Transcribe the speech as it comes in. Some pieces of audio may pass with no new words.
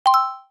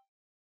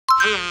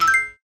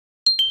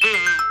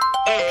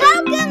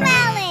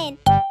Cocomelon!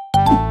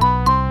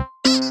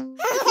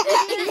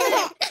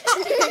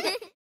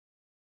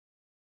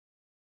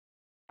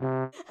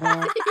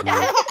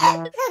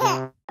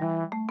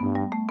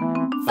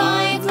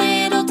 5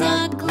 little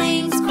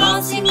ducklings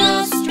crossing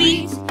the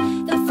street.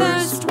 The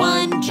first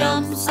one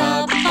jumps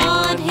up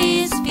on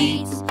his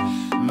feet.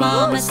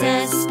 Mama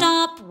says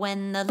stop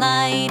when the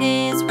light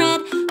is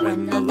red.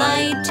 When the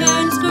light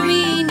turns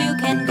green, you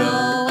can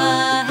go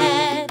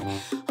ahead.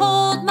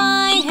 Hold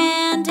my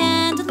hand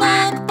and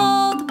look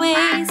both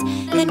ways.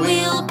 Then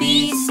we'll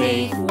be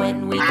safe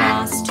when we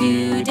cross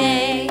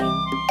today.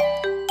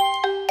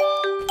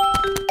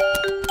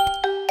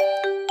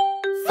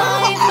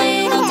 5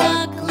 little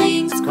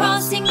ducklings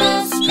crossing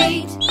the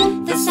street.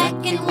 The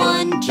second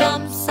one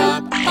jumps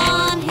up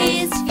on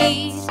his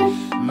feet.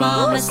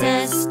 Mama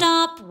says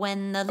stop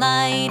when the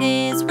light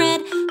is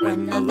red.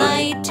 When the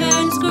light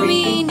turns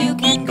green, you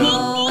can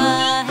go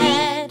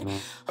ahead.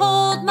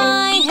 Hold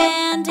my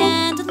hand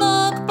and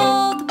look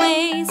both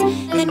ways.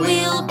 Then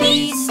we'll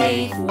be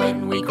safe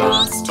when we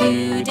cross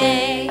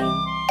today.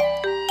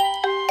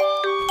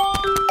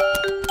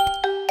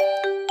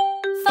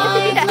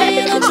 5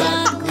 little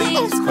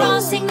ducklings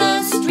crossing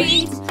the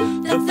street.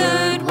 The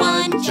third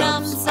one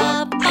jumps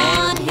up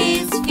on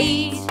his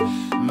feet.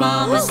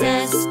 Mama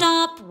says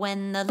stop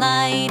when the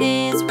light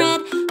is red.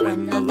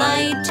 When the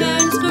light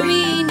turns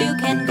green, you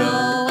can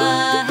go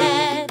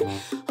ahead.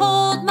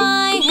 Hold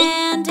my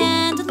hand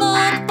and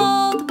look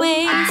both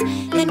ways.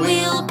 Then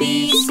we'll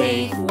be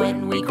safe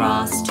when we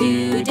cross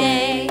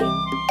today.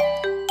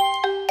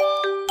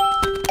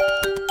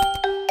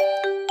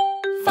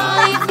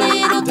 5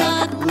 little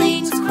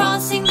ducklings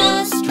crossing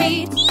the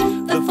street.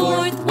 The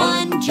fourth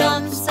one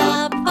jumps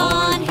up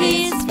on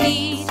his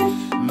feet.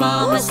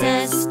 Mama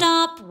says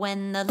stop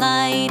when the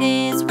light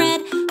is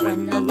red.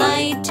 When the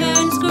light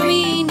turns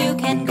green, you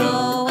can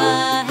go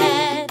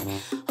ahead.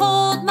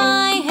 Hold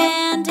my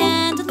hand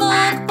and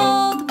look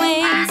both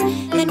ways.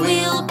 Then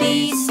we'll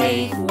be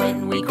safe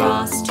when we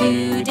cross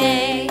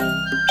today.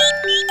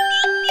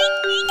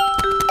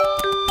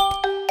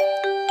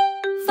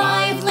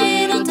 5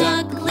 little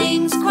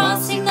ducklings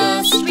crossing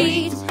the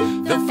street.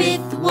 The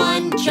fifth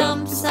one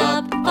jumps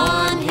up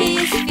on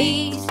his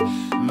feet.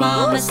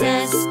 Mama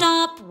says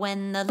stop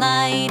when the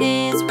light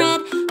is red.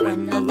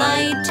 When the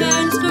light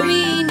turns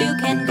green, you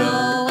can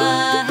go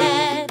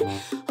ahead.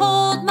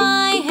 Hold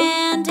my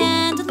hand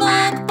and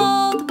look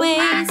both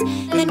ways.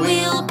 Then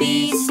we'll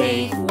be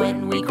safe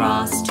when we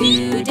cross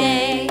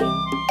today.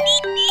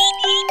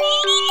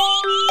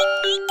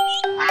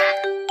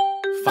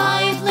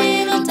 5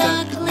 little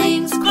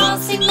ducklings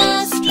crossing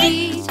the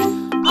street.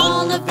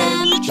 All of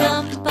them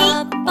jump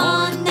up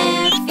on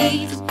their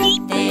feet.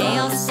 They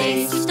all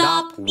say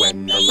stop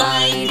when the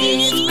light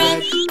is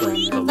red.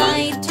 When the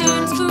light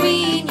turns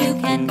green, you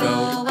can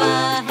go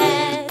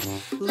ahead.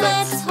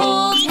 Let's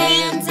hold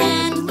hands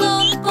and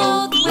look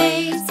both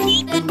ways.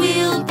 Then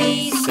we'll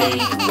be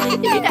safe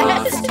when we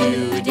cross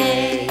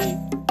today.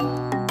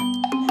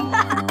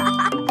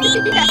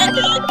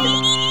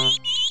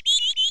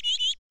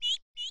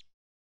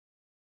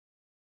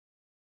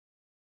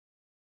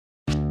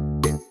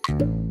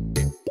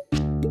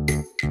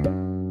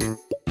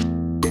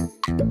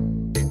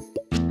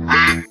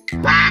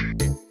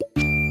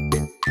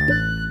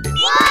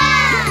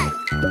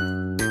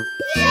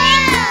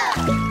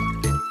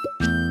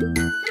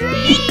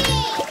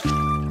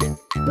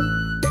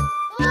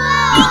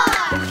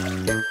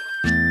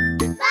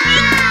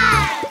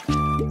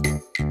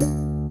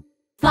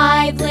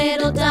 Five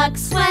little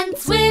ducks went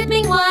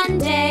swimming one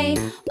day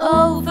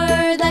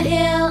over the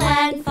hill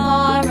and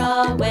far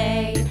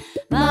away.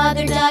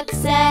 Mother duck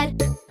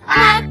said,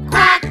 quack,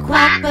 quack,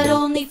 quack, but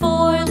only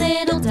 4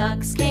 little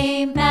ducks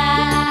came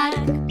back.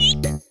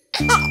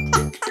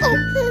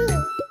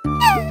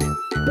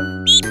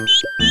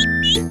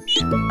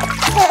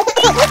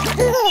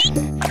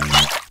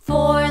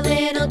 4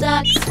 little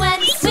ducks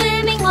went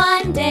swimming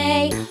one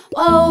day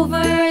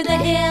over the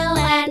hill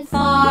and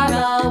far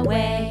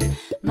away.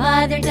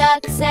 Mother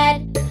duck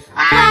said,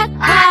 quack,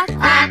 quack,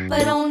 quack,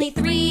 but only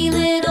 3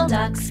 little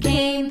ducks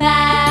came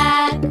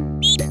back.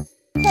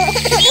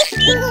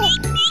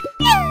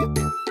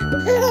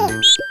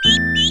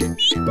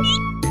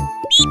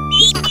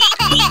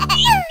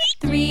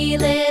 3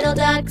 little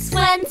ducks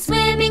went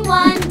swimming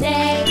one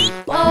day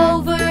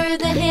over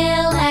the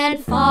hill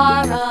and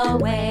far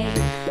away.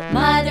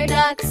 Mother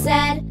duck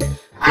said,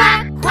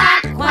 quack,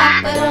 quack,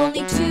 quack, but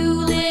only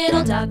 2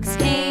 little ducks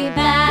came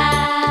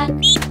back.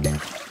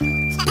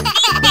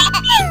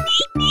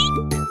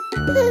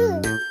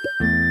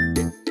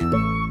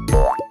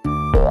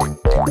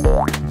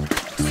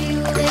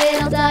 2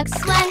 little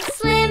ducks went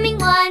swimming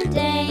one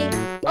day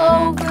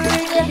over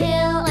the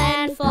hill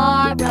and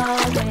far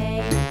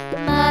away.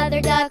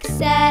 Mother duck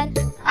said,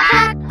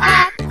 quack,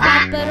 quack,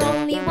 quack, but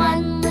only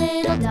 1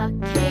 little duck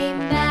came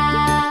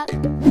back.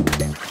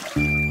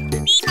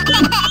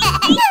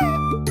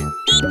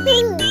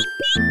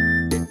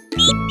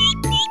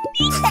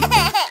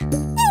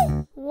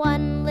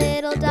 1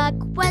 little duck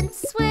went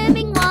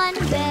swimming one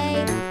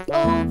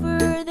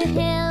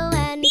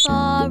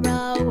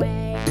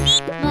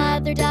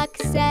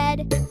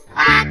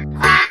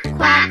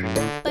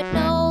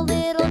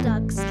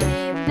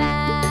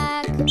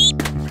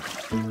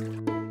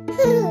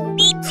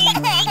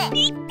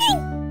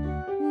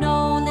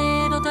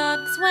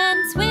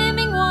went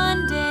swimming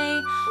one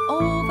day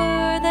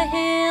over the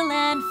hill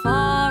and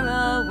far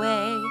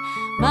away.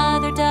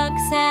 Mother duck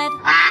said,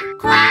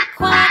 quack,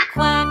 quack,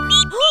 quack.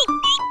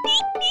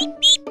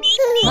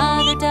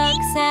 Mother duck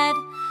said,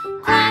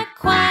 quack,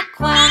 quack,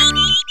 quack.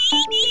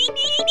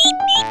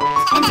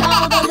 And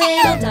all the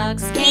little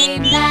ducks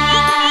came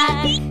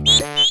back.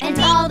 And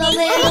all the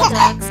little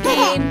ducks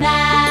came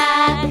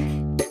back.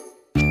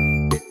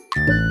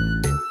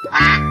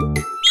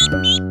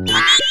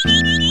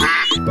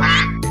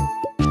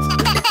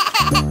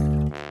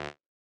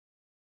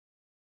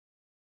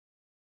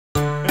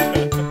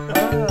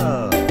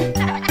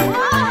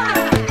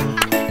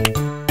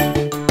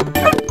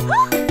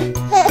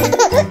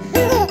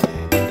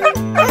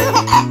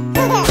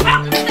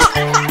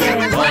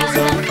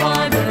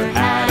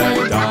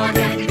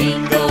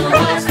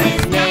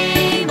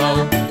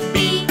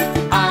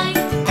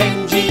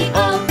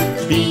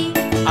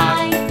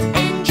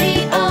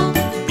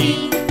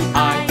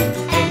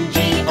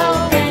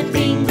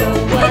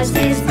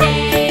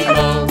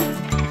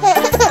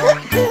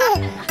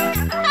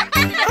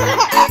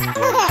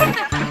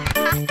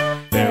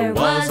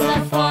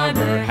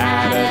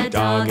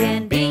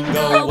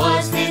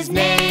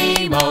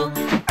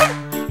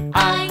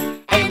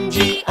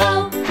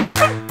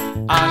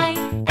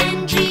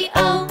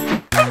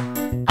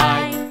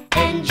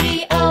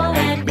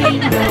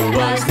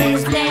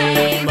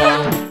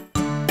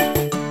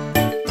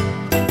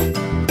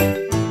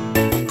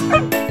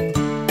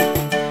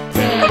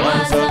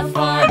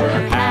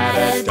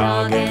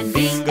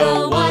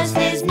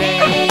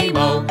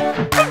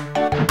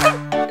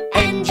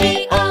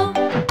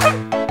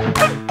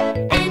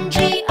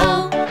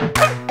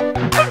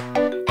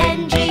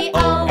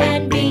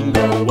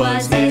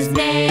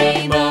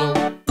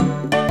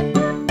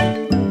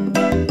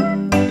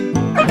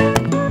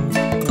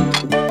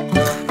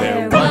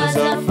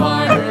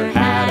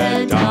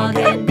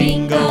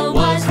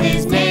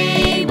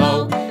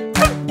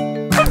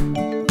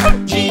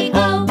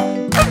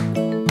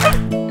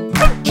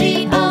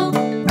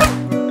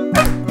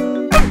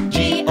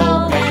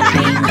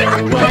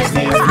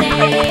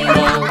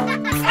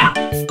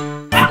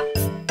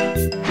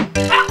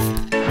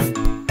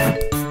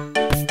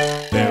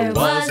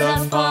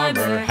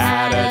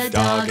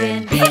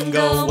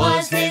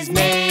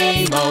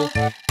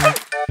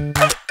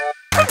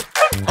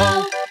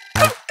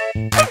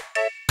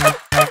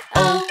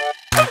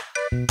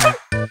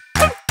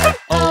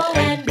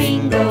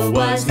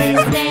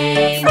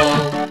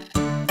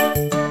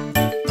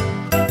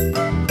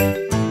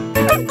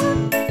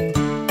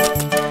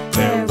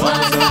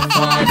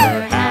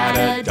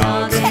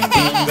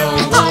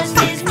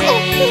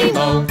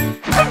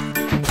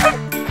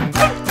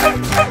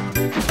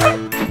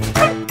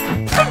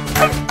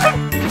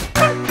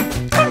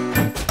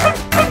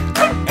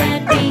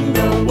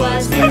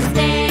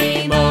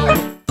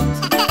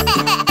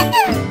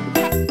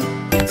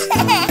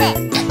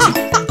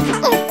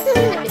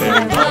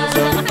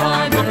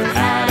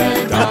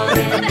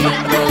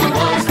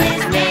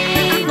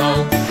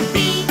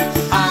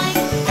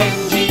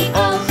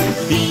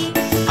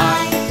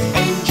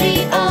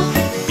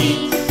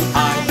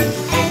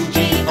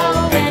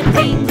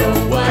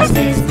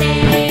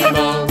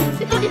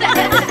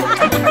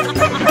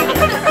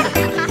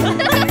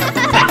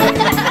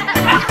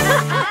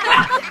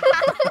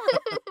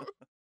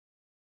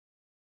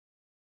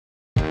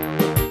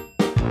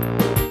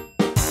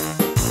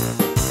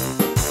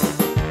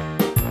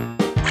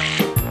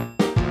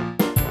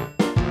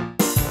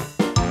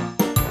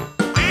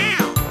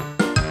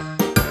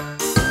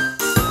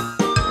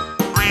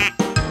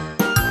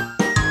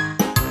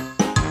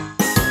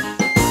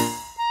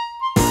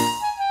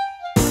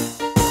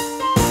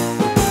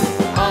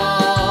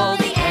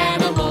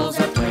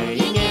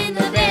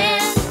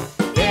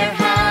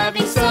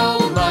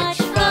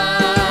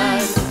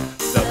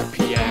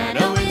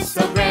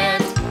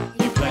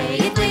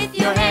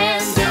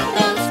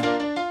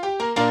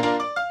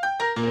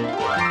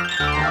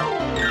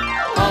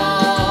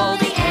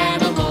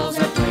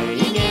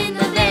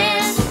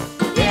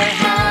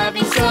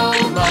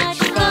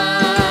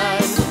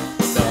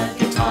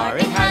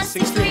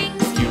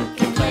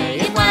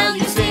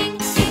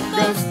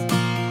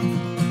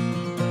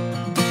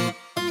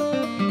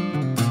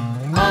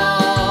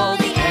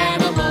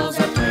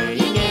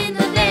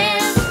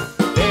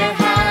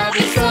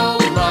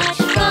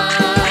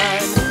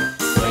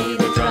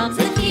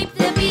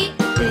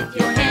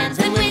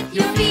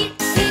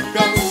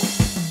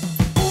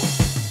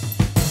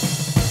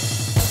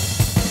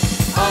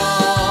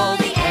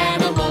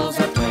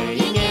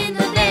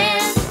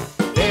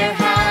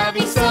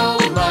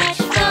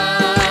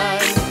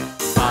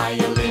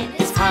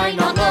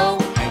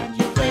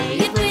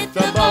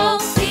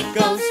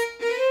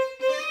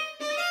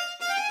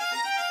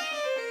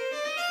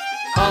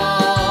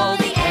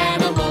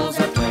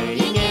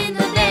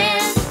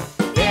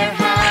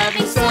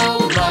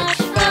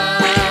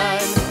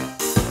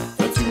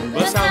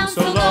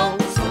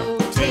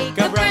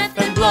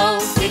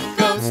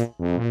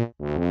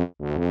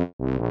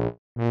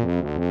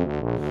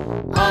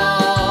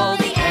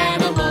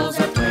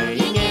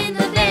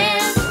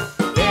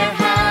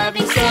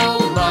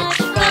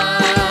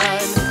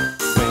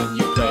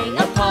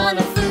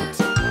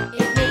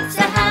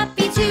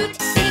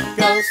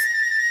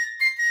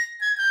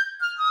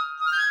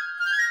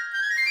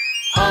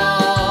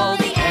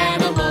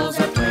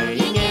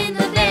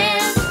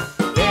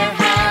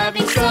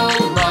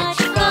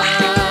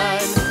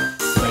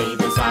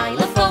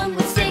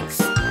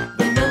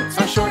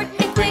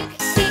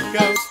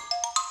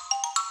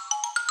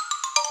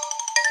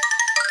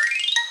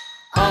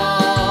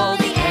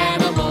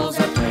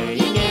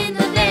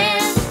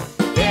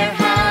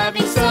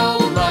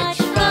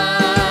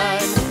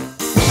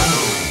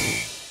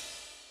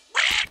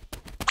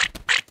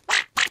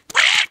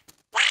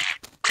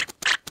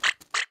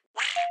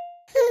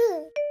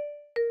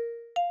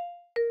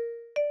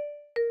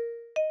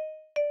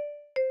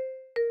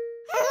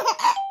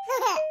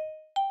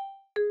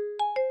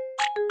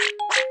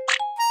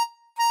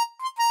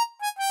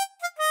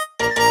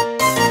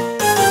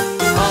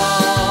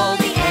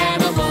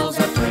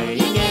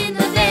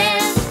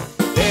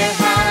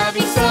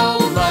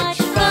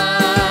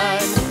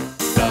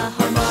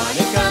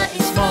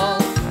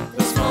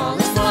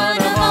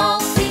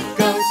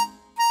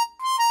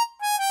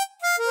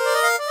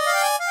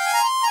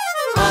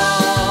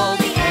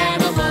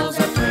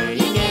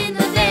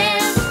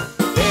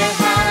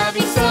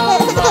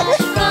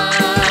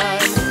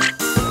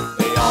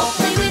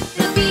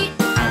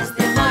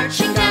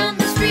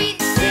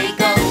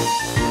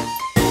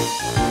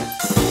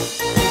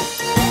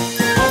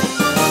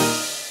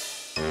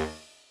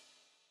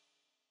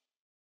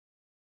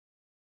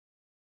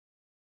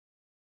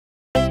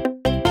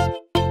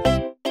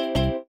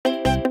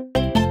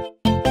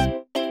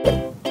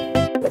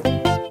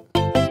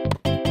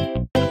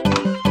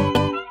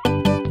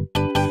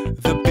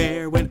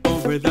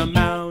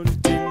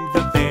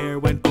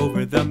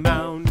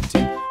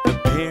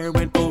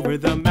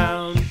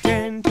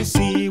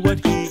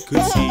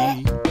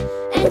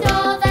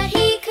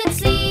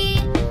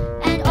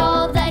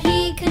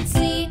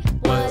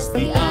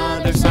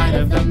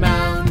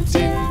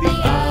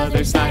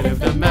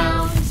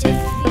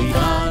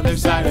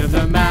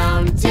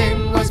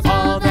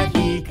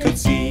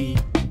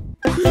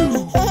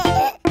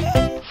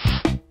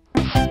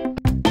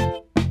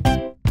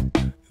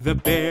 The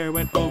bear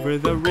went over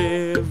the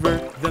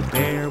river. The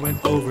bear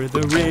went over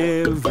the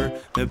river.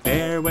 The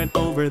bear went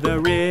over the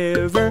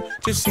river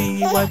to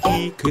see what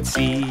he could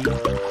see.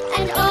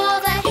 And all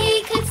that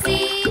he could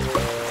see,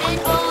 and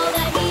all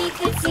that he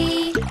could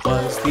see,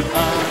 was the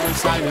other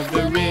side of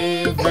the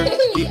river.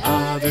 The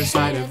other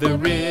side of the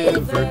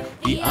river.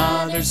 The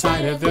other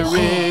side of the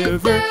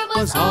river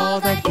was all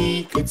that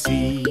he could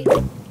see.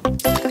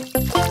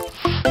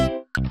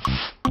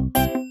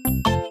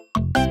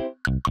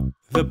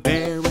 The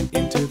bear went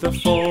into the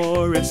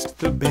forest.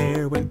 The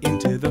bear went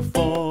into the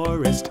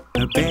forest.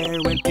 The bear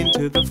went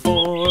into the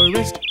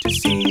forest to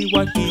see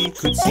what he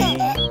could see.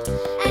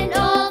 and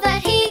all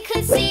that he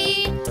could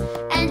see,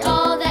 and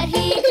all that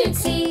he could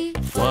see,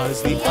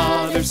 Was the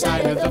other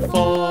side of the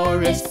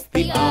forest.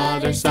 The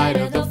other side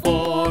of the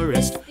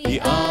forest. The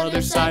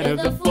other side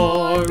of the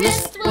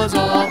forest was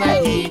all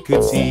that he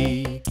could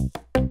see.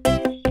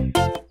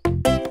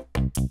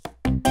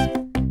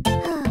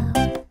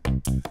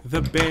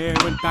 The bear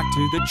went back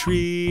to the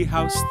tree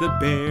house. The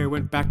bear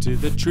went back to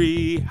the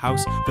tree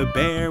house. The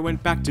bear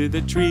went back to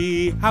the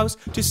tree house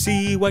to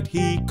see what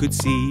he could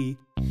see.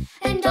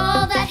 and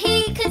all that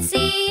he could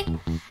see,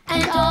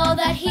 and all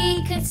that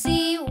he could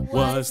see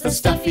Was the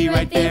stuffy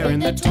right there in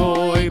the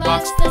toy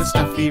box. The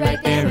stuffy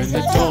right there in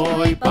the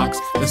toy box.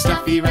 The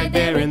stuffy right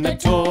there in the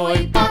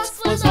toy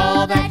box was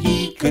all that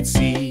he could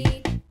see.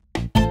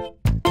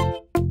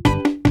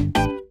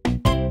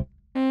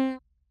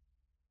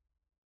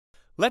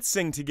 Let's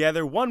sing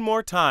together one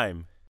more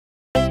time.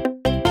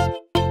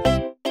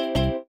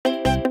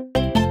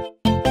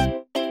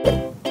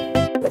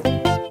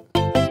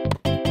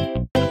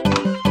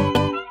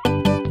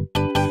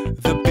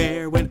 The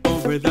bear went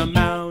over the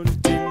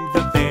mountain.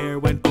 The bear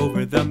went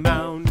over the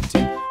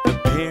mountain. The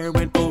bear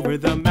went over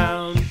the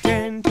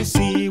mountain to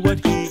see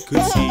what he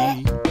could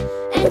see.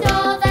 and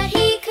all that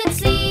he could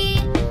see,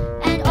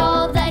 and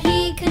all that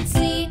he could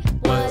see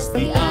Was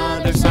the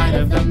other side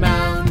of the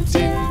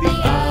mountain.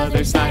 The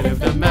other side of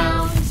the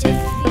mountain.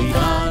 The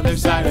other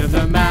side of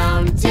the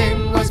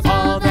mountain was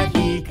all that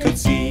he could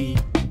see.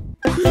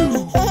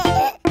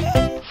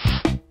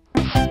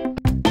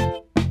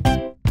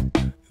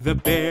 The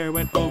bear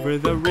went over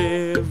the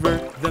river.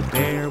 The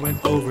bear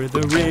went over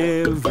the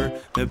river.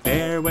 The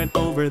bear went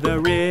over the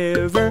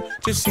river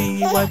to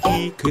see what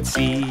he could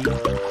see.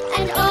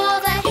 and all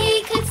that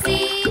he could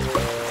see,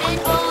 and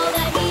all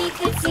that he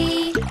could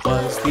see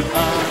Was the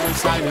other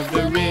side of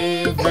the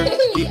river.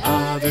 The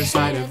other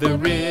side of the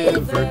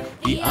river.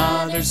 The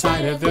other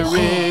side of the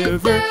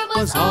river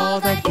was all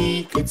that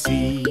he could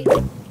see.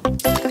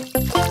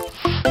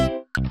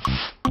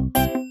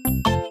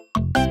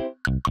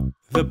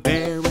 The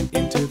bear went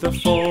into the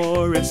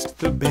forest.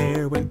 The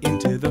bear went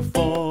into the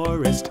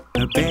forest.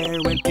 The bear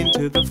went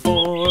into the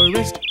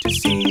forest to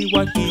see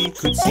what he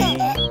could see.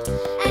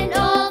 and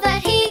all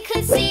that he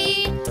could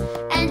see,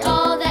 and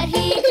all that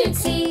he could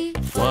see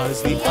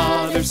Was the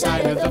other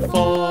side of the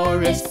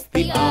forest.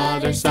 The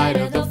other side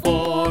of the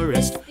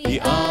forest. The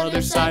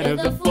other side of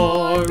the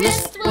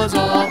forest was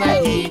all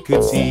that he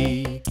could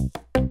see.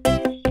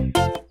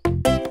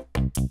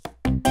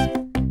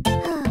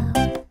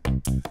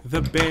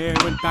 The bear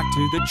went back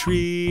to the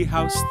tree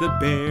house. The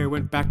bear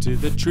went back to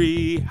the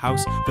tree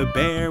house. The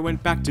bear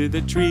went back to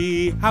the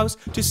tree house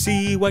to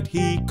see what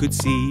he could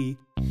see.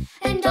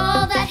 and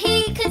all that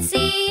he could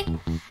see,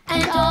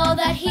 and all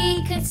that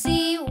he could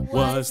see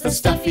Was the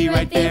stuffy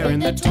right there in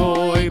the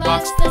toy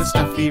box. The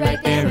stuffy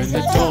right there in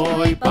the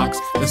toy box.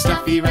 The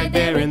stuffy right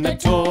there in the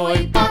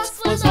toy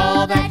box was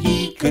all that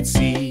he could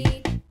see.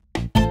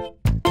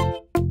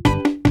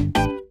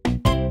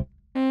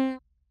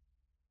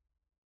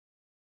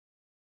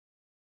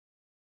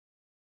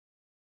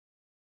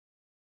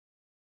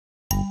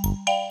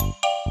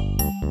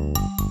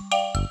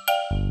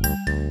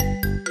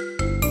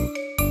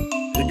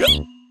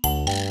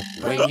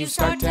 When you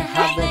start to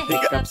have the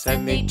hiccups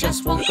and they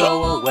just won't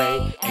go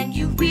away, and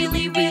you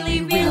really,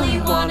 really,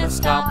 really want to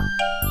stop,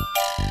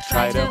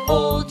 try to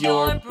hold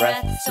your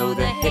breath so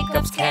the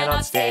hiccups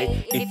cannot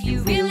stay. If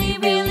you really,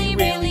 really,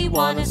 really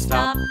want to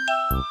stop,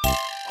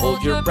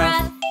 hold your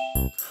breath,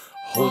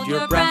 hold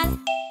your breath.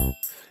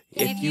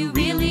 If you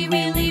really,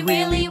 really,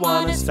 really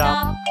want to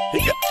stop,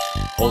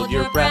 hold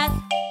your breath,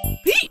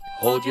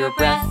 hold your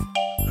breath.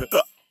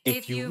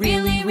 If you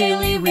really,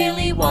 really,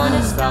 really want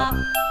to stop.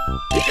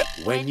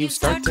 When you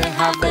start to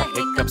have the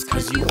hiccups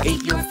cause you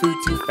ate your food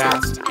too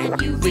fast,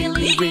 and you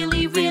really,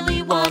 really,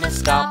 really want to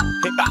stop,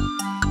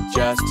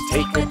 just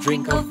take a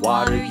drink of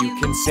water. You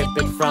can sip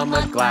it from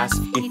a glass.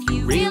 If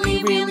you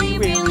really, really,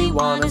 really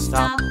want to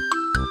stop,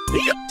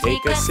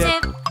 take a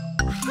sip,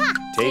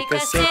 take a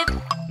sip.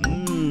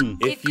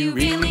 If you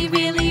really,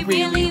 really,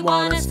 really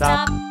want to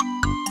stop,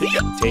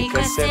 take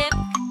a sip,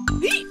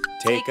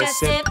 take a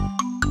sip.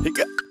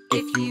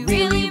 If you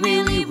really,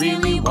 really,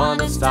 really want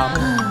to stop.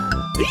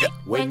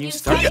 When you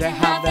start to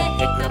have the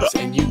hiccups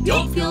and you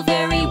don't feel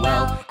very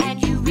well,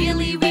 and you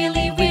really,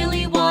 really,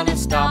 really want to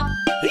stop,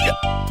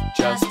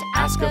 just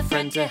ask a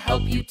friend to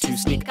help you to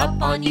sneak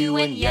up on you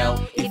and yell.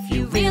 If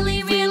you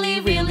really, really,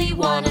 really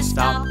want to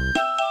stop,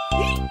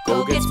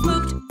 go get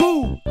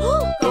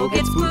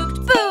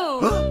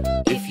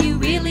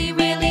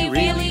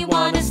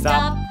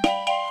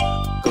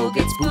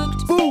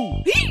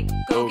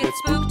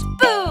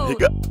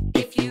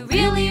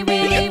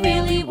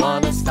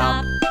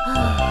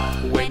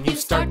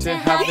to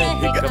have the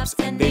hiccups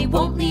and they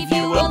won't leave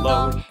you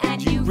alone,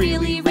 and you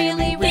really,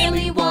 really,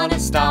 really wanna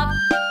stop.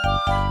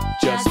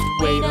 Just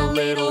wait a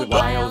little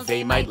while,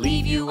 they might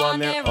leave you on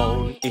their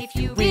own. If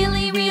you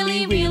really,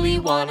 really, really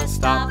wanna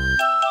stop,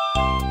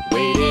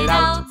 wait it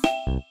out,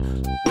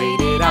 wait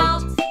it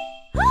out.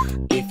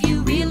 If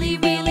you really,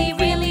 really,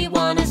 really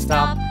wanna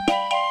stop,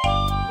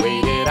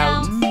 wait it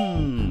out,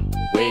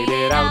 wait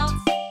it out.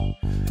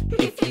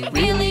 If you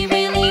really,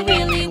 really,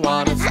 really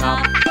wanna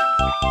stop.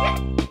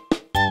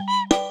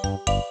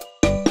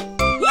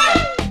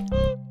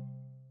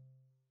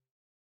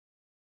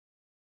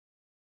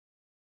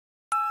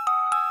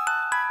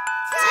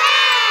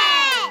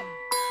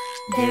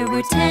 There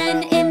were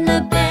 10 in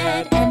the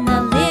bed, and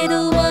the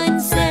little one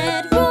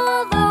said,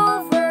 roll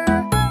over,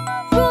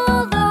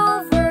 roll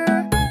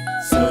over.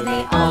 So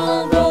they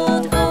all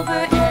rolled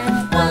over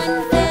and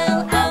one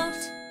fell out.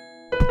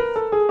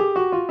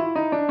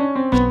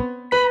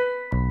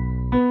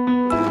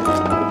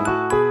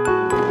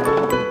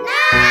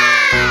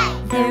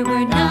 There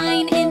were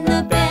 9 in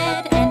the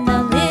bed, and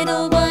the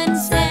little one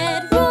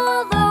said,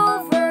 roll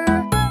over,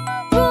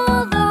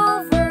 roll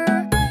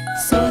over.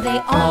 So they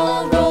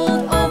all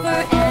rolled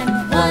over and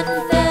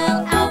one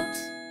fell out.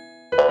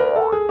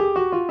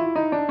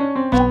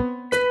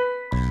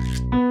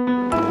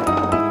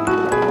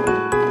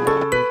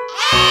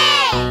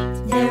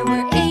 There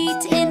were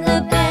 8 in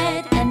the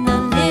bed, and the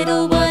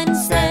little one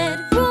said,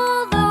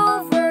 roll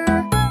over,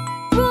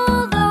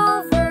 roll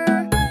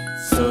over.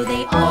 So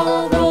they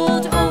all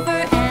rolled over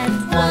and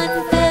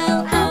one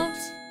fell out.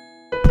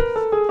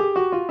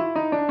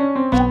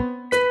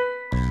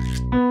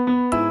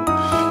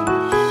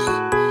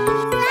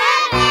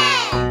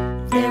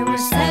 There were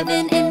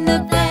 7 in the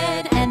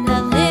bed, and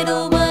the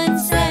little one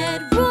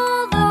said,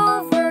 roll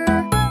over,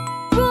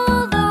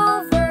 roll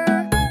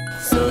over.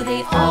 So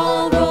they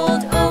all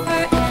rolled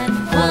over and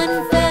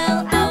one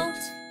fell out.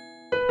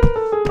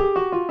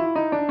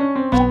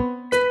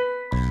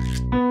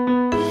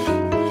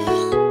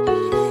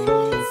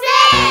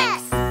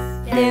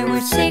 There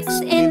were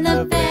 6 in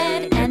the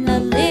bed, and the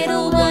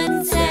little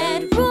one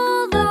said,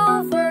 roll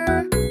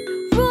over,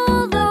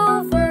 roll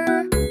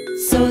over.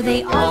 So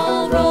they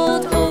all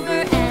rolled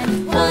over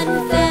and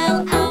one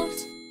fell out.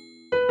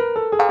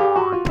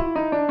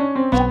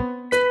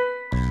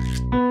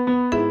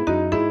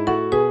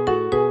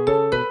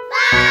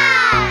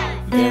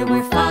 There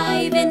were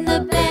 5 in the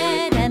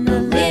bed, and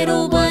the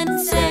little one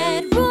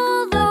said,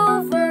 roll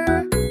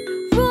over,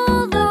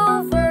 roll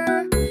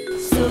over.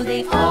 So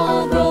they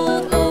all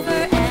rolled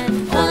over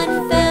and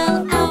one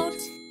fell out.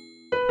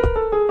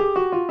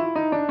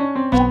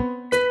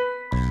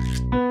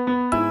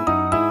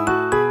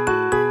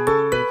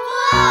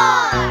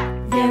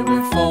 There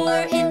were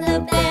 4 in the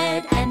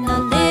bed, and the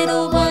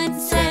little one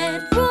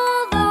said,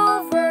 roll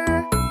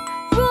over,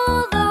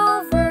 roll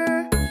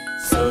over.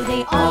 So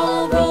they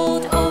all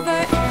rolled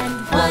over and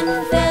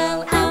one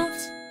fell out.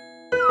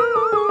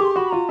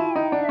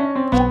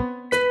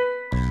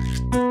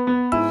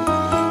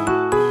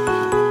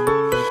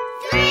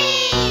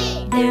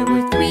 There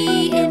were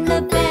 3 in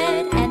the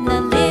bed, and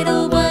the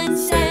little one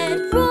said,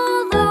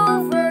 roll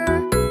over,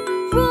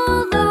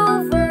 roll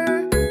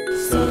over.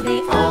 So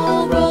they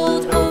all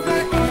rolled over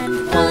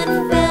and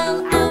one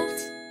fell out.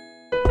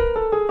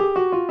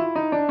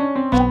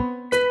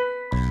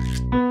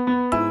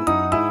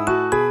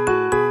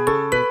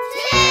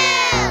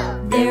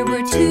 There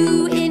were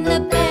 2 in the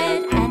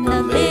bed, and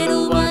the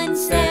little one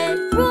said,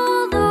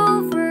 roll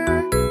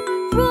over,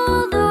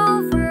 roll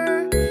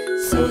over.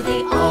 So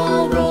they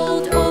all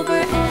rolled over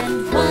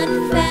and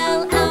one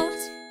fell out.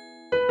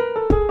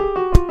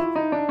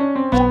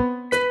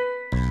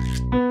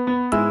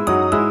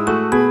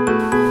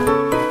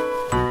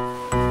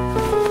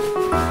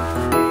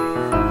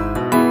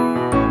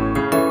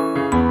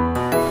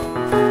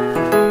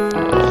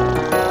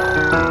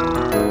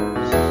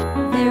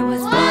 There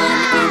was 1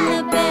 in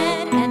the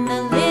bed, and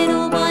the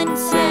little one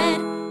said,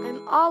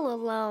 I'm all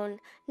alone.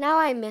 Now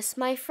I miss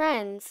my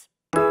friends.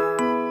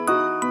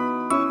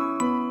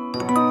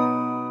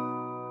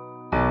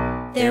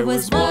 There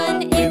was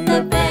 1 in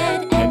the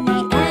bed, and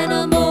the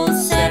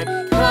animals said,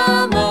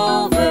 come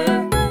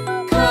over,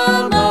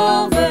 come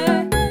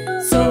over.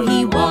 So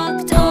he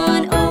walked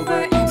on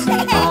over, and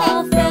they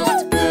all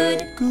felt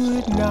good.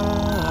 Good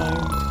night,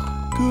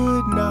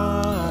 good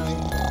night.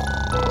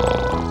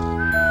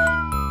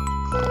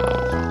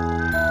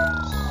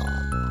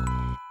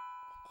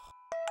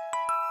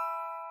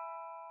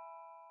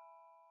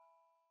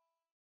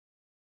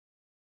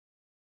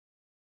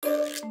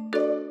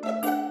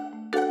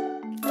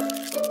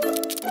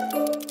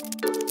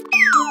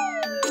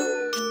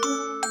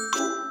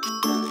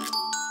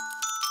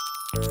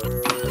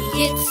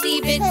 Itsy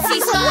bitsy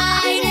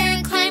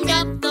spider climbed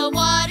up the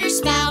water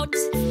spout.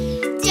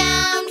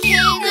 Down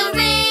came the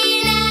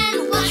rain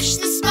and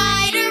washed the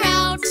spider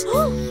out.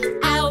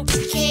 Out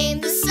came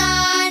the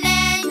sun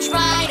and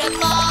dried up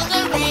all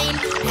the rain.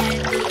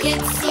 And the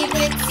itsy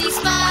bitsy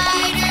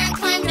spider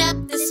climbed up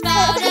the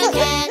spout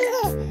again.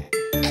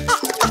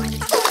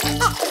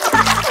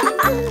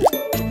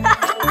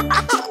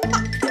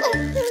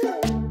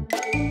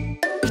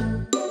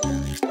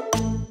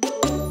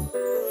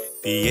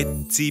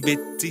 itsy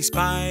bitsy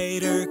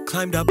spider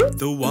climbed up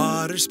the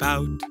water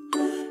spout.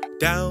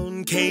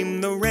 Down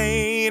came the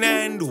rain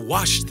and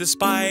washed the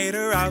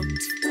spider out.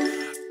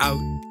 Out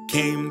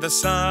came the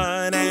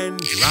sun and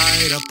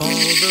dried up all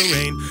the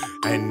rain.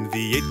 And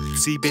the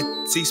itsy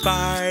bitsy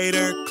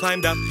spider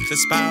climbed up the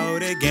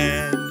spout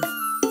again.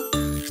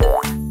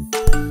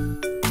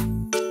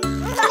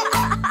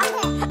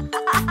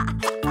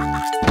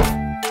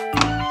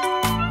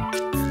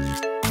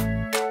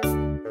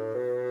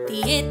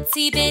 The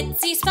itsy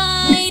bitsy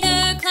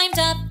spider climbed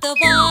up the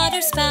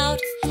water spout.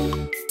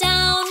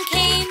 Down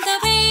came the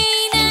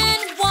rain and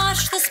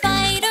washed the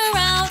spider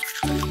out.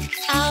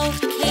 Out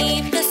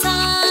came the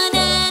sun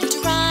and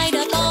dried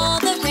up all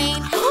the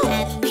rain.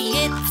 And the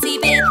itsy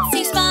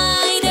bitsy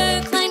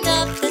spider climbed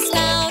up the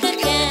spout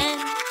again.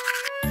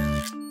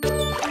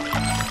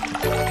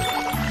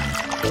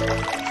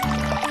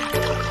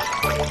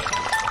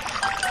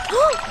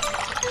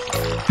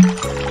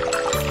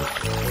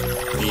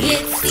 The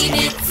itsy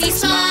bitsy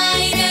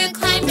spider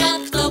climbed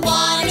up the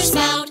water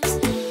spout.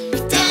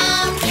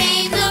 Down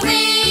came the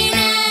rain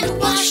and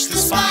washed the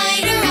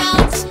spider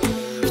out.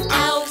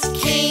 Out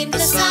came the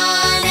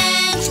sun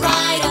and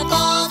dried up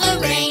all the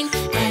rain.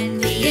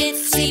 And the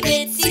itsy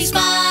bitsy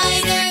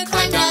spider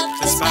climbed up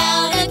the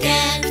spout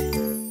again.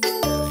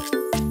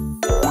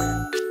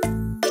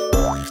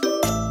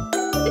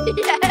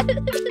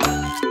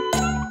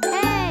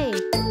 Hey!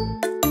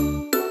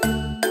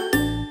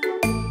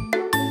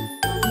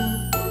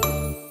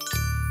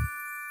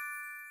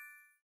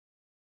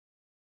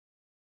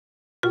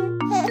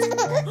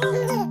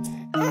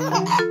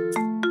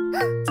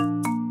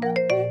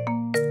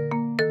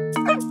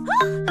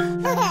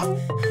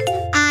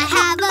 I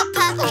have a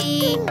puppy.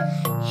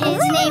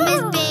 His name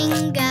is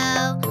Bingo.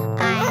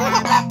 I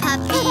have a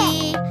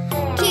puppy,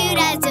 cute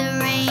as a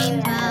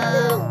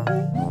rainbow.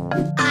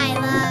 I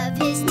love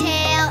his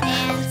tail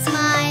and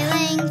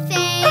smiling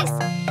face.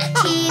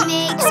 He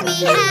makes me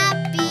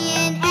happy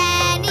in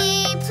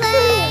any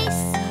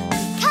place.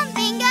 Come,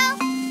 Bingo.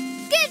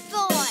 Good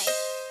boy.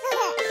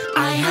 I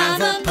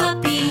have a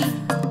puppy.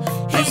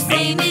 His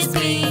name is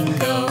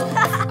Bingo.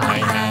 I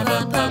have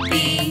a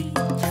puppy,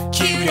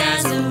 cute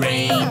as a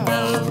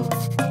rainbow.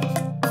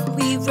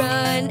 We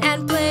run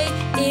and play.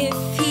 If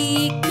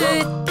he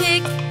could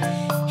pick,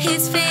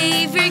 his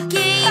favorite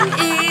game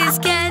is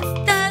get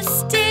the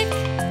stick.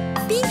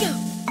 Bingo!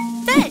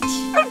 Fetch!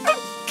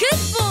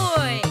 Good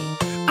boy!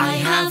 I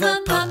have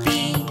a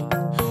puppy.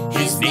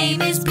 His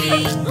name is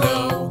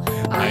Bingo.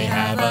 I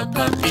have a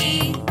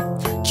puppy,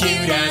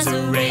 cute as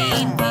a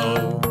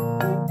rainbow.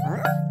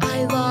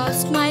 I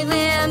lost my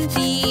lamb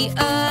the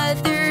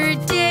other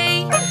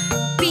day.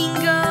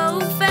 Bingo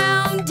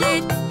found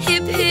it.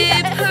 Hip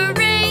hip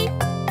hooray!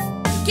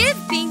 Give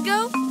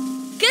Bingo!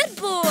 Good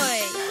boy!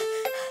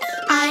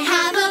 I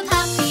have a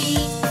puppy.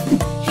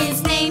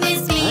 His name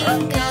is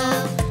Bingo.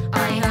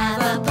 I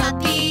have a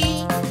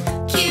puppy,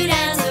 cute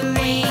as a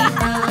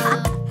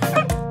rainbow.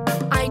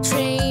 I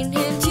train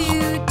him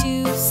to do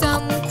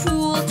some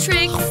cool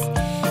tricks.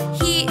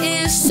 He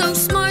is so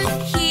smart,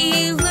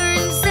 he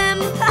learns them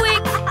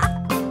quick.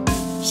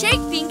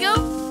 Shake, Bingo!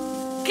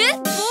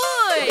 Good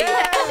boy!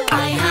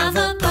 I have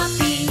a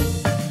puppy.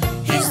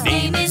 His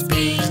name is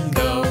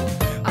Bingo.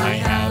 I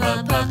have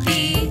a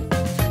puppy,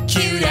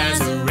 cute as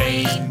a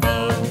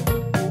rainbow.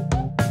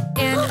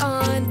 And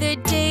on the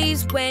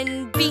days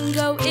when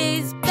Bingo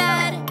is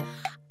bad,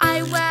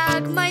 I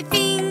wag my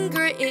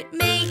finger, it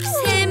makes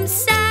him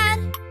sad.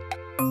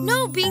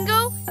 No,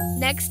 Bingo,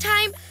 next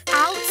time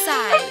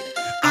outside.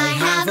 I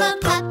have a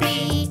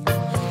puppy.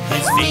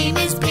 His name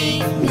is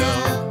Bingo.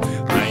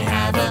 I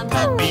have a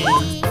puppy,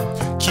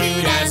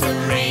 cute as a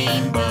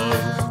rainbow.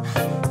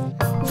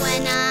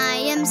 When I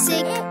am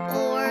sick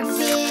or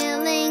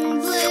feeling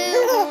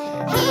blue,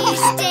 he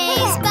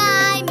stays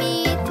by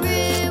me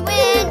through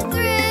and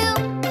through.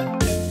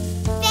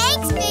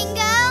 Thanks,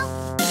 Bingo.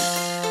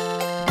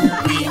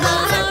 We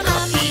love our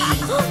puppy.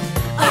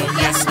 Oh,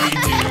 yes, we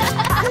do.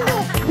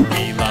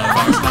 We love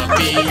our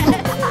puppy.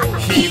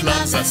 He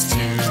loves us too.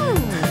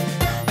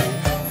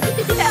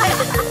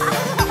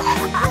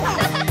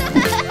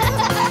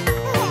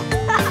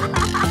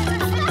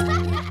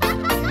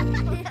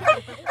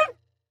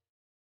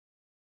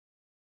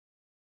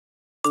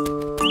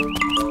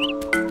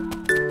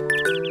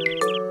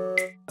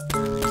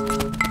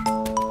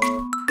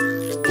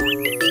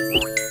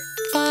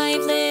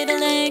 Five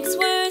little eggs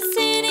were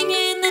sitting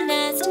in the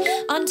nest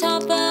on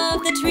top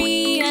of the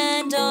tree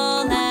and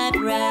all at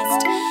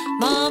rest.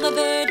 Mama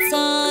bird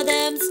saw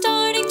them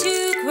starting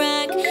to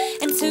crack,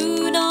 and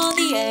soon all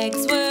the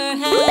eggs were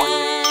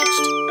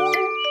hatched.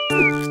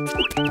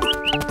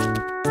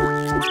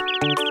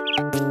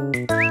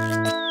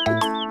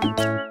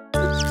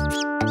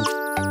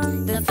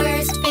 The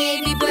first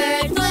baby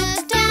bird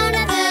looked down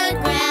at the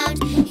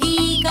ground.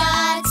 He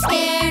got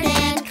scared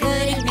and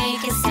couldn't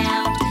make a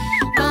sound.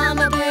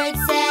 Mama bird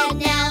said,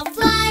 "Now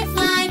fly,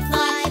 fly,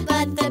 fly,"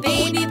 but the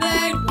baby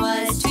bird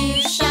was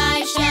too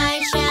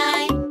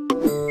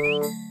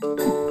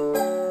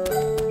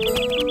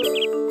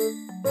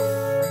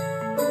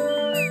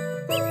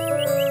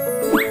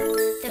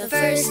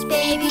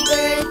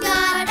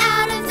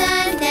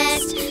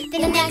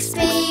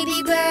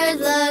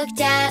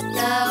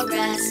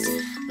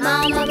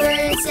Mama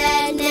bird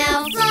said,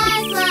 now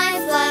fly,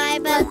 fly, fly.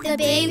 But the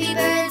baby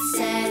bird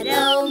said,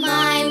 oh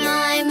my,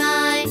 my,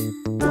 my.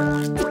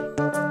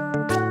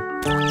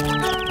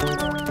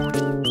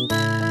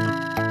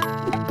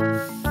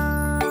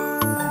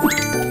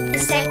 The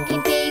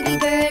second baby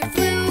bird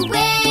flew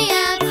way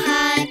up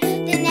high.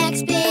 The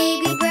next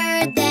baby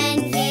bird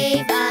then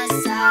gave a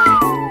sigh.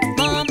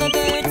 Mama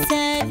bird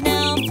said,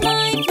 now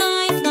fly,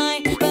 fly, fly.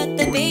 But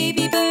the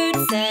baby bird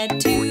said,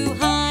 too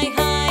high,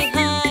 high,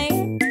 high.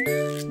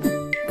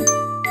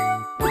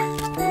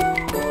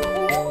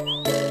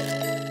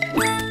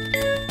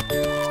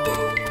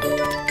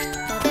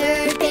 The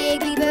third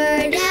baby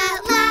bird at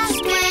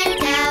last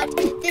went out.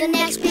 The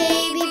next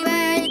baby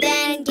bird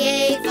then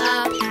gave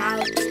a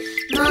pout.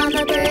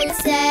 Mama bird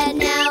said,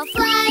 now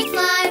fly,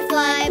 fly,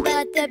 fly.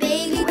 But the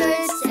baby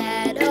bird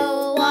said,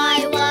 oh,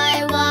 why,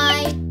 why,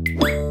 why?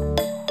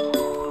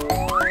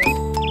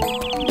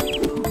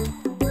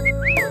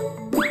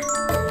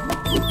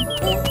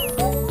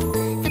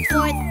 The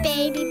fourth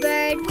baby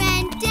bird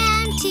went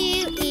down to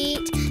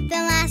eat.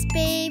 The last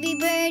baby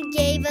bird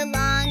gave a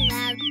long,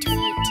 loud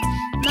tweet.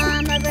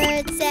 Mama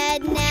bird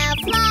said, now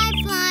fly,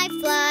 fly,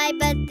 fly.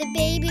 But the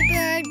baby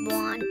bird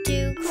wanted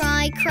to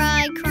cry,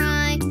 cry,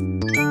 cry.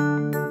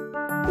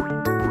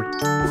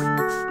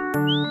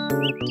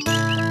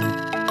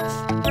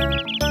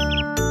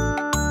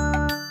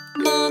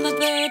 Mama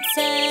bird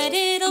said,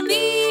 it'll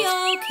be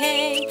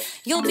okay.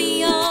 You'll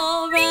be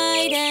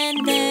alright,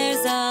 and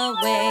there's a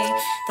way.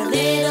 The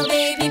little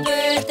baby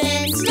bird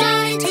then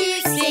started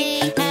to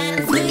sing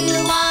and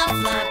flew off,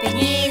 flapping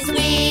his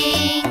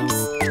wings.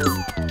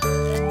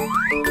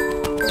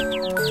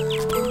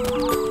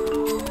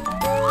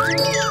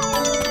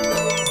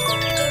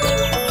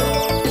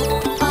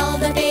 All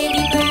the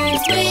baby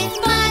birds with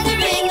mother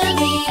in the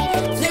lead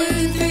flew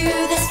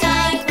through the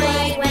sky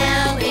quite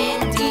well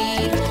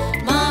indeed.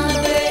 Mama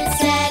bird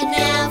said,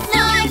 now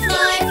fly,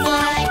 fly,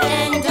 fly.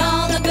 And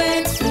all the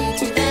birds flew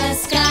to the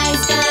sky,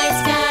 sky,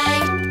 sky.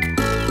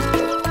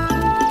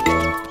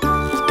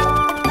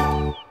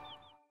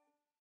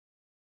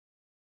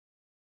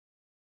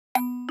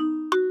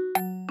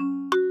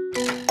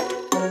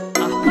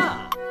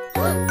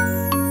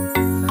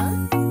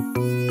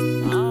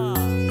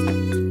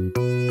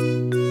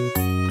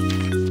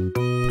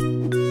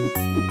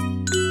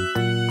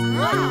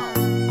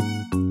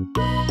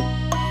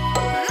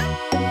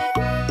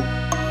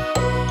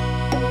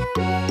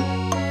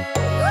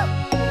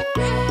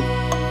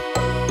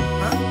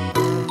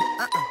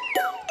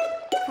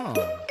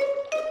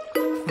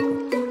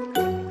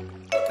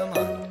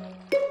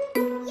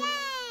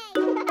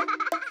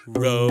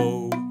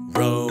 Row,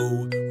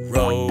 row,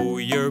 row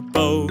your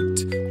boat,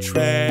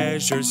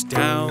 treasures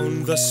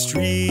down the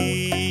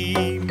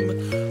stream.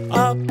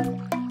 Up,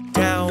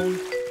 down,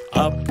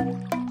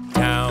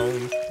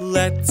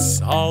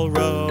 let's all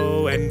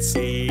row and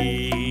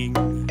sing.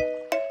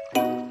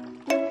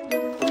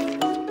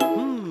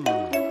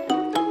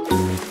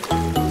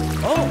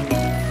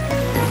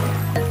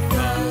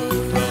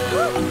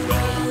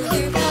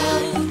 Your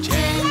boat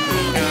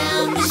gently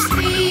down the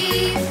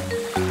stream.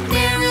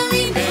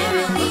 Merrily,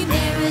 merrily,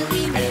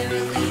 merrily,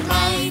 merrily,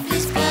 life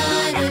is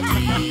but a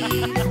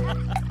dream.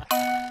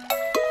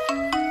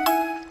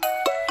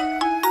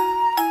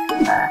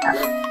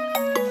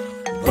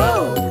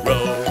 Row,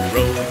 row,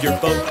 row your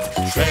boat,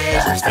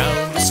 treasures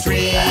down the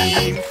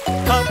stream.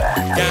 Up,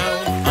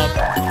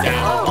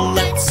 down,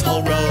 let's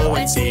all row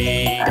and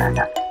sing.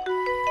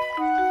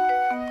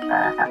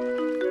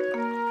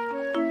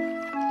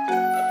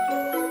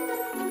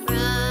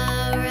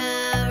 Row,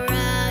 row,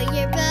 row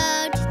your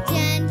boat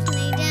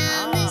gently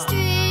down the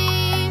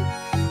stream.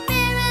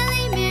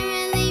 Merrily,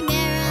 merrily,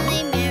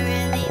 merrily,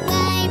 merrily,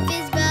 life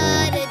is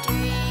but a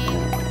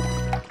dream.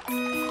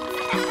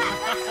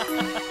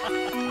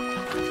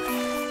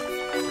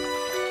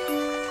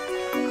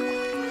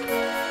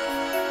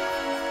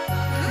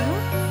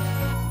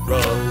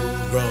 Row,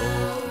 row,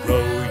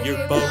 row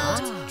your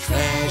boat,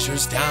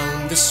 treasures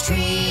down the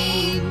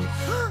stream.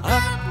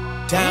 Up,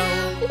 down,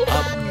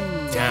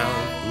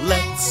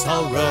 let's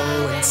all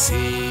row and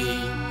sing.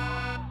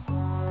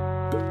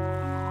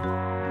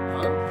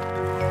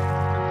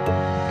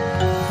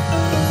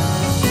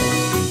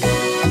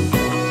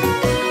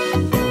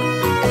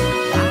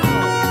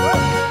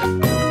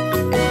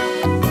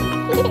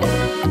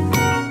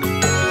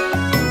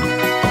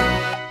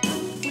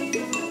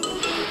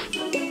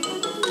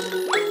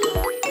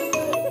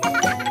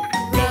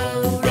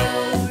 Row,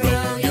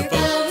 row your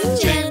boat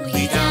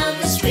gently down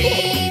the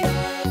stream.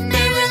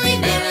 Merrily,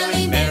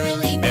 merrily,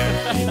 merrily,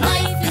 merrily,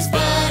 life is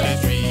but a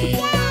dream.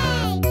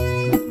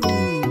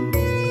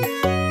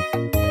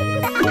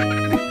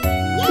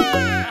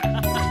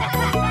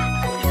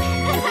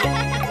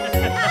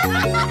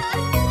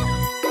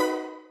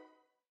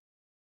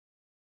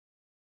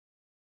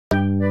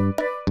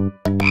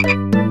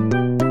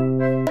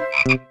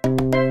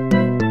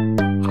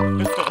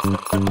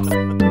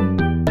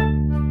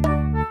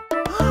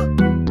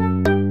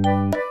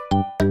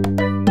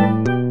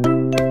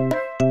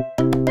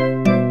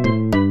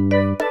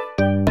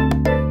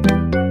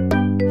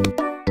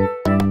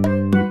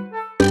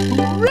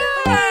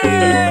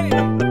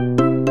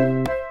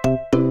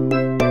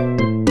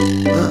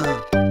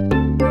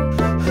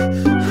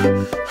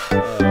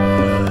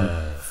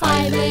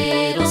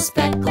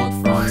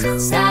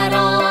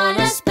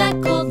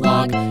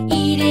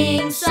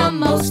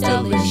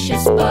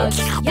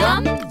 bugs.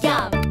 Yum,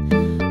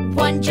 yum.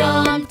 One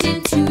jumped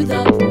into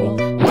the pool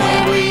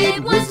where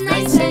it was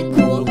nice and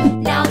cool.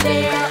 Now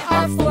there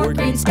are 4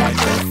 green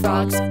speckled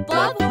frogs.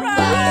 Blub,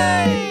 blub.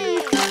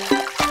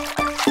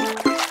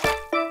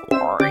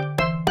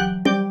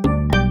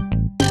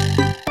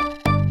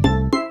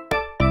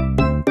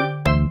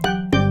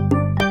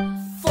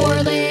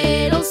 4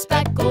 little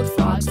speckled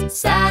frogs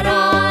sat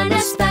on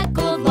a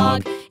speckled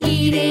log,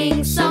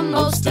 eating some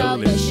most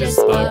delicious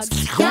bugs.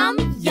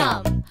 Yum,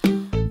 yum.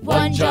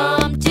 One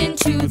jumped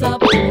into the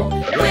pool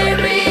where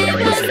it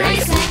was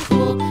nice and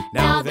cool.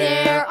 Now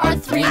there are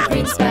 3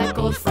 green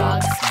speckled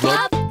frogs.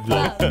 Blub,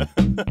 blub.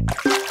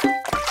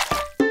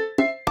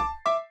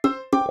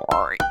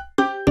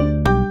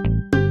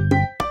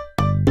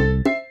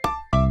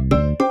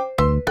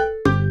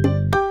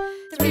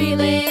 3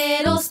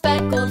 little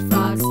speckled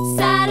frogs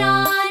sat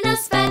on a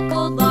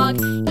speckled log,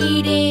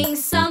 eating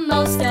some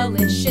most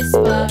delicious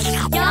bugs.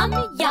 Yum,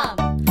 yum.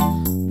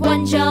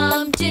 One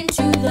jumped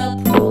into the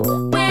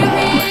pool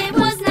where it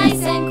was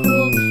nice and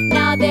cool.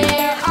 Now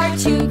there are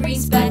 2 green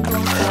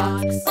speckled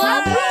frogs.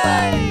 Blub,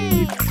 blub.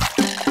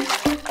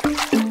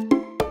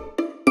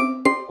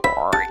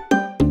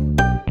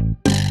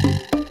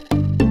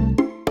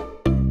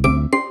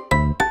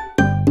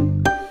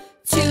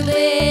 2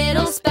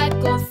 little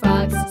speckled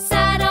frogs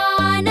sat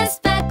on a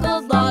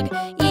speckled log,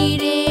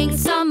 eating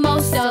some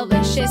most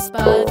delicious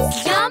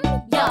bugs. Yum,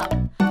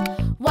 yum.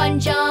 One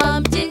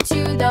jumped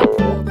into the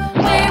pool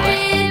where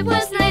it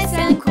was nice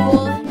and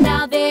cool.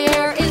 Now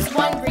there is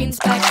 1 green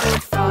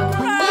speckled frog.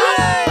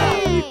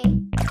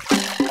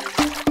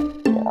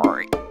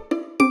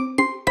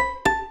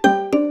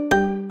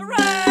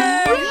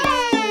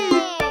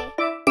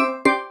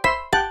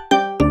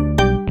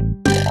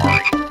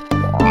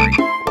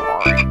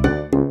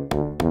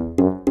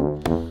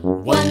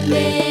 One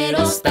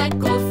little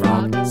speckled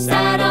frog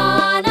sat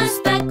on a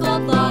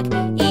speckled log,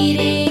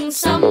 eating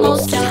some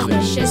most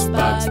delicious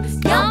bugs.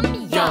 Yum,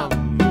 yum.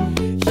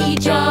 He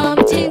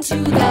jumped into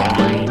the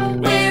pool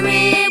where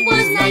it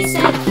was nice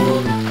and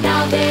cool.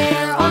 Now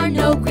there are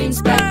no green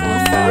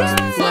speckled frogs.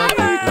 Blub,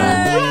 blub.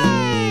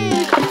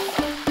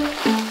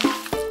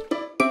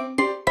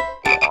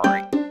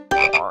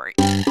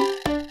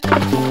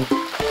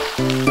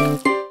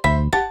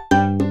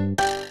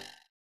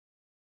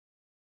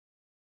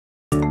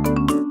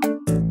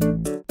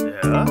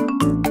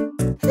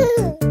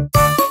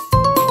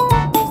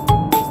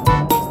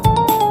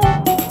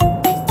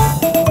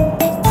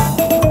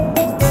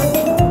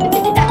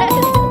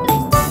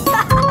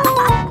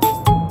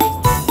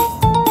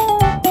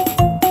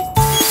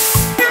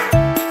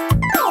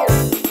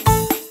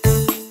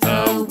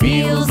 The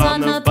wheels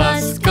on the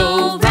bus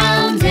go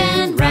round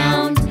and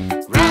round,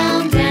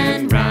 round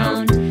and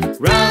round,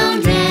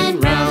 round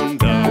and round.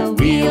 The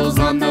wheels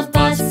on the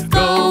bus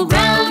go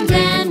round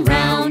and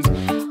round,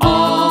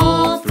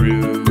 all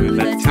through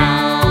the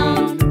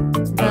town.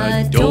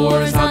 The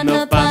doors on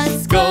the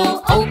bus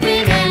go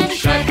open and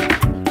shut,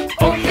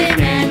 open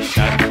and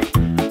shut,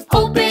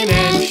 open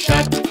and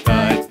shut.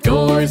 The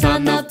doors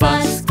on the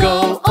bus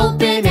go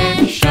open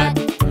and shut,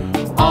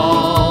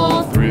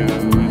 all through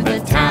the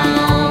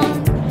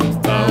town.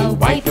 The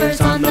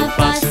wipers on the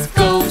bus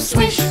go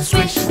swish,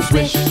 swish,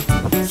 swish,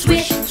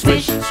 swish,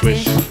 swish,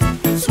 swish,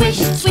 swish,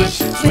 swish,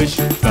 swish.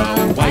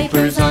 The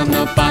wipers on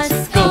the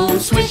bus go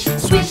swish,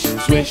 swish,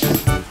 swish,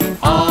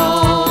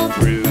 all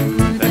through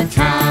the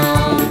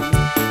town.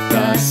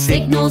 The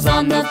signals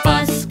on the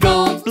bus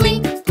go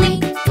blink,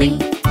 blink,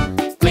 blink,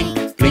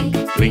 blink, blink,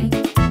 blink,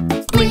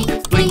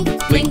 blink,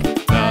 blink, blink.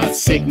 The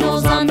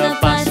signals on the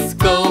bus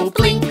go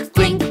blink,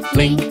 blink,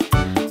 blink,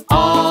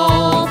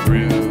 all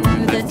through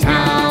the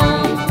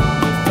town.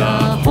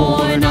 The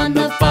horn on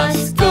the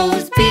bus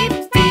goes beep,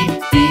 beep,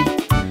 beep,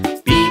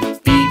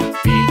 beep, beep,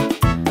 beep,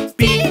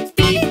 beep,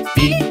 beep,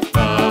 beep.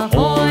 The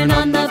horn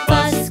on the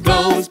bus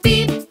goes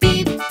beep,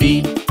 beep,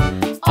 beep,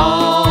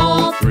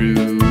 all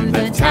through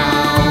the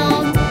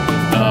town.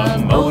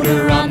 The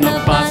motor on the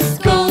bus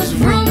goes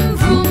vroom,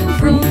 vroom,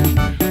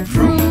 vroom,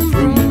 vroom,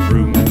 vroom,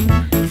 vroom,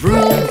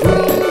 vroom,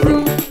 vroom,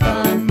 vroom.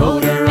 The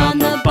motor on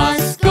the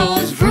bus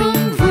goes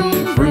vroom,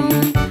 vroom,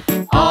 vroom,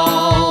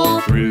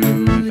 all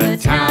through the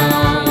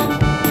town.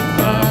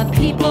 The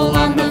people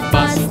on the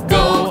bus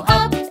go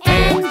up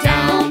and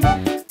down,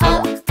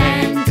 up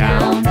and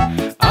down,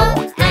 up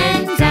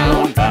and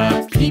down.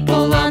 The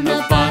people on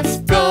the bus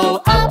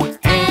go up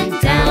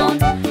and down,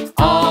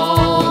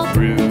 all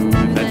through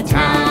the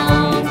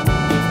town.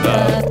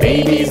 The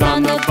babies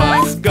on the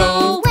bus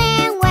go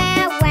Wah,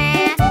 wah, wah,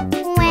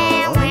 wah,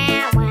 wah,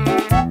 wah,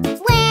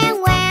 wah,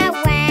 wah,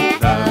 wah.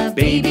 The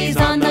babies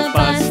on the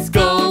bus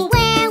go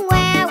Wah,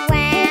 wah,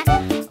 wah.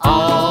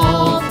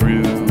 all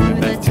through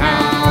the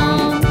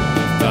town.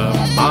 The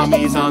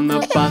mommies on the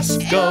bus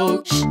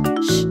go shh,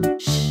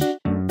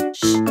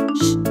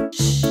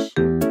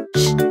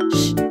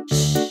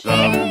 The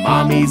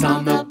mommies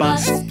on the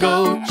bus go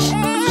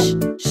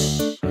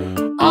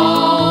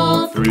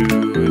All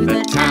through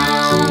the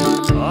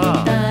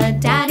town. The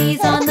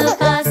daddies on the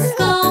bus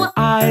go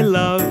I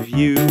love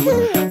you,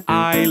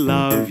 I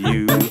love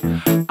you,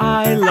 I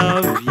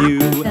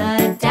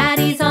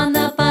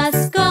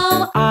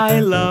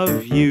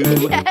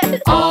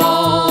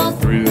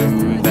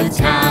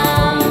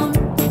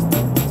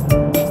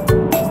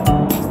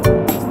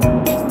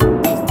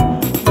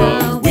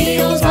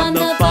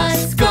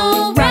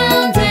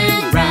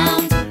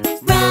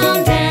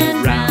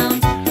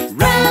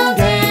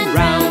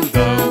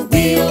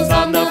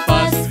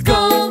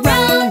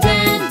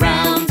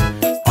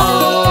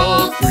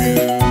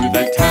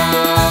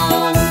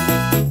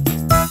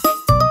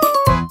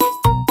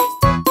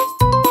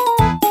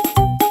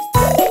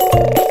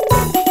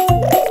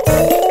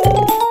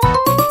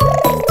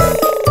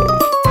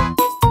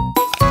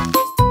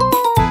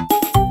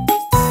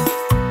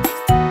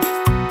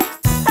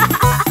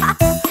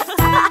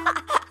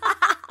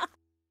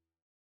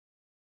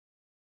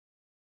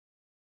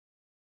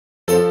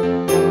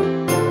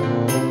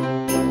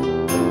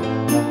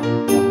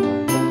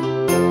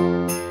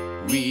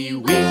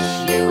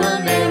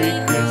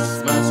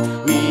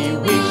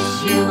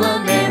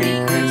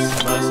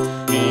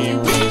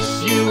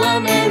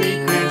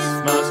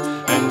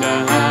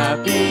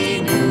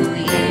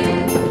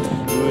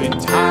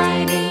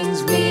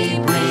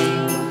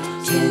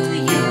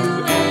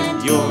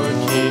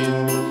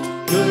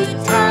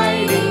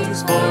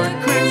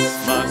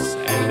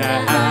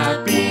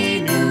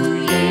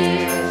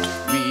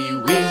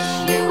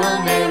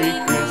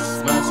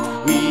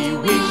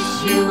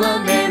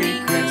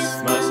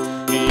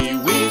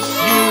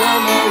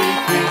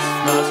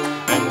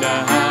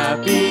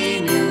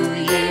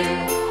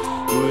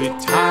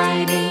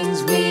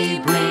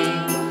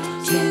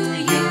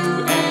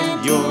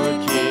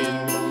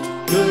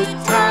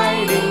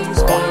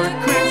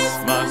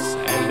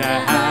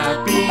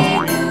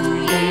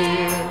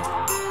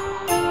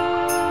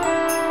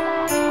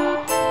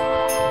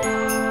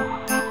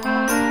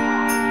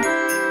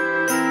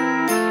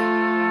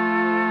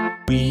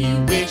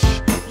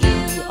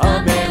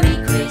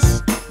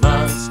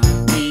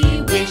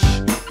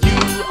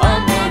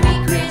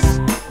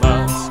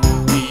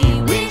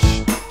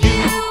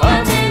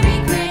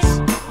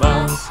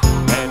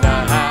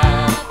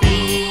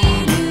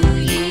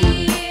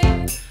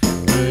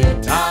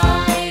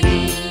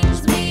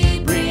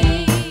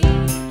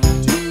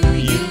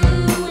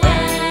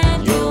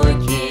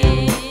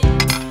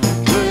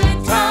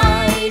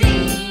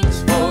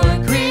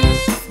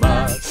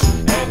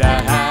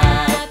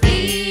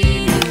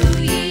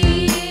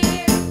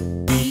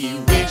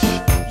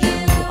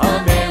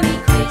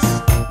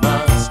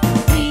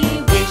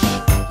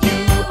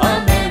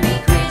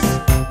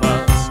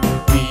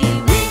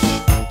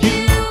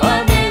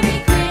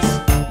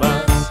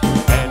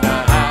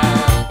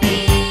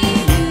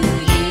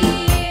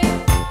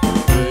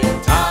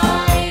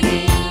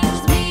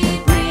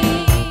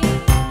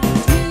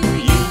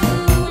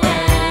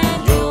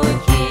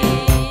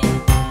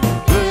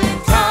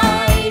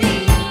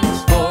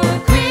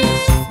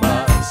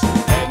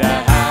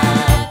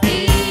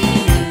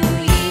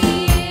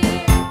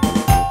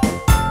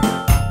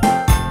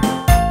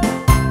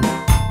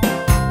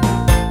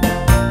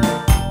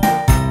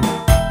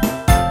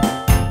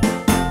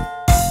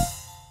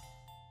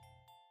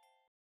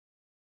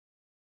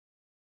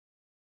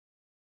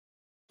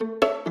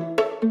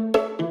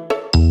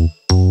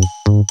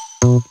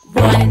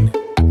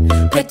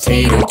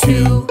Potato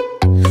 2.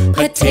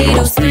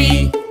 Potatoes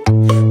 3.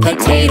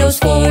 Potatoes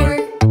 4.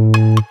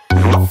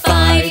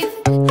 5.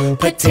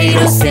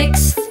 Potato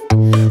 6.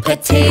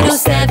 Potato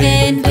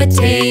 7.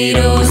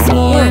 Potatoes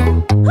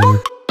more.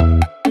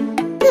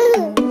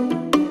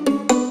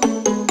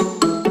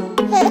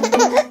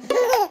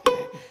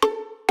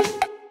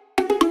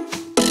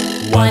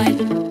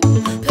 1.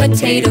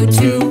 Potato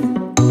 2.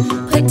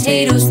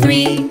 Potatoes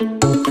 3.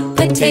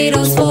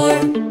 Potatoes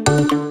 4.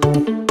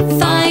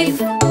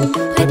 5.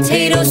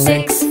 Potato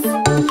 6.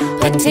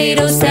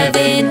 Potato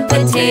 7.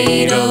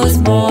 Potatoes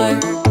more.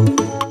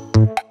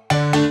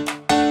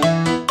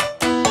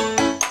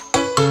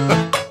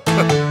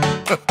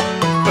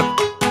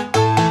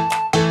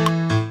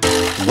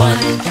 1.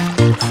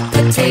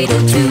 Potato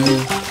 2.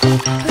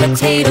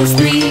 Potatoes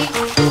 3.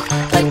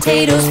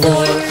 Potatoes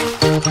 4.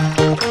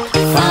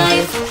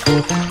 5.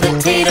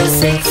 Potato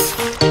 6.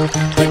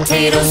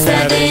 Potato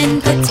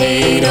 7.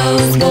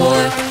 Potatoes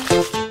more.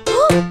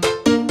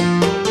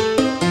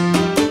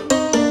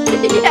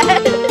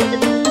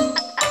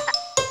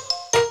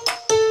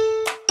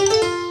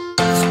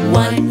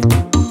 1.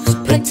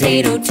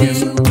 Potato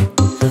 2.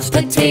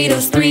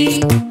 Potatoes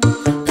 3.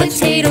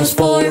 Potatoes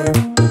 4.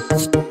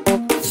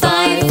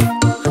 5.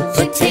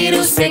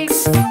 Potato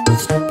 6.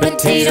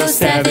 Potato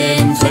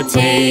 7.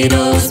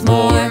 Potatoes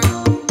more.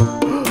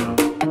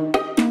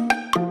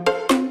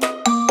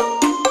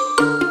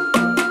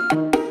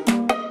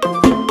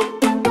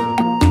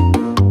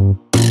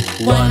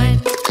 1.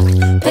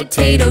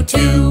 Potato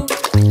 2.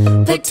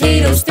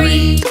 Potatoes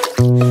 3.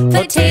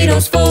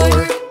 Potatoes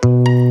 4.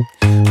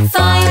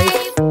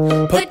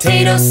 5.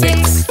 Potato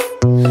 6.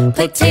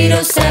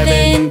 Potato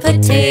 7.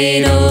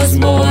 Potatoes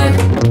more.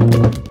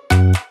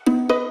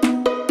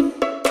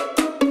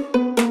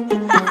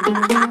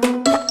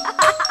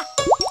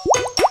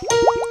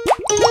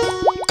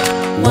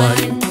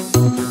 1.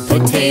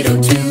 Potato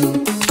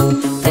 2.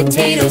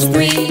 Potatoes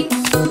 3.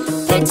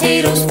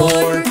 Potatoes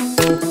 4.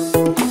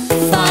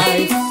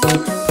 5.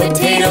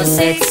 Potato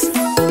 6.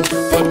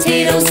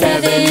 Potato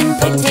 7.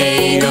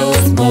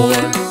 Potatoes more.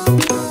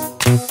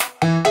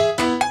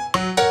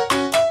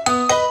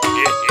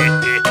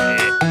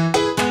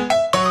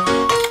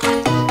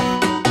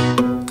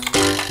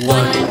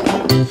 1.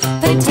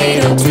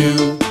 Potato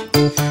 2.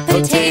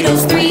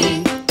 Potatoes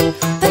 3.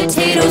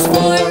 Potatoes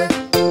 4.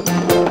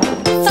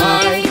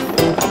 5.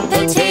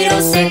 Potato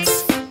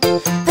 6.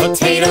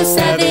 Potato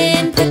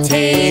 7.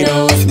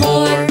 Potatoes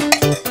more.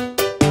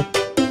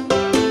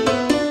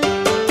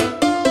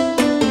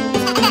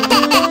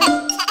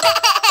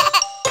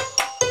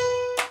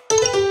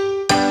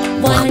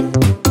 1.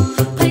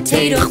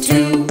 Potato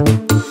 2.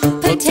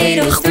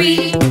 Potatoes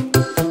 3.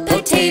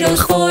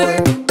 Potatoes 4.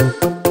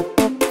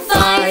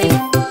 5.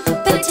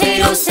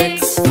 Potato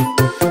 6.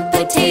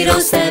 Potato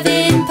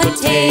 7.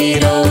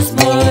 Potatoes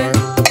more.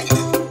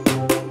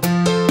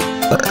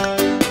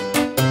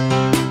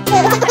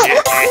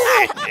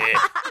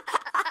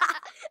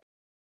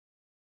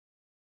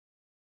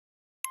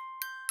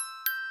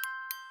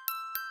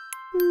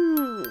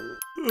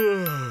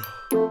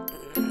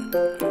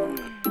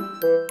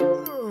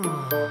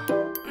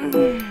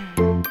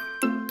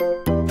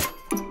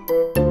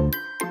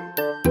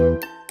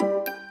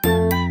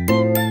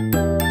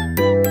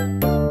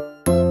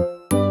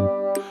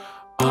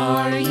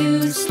 'Are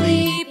you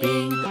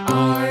sleeping?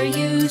 Are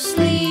you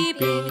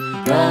sleeping?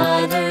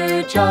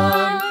 Brother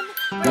John,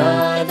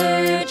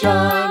 Brother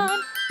John.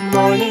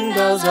 Morning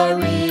bells are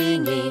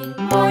ringing,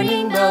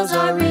 morning bells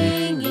are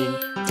ringing.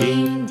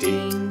 Ding,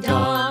 ding,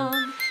 dong,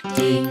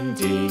 ding,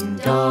 ding,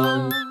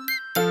 dong.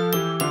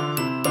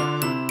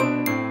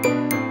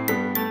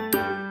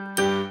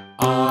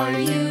 Are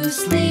you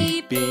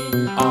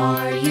sleeping?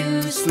 Are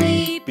you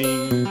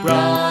sleeping?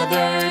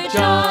 Brother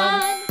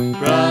John,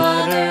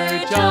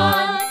 Brother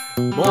John.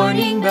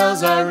 Morning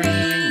bells are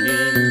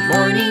ringing,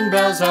 morning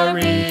bells are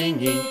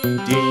ringing.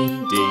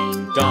 Ding,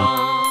 ding,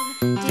 dong,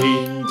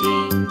 ding,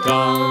 ding,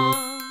 dong.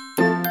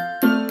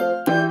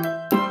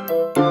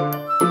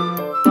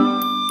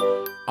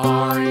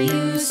 Are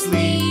you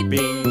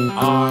sleeping?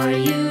 Are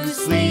you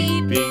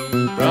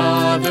sleeping?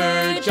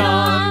 Brother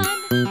John,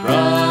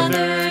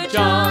 Brother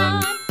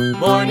John.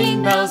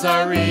 Morning bells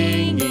are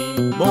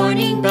ringing,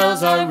 morning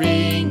bells are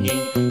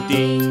ringing.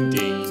 Ding,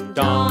 ding,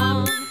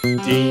 dong,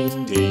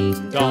 ding,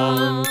 ding,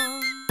 dong.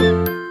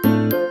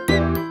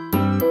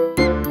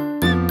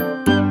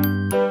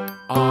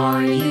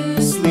 Are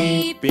you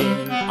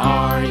sleeping?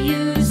 Are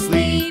you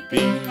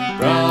sleeping?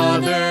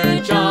 Brother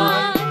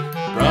John,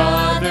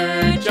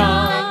 Brother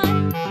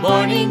John.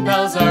 Morning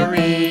bells are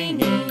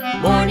ringing,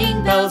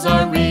 morning bells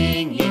are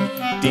ringing.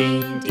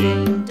 Ding,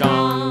 ding,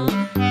 dong,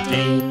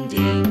 ding,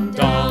 ding,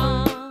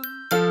 dong.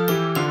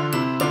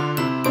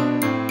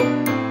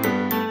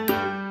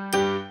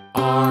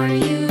 Are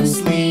you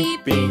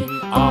sleeping?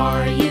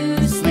 Are you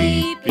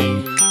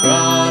sleeping?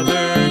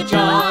 Brother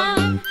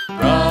John,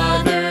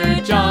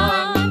 Brother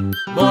John.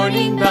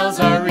 Morning bells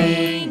are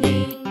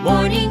ringing,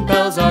 morning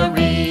bells are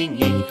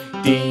ringing.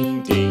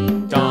 Ding,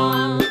 ding,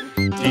 dong,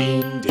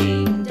 ding,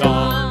 ding,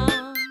 dong.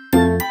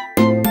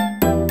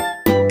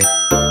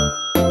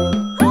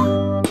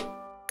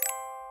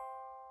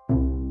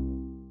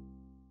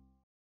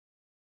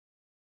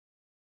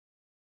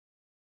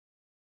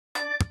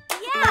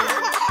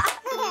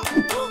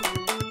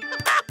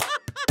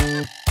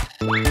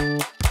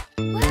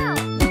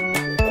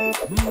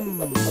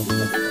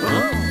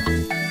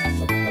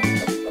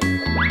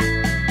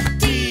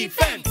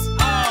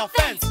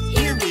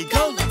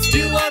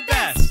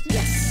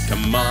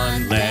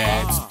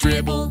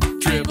 dribble,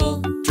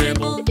 dribble,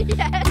 dribble.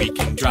 We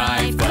can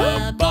drive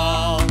the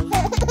ball.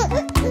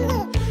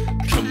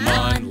 Come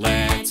on,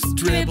 let's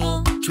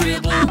dribble,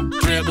 dribble,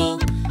 dribble.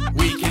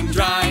 We can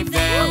drive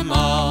them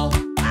all.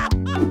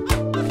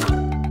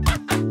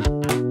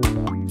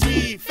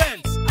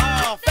 Defense,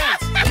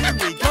 offense, here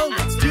we go,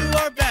 let's do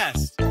our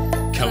best.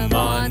 Come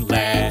on,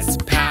 let's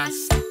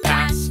pass,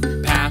 pass,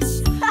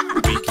 pass.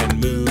 We can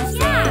move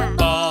the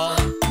ball.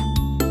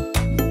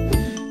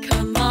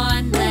 Come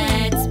on,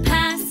 let's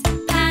pass,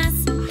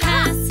 pass,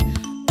 pass.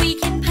 We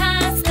can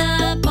pass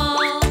the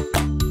ball.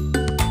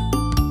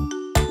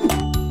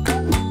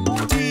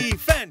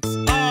 Defense,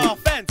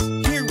 offense,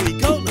 here we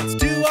go, let's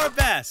do our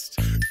best.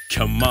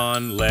 Come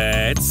on,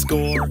 let's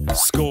score,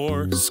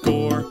 score,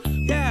 score.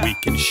 Yeah. We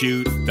can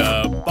shoot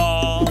the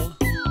ball.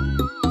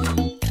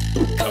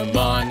 Come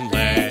on,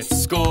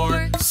 let's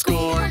score,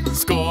 score,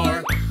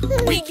 score.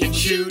 We can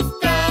shoot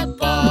the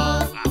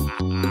ball.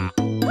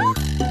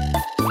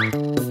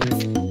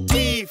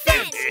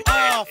 Defense,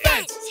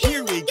 offense,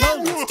 here we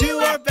go, let's do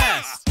our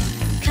best.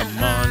 Come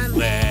on,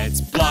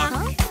 let's block,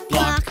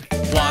 block,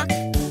 block.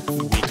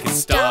 We can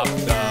stop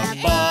the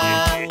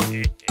ball.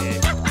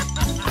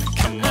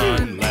 Come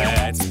on,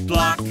 let's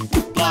block,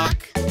 block,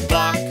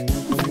 block.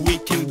 We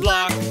can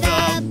block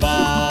the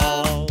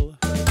ball.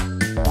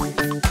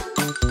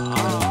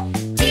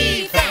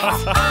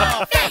 Defense,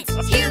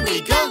 offense, here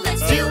we go,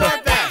 let's do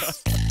our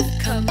best.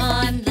 Come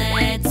on,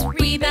 let's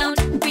rebound,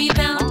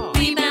 rebound,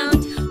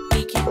 rebound.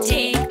 We can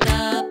take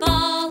the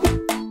ball.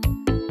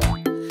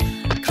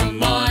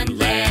 Come on,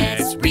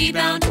 let's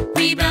rebound,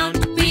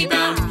 rebound,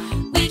 rebound.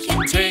 We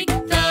can take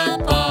the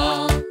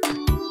ball.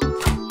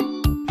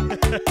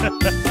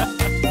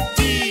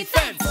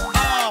 Defense,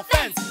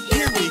 offense,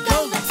 here we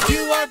go, let's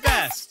do our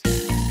best.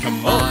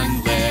 Come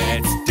on,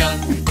 let's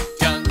dunk,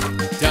 dunk,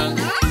 dunk.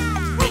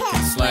 We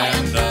can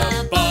slam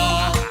the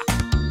ball.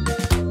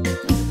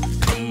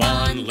 Come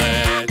on,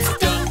 let's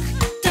dunk,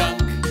 dunk,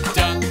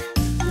 dunk.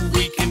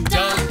 We can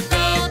dunk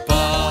the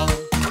ball.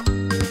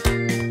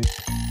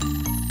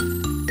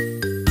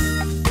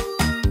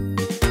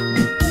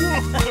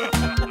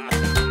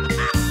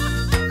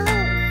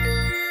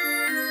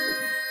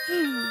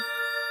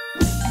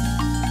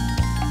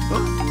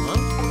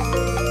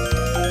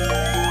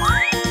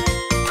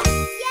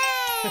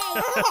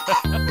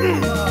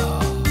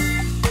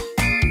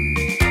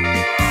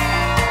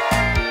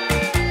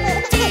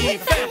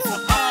 Defense,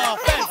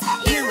 offense,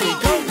 here we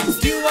go, let's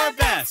do our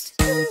best.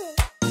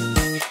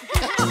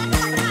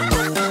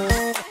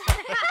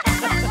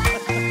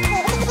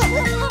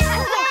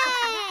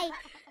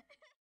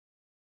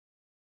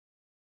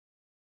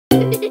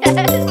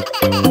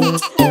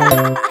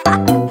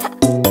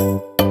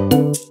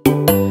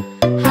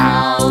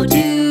 How do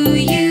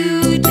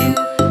you do?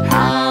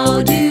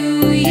 How do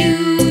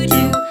you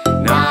do?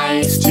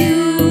 Nice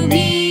to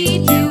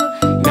meet you.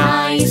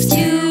 Nice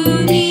to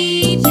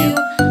meet you.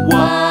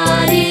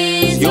 What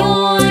is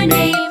your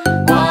name?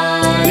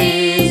 What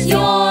is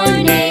your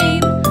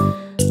name?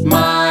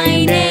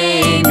 My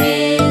name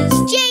is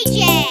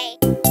JJ.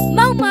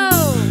 Momo.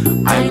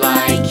 I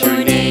like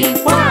your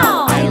name.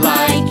 Wow! I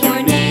like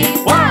your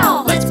name.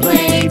 Wow! Let's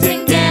play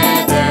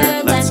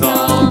together. Let's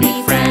all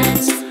be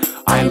friends.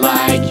 I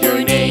like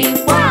your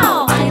name.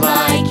 Wow! I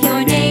like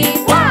your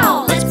name.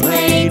 Wow! Let's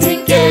play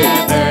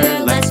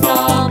together. Let's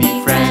all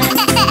be friends.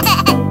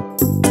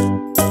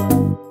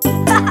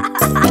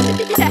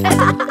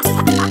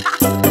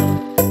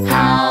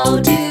 How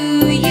do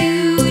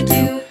you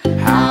do?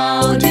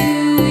 How do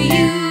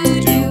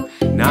you do?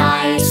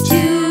 Nice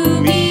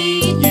to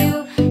meet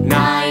you.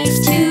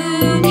 Nice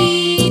to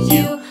meet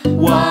you.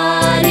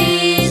 What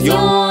is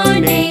your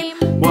name?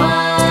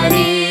 What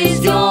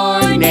is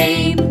your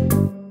name?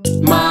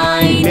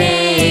 My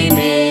name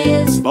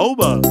is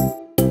Boba.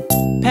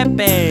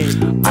 Pepe.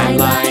 I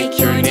like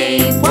your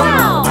name.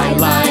 Wow! I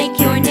like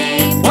your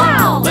name.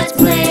 Wow! Let's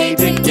play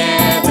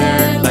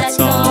together. Let's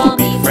all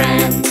be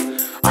friends.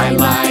 I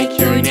like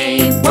your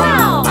name.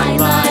 Wow! I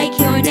like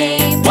your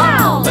name.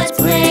 Wow! Let's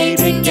play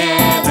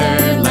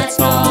together. Let's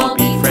all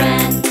be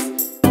friends.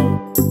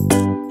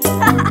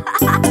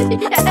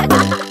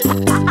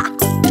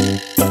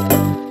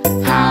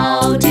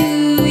 How do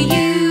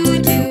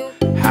you do?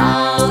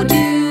 How do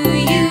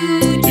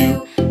you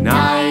do?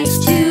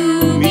 Nice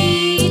to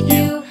meet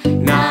you.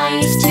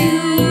 Nice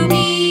to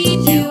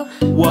meet you.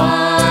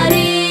 What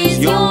is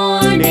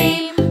your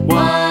name?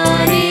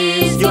 What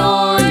is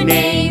your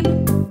name?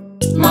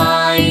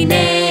 My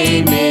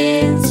name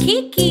is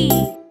Kiki.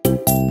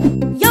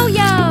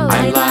 Yo-yo.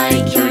 I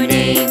like your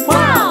name.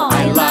 Wow!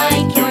 I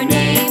like your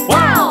name.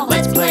 Wow!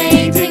 Let's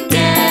play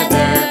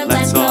together.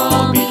 Let's all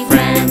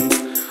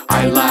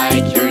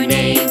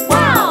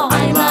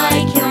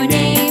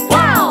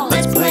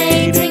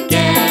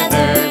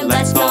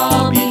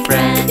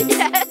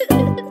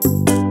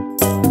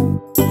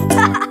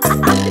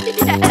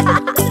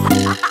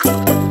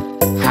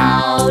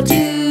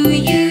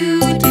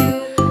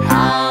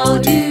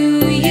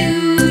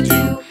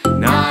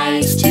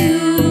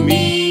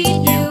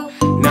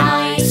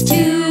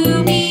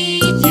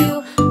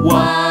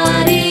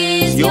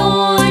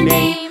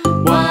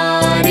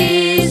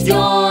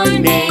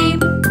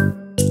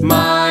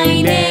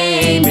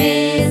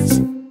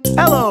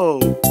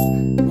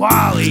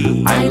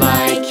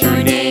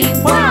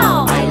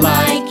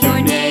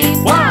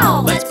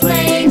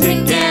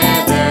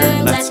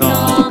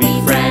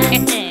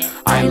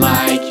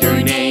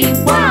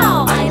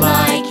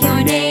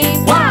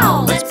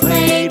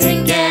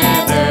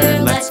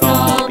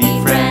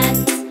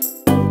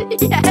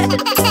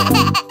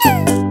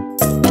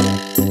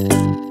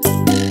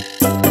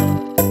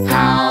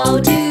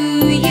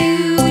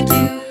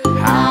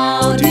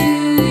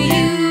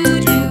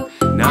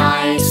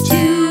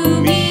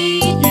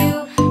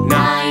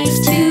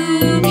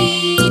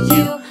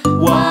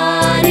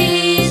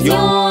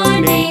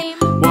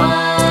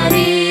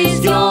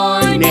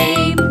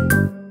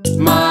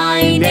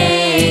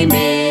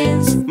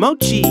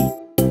Mochi.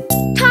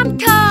 Tom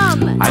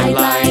Tom. I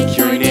like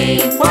your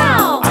name,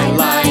 wow! I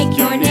like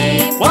your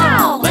name,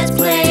 wow! Let's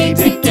play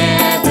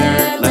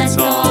together, let's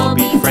all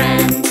be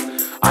friends.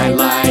 I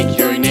like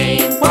your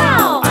name,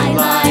 wow! I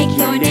like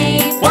your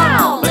name,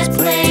 wow! Let's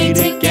play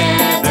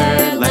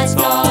together, let's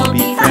all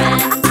be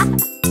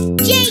friends.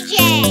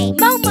 JJ.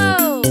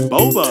 Momo.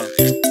 Boba.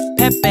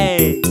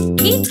 Pepe.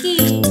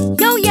 Kiki.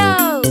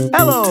 Yo-Yo.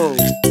 Hello.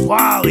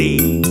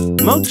 Wally.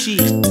 Mochi.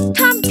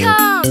 Tom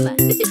Tom.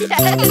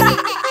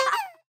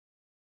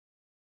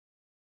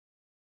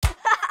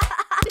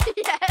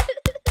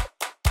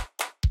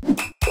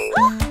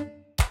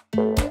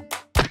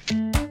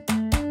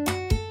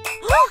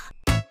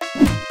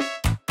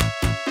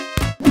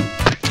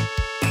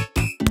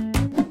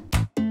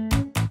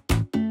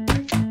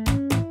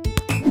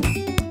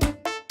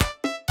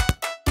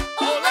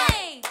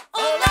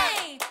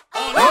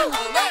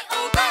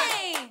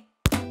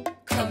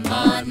 Come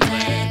on,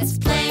 let's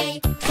play,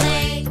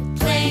 play,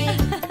 play.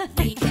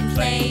 We can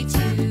play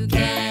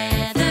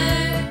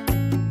together.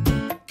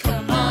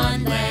 Come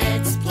on,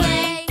 let's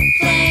play,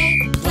 play,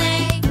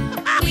 play.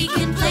 We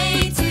can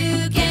play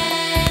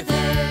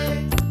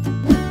together.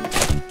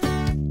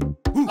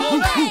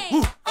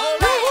 Olay!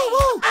 Olay!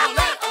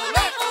 Olay!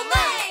 Olay!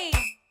 Olay!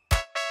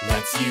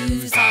 Let's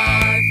use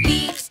our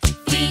feet,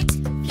 feet,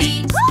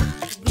 feet.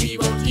 We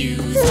won't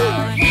use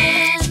our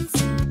hands.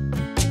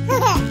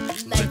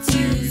 Let's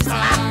use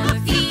our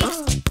feet,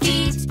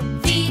 feet,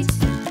 feet.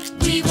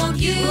 We won't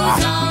use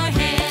our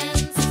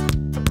hands.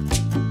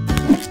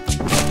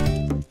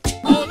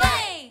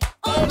 Olay!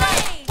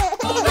 Olay!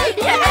 Olay!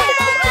 Olay!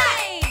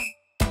 Olay!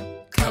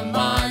 Come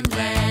on,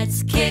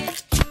 let's kick,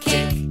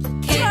 kick,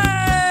 kick.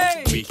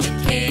 We can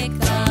kick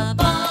the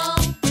ball.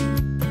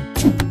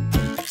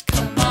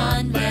 Come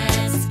on,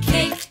 let's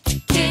kick,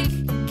 kick,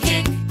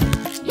 kick.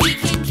 We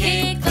can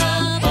kick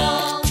the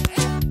ball.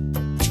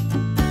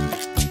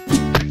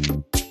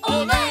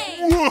 Olay!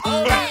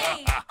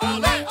 Olay!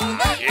 Olay!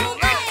 Olay!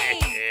 Olay!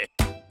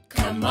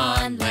 Come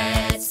on,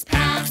 let's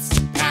pass,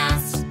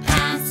 pass,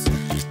 pass.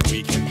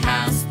 We can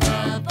pass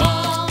the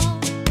ball.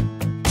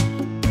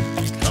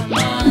 Come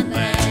on,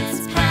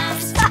 let's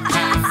pass,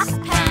 pass,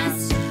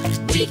 pass.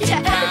 We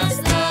can pass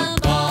the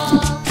ball.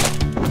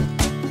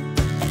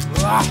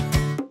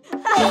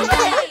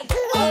 Olay!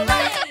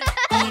 Olay!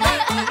 Olay!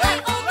 Olay!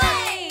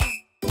 Olay!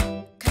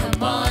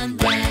 Come on,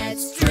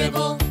 let's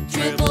dribble,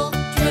 dribble,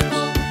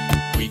 dribble.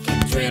 We can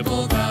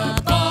dribble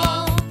the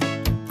ball.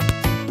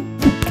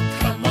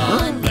 Come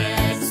on,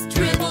 let's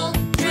dribble,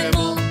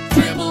 dribble,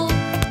 dribble.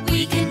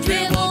 We can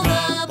dribble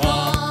the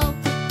ball.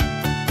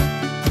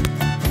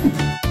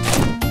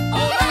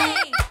 Olay!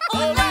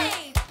 Olay!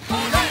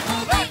 Olay!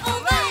 Olay!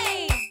 Olay!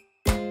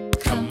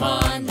 Come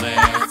on,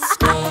 let's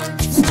score,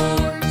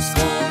 score,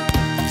 score.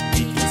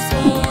 We can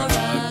score a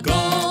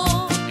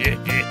goal.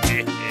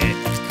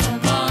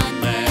 Come on,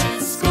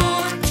 let's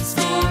score,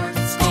 score,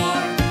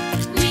 score.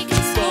 We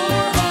can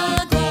score a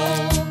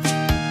goal.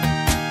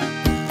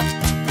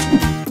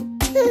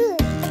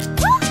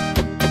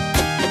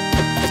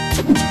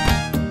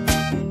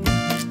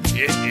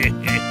 Olay!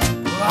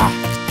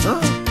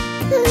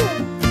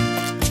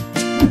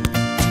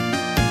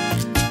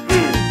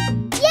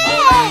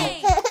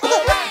 Olay!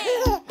 Olay! Olay!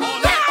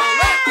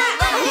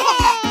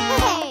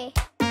 Olay!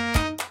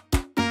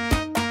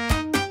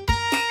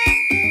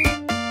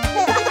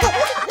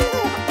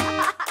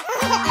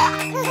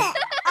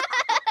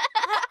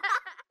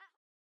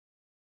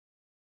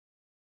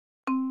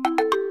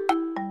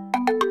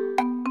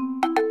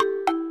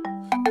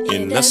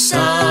 In the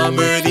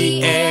summer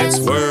the ants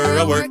were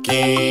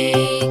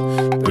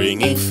a-working,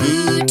 bringing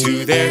food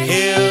to their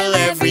hill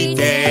every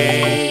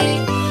day,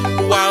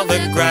 while the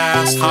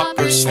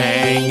grasshopper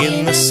sang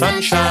in the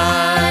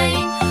sunshine.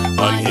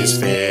 On his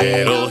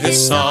fiddle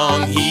his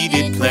song he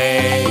did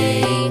play.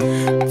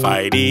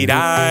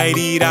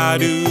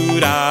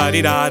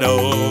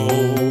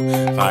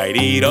 Fi-dee-di-dee-da-doo-da-dee-da-do,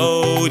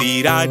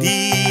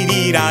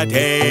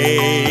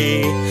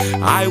 Fi-dee-do-dee-da-dee-dee-da-day.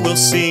 I will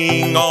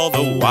sing all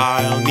the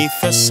while neath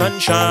the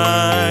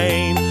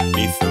sunshine.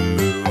 Neath the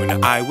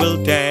moon I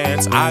will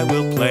dance, I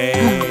will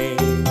play.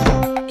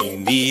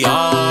 In the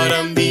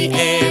autumn the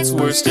ants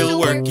were still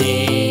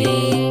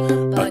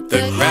working, but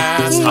the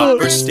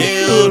grasshopper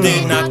still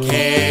did not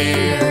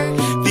care.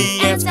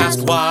 The ants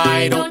asked,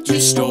 why don't you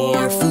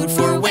store food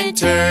for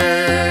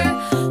winter?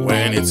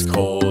 When it's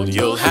cold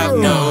you'll have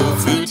no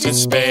food to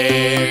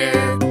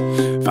spare.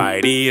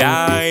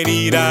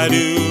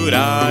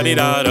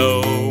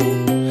 Fi-dee-di-dee-da-doo-da-dee-da-do,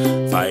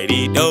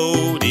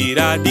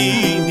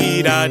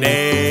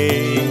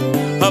 Fi-dee-do-dee-da-dee-dee-da-day.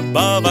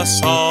 Above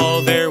us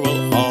all there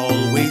will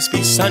always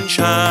be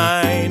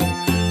sunshine,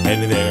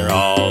 and there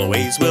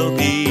always will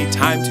be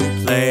time to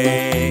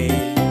play.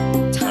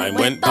 Time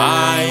went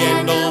by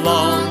and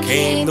along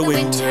came the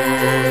winter,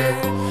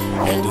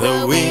 and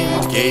the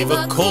wind gave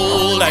a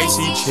cold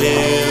icy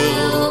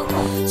chill.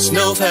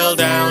 Snow fell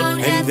down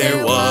and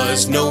there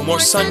was no more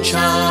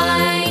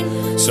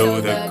sunshine. So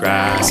the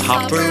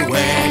grasshopper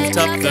went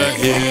up the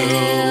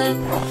hill.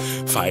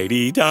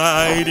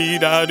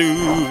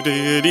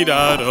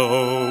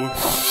 Fighty-di-di-da-doo-di-di-da-do.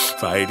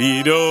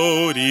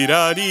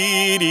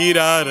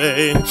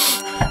 Fighty-do-di-da-di-di-da-day.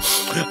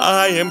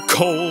 I am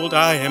cold,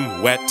 I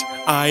am wet,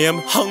 I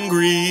am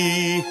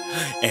hungry,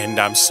 and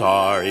I'm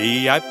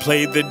sorry I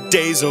played the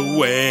days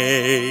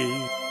away.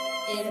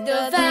 In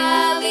the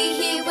valley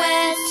he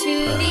went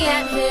to the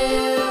anthill.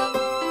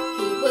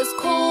 He was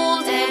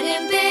cold and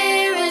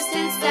embarrassed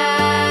and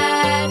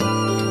sad,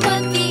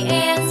 but the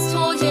ants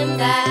told him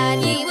that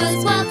he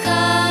was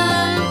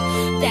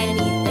welcome. Then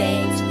he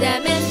thanked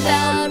them and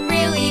felt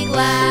really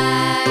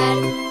glad.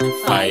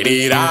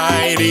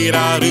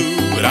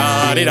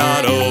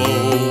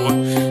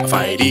 Fighty-di-di-da-doo-da-di-da-do.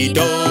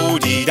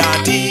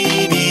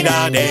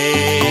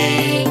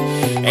 Fighty-do-di-da-dee-dee-da-day.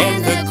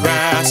 And the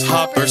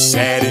grasshopper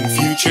said in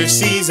future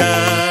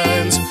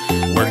seasons,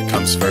 work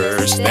comes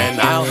first, then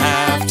I'll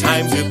have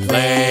time to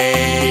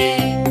play.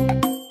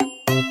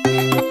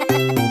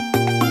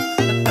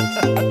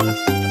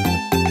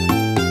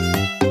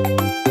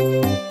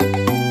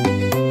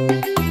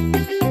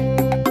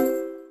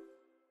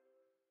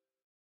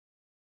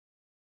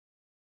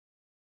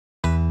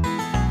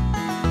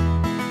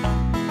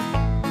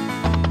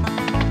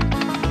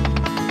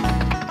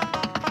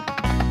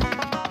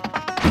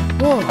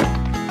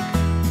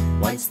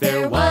 Once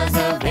there was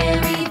a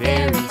very,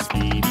 very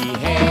speedy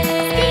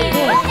hare.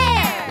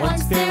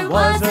 Once there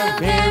was a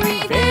very,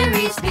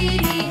 very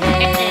speedy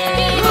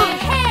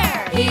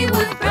hare. He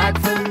would brag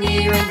from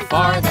near and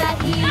far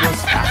that he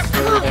was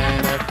faster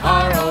than a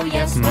car. Oh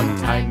yes, one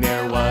time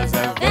there was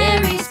a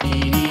very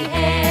speedy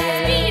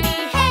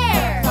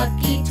hare. The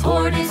plucky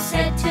tortoise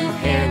said to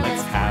hare,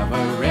 let's have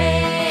a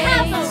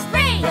race.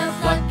 The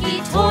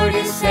plucky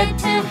tortoise said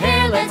to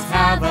hare, let's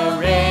have a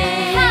race.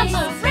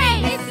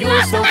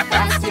 You're so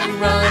fast in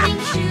running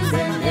shoes,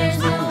 and there's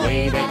no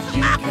way that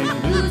you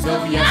can lose.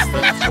 Oh yes,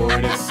 the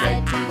tortoise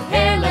said to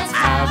hare, let's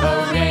have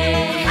a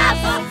race.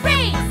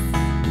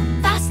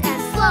 Fast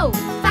and slow,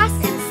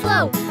 fast and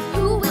slow.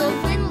 Who will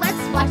win?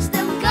 Let's watch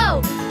them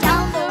go.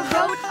 Down the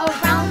road,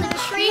 around the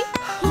tree.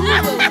 Who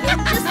will win?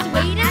 Just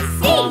wait and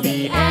see. All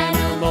the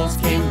animals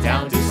came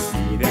down to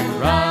see them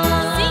run.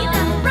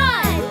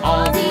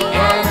 All the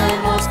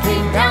animals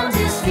came down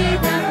to see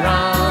them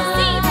run.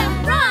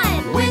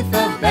 With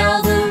a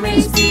bell the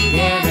race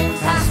began and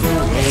passed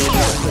away.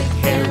 The quick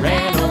hare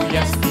ran. Oh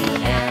yes,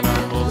 the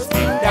animals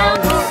came down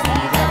to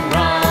see them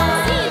run.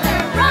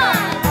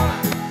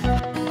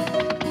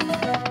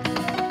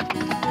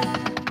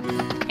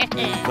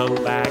 The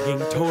lagging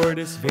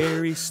tortoise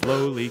very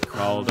slowly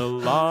crawled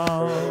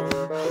along.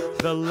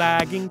 The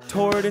lagging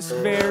tortoise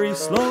very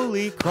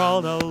slowly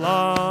crawled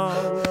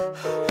along.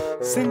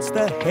 Since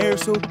the hare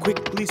so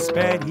quickly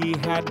sped, he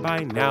had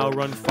by now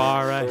run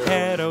far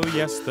ahead. Oh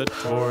yes, the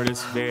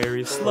tortoise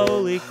very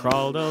slowly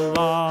crawled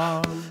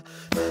along.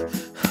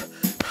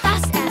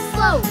 Fast and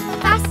slow,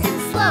 fast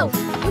and slow.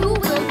 Who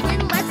will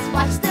win? Let's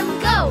watch them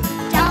go.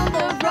 Down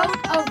the road,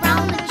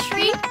 around the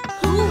tree.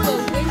 Who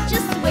will win?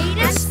 Just wait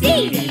and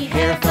see. Speedy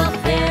hare felt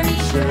very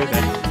sure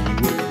that he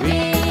would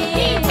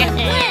win.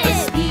 The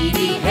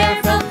speedy hare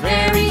felt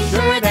very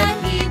sure that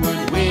he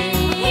would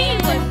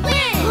win.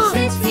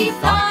 Since he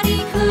thought he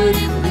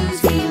couldn't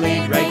lose, he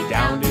laid right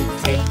down to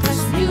take a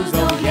snooze.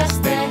 Oh yes,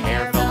 the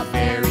hare felt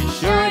very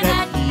sure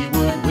that he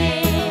would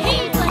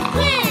win.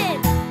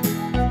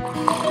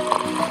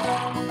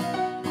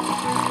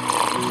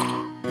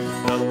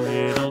 The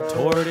little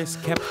tortoise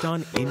kept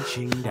on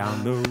inching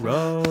down the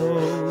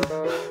road.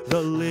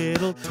 The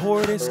little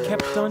tortoise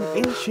kept on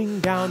inching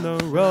down the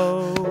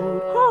road.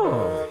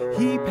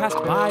 He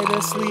passed by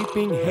the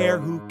sleeping hare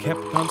who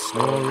kept on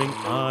snoring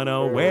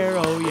unaware.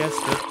 Oh yes,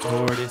 the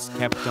tortoise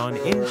kept on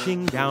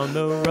inching down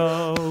the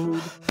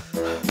road.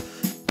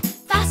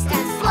 Fast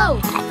and slow,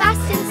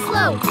 fast and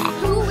slow.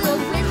 Who will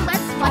win?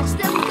 Let's watch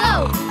them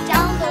go.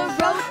 Down the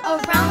road,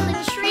 around the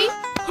tree.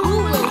 Who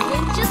will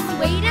win? Just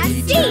wait and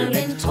see.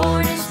 Determined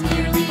tortoise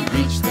nearly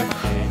reached the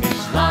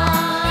finish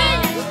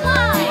line.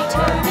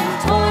 Determined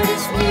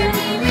tortoise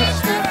nearly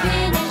reached the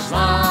finish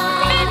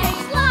line.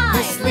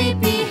 The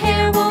sleepy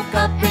hare woke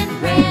up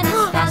and ran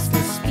as fast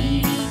as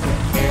speedy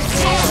hare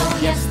can. Oh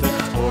yes, the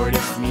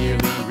tortoise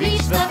nearly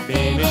reached the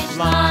finish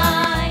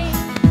line.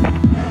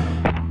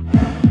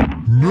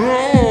 No!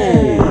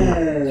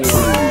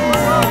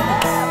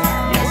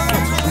 Yes,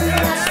 it's true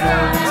that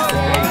snow and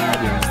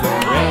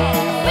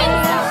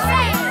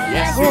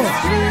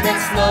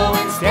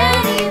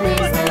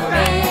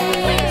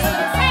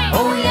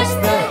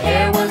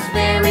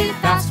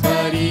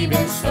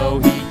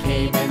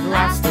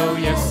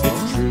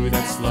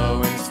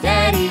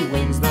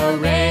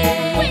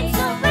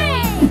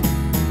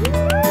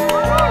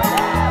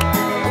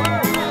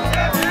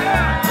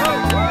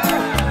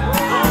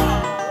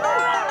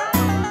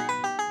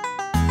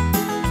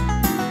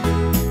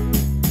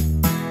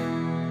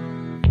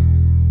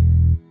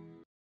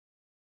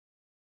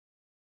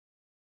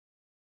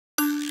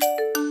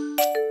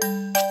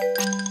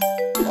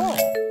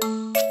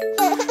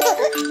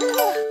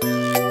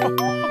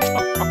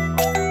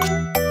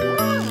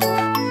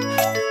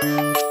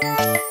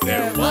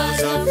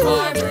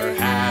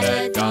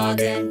dog,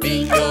 and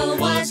Bingo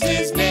was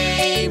his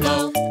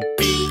name-o.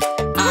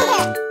 B-I-N-G-O,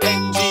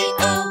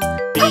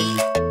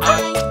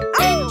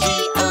 B-I-N-G-O,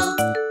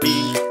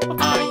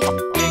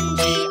 B-I-N-G-O,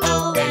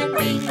 and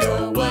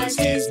Bingo was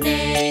his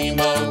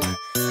name-o.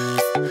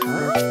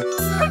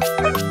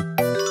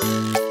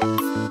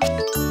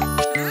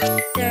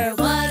 There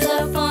was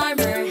a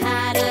farmer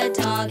had a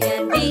dog,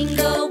 and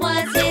Bingo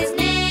was his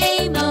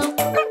name-o.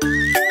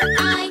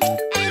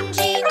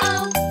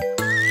 I-N-G-O,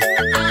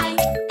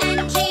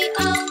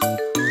 I-N-G-O,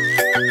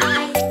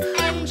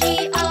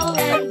 I-N-G-O,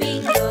 and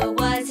Bingo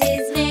was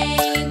his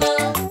name-o.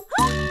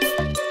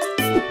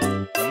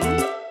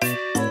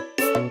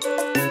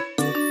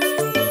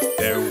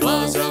 There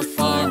was a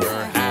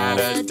farmer had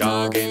a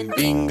dog, and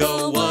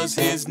Bingo was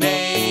his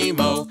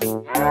name-o.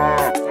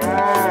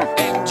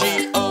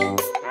 N-G-O,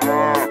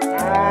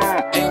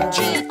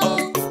 N-G-O,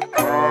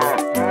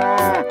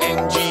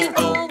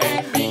 N-G-O,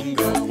 and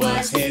Bingo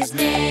was his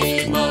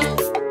name-o.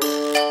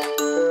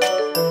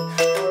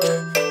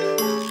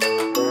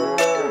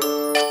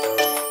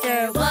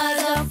 There was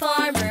a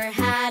farmer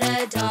had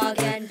a dog,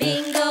 and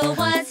Bingo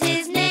was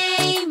his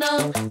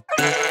name-o.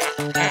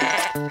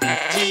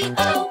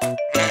 G-O,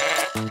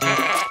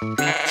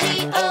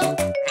 G-O,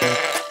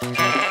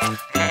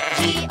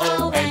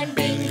 G-O, And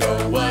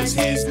Bingo was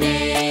his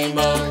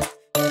name-o.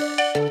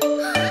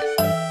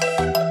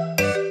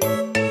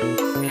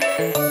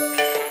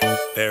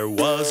 There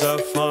was a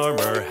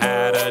farmer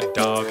had a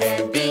dog,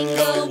 and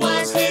Bingo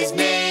was his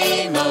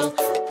name-o.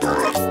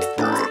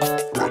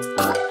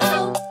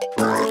 O,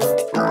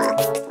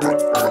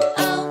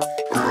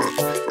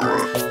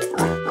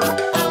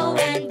 O,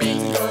 And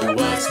Bingo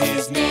was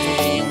his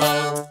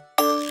name-o.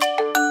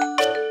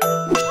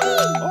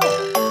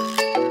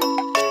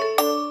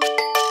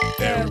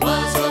 There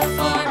was a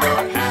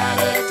farmer had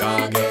a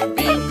dog, and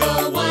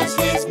Bingo was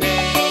his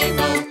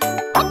name-o.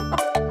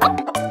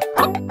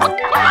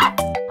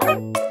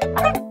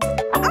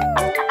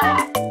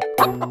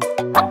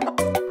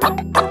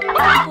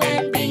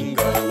 And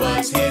Bingo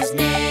was his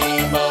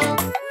name-o.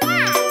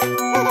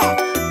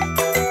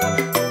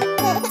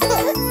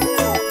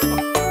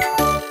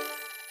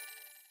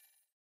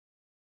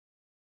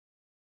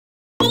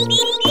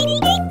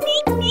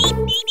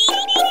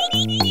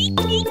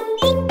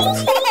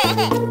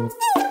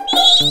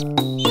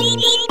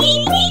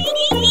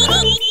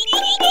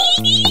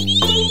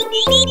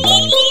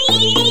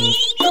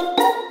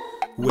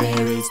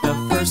 Where is the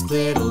first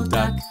little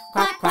duck?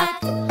 Quack,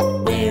 quack.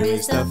 Where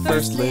is the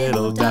first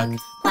little duck?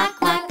 Quack,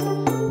 quack.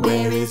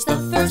 Where is the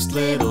first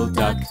little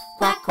duck?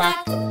 Quack,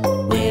 quack.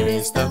 Where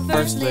is the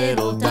first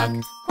little duck?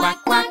 Quack,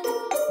 quack.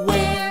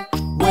 Where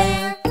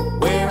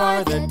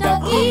are the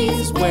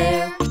duckies?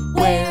 Where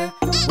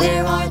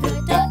are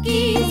the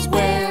duckies?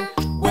 Where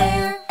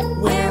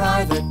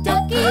are the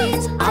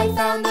duckies? I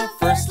found the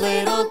first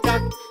little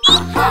duck.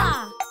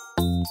 aha!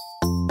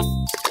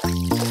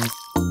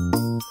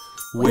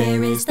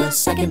 Where is the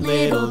second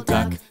little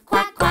duck?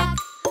 Quack, quack.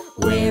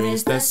 Where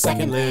is the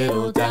second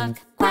little duck?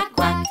 Quack,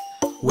 quack.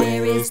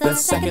 Where is the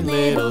second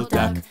little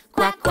duck?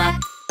 Quack,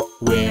 quack.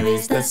 Where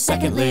is the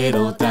second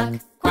little duck?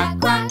 Quack,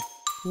 quack.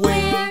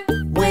 Where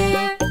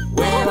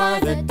are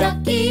the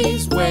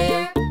duckies?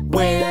 Where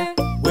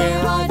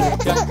are the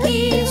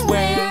duckies?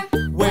 Where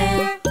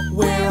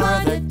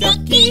are the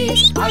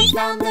duckies? I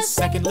found the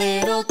second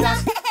little duck.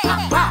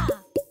 Ha ha!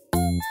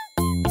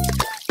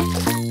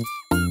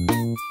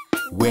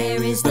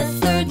 Where is the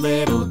third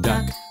little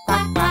duck?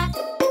 Quack, quack.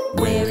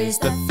 Where is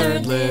the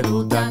third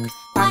little duck?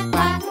 Quack,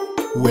 quack.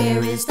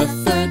 Where is the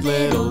third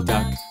little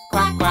duck?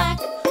 Quack, quack.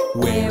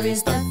 Where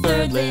is the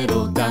third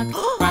little duck?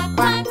 Quack,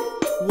 quack.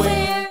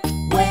 Where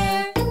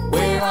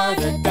are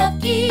the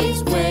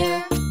duckies?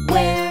 Where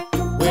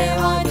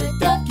are the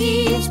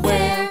duckies?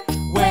 Where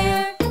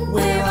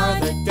are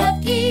the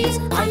duckies?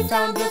 I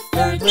found the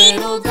third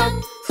little duck.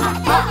 Ha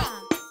ha!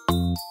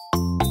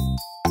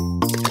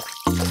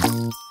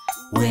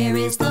 Where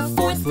is the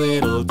fourth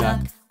little duck?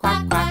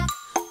 Quack, quack.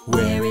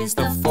 Where is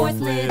the fourth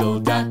little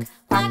duck?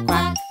 Quack,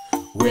 quack.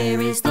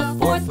 Where is the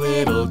fourth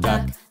little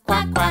duck?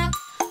 Quack, quack.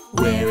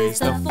 Where is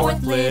the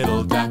fourth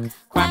little duck?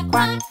 Quack,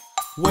 quack.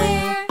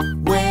 Where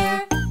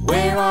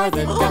are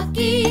the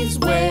duckies?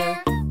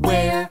 Where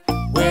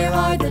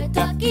are the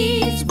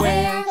duckies?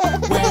 Where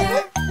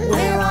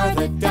are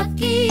the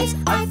duckies?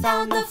 I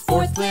found the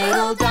fourth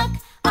little duck.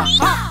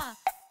 Aha!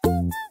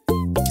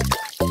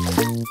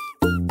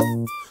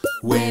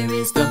 Where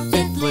is the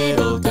fifth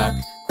little duck?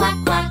 Quack,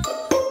 quack.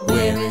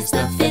 Where is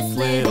the fifth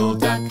little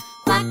duck?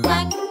 Quack,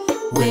 quack.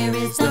 Where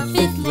is the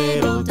fifth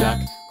little duck?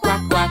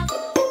 Quack, quack.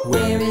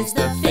 Where is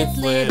the fifth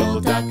little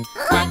duck?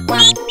 Quack,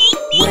 quack.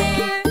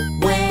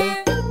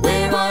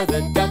 Where are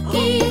the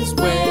duckies?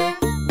 Where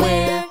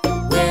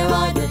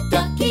are the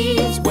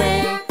duckies?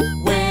 Where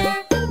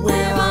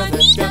are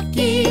the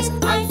duckies?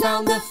 I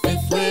found the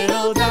fifth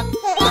little duck.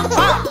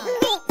 Aha!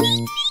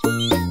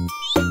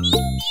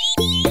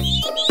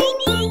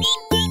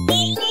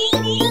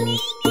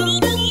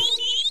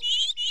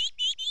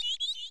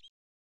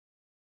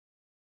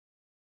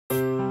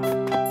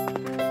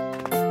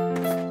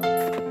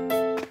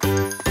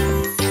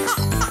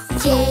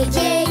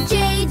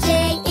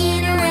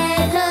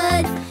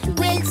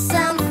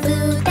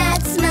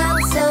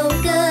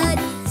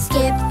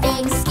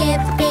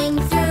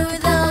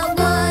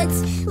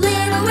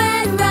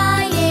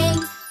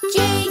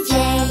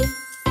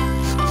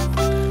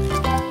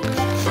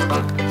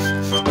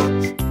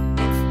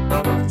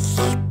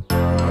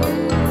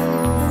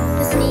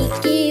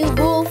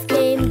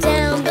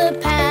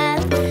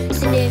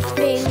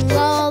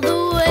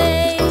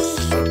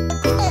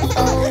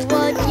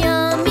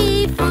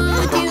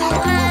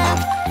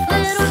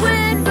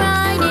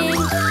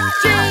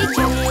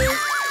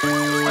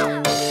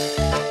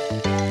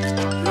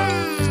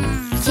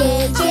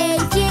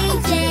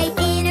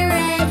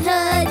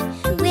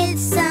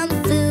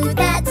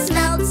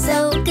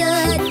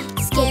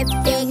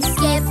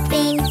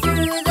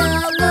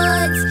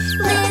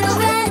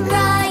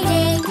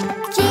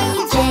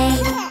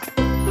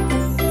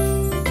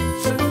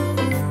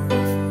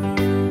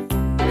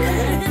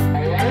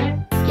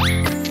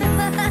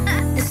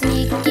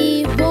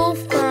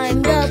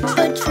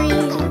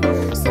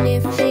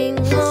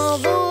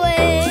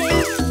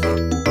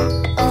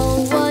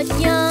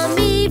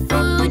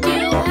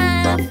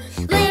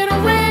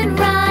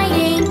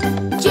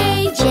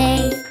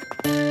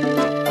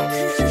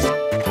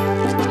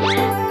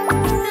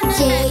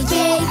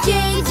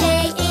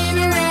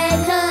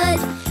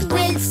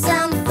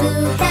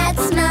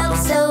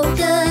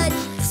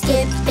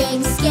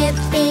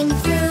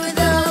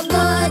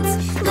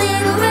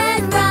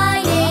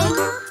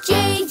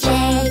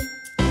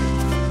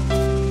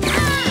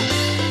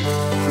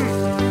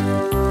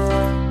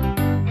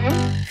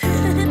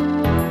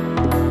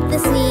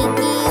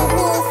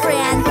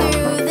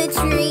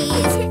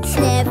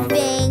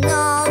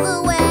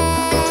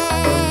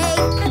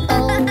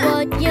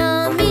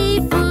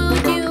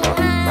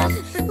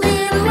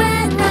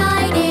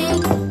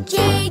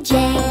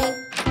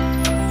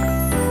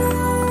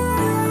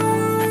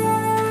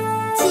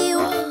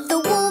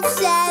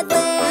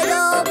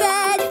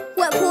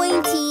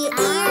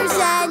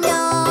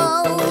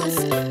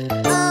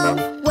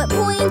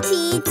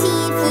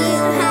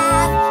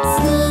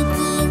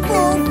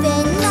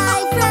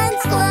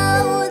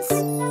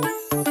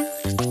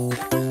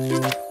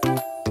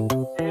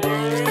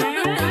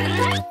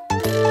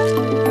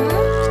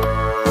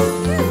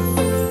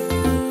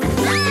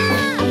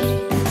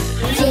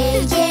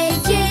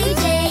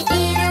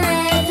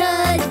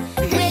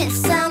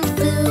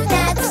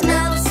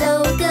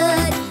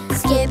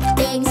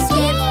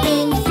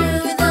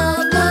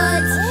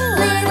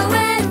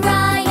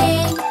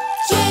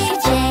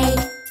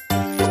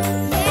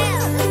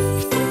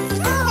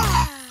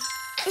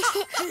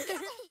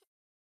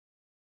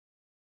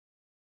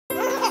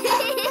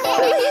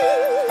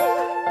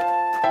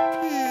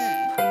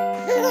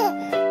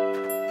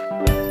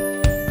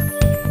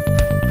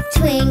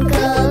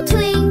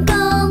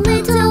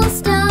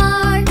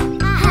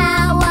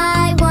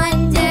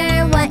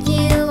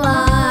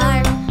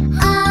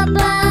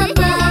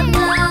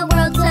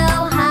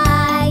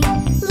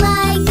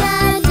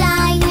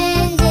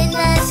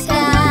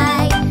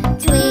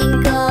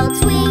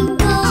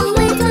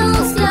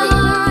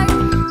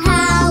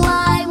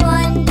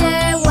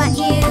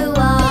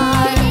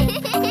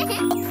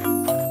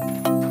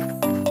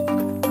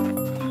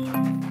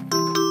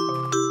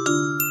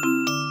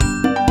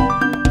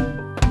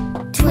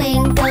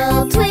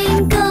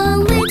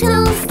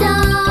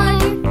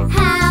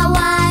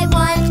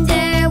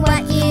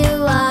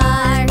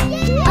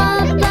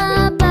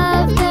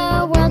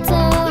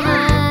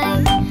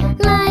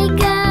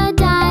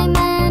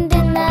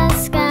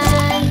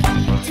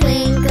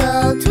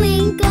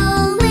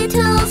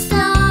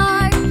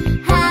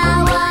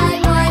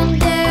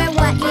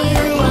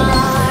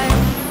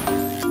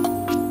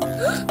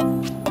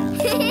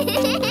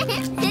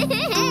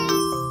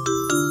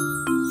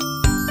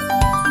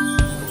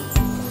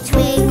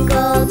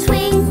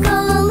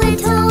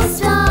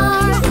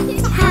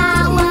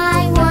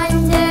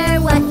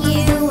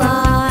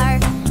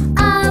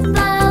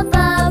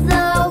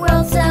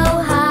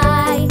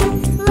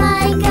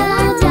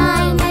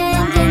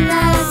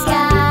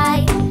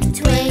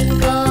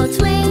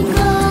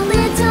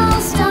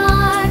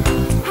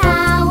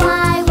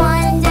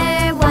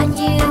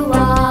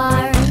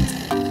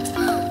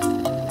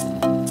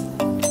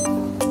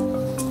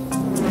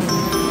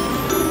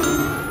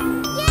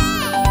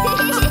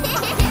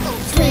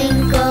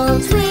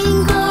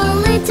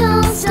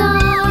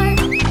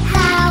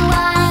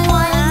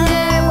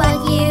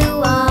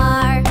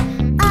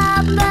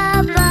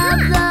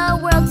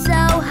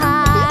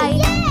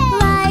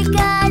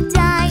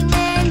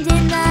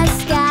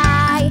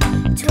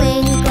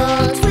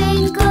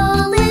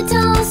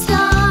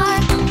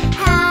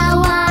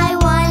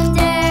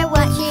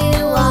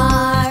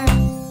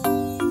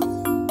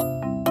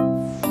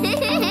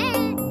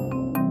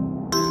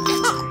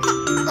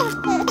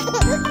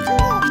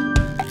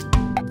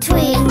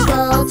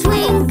 Twinkle,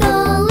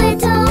 twinkle,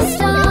 little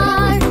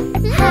star,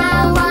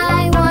 how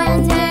I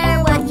wonder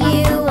what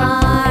you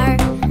are.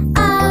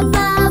 Up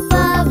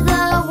above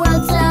the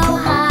world so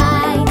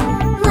high,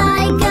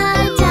 like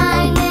a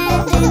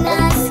diamond in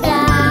the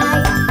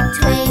sky.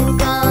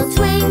 Twinkle,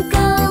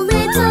 twinkle,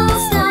 little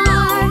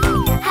star,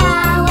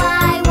 how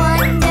I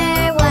wonder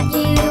what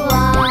you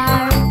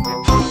are.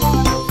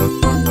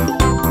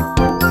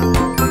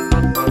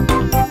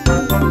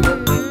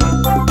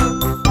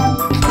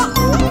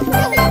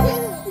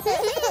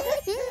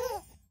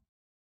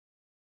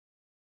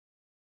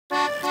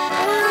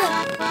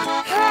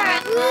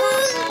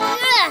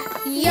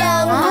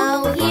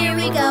 Yo-ho, here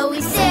we go,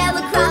 we sail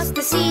across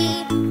the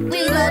sea.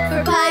 We look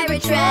for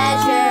pirate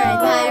treasure, and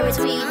pirates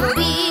we will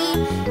be.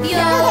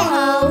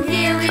 Yo-ho,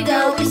 here we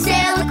go, we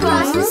sail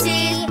across the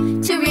sea.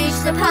 To reach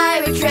the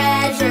pirate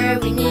treasure,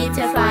 we need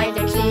to find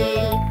a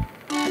key.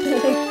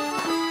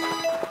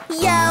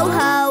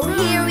 Yo-ho,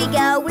 here we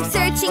go, we're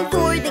searching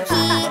for the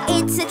key.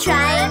 It's a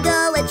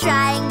triangle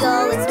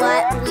is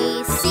what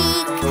we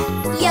seek.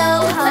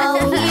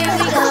 Yo-ho, here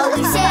we go,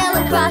 we sail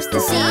across the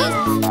sea.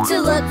 To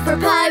look for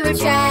pirate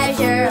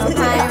treasure, oh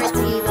pirates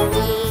we will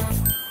be.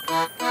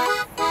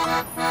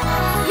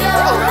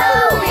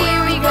 Yo-ho,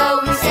 here we go,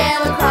 we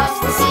sail across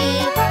the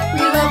sea.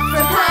 We look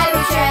for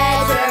pirate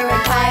treasure,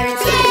 and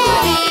pirates we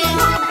will be.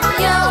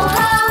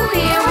 Yo-ho,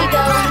 here we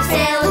go, we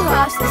sail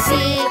across the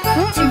sea.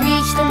 To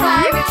reach the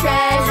pirate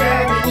treasure,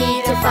 we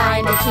need to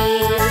find a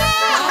key.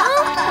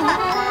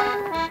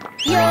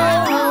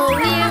 Yo-ho,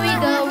 here we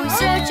go, we're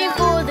searching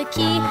for the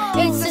key.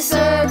 It's a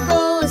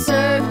circle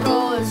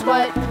is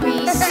what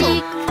we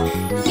seek.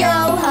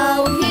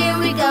 Yo-ho, here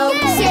we go,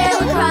 we sail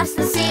across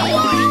the sea.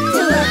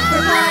 To look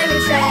for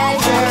pirate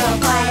treasure, oh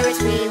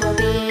pirates we will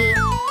be.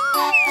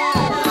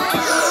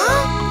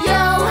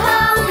 Yo-ho,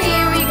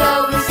 here we go,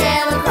 we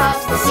sail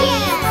across the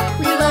sea.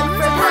 We look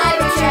for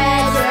pirate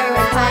treasure,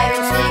 and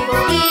pirates we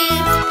will be.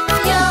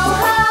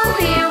 Yo-ho,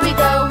 here we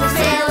go, we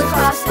sail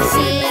across the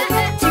sea.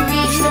 To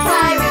reach the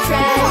pirate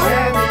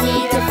treasure, we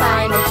need to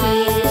find a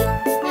key.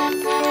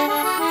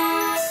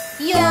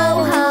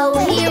 Yo-ho,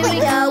 here we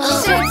go,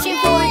 we're searching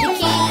for the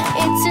key.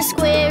 It's a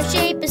square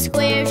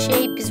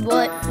shape is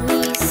what we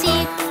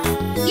seek.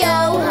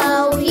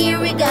 Yo-ho, here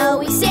we go,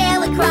 we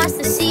sail across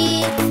the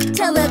sea.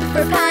 To look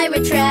for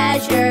pirate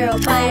treasure, oh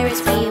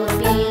pirates we will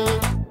be.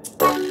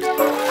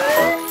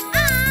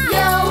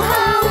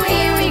 Yo-ho,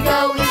 here we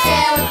go, we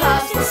sail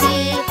across the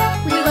sea.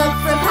 We look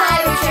for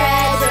pirate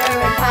treasure,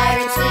 and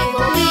pirates we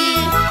will be.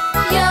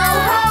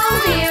 Yo-ho,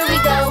 here we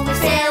go, we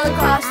sail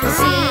across the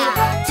sea.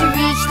 To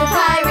reach the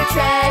pirate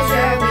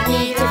treasure, we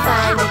need to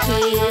find a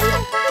key.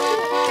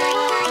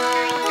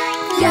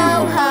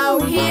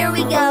 Yo-ho, here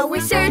we go,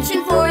 we're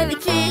searching for the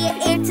key.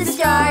 It's a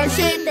star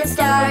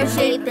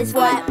shape is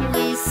what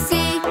we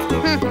seek.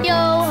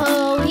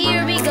 Yo-ho,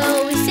 here we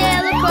go, we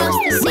sail across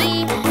the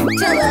sea.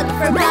 To look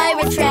for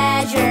pirate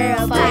treasure,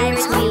 oh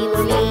pirates we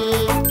will be.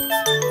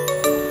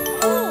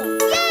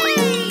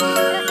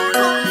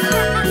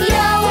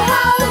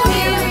 Yo-ho,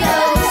 here we go,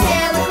 we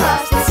sail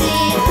across the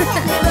sea.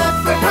 We look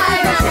for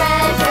pirate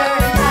treasure,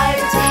 and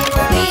pirates we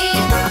will be.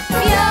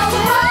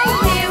 Yo-ho,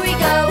 here we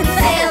go, we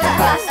sail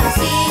across the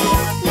sea.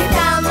 We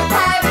found the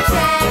pirate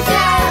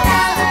treasure,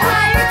 found the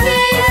pirate key.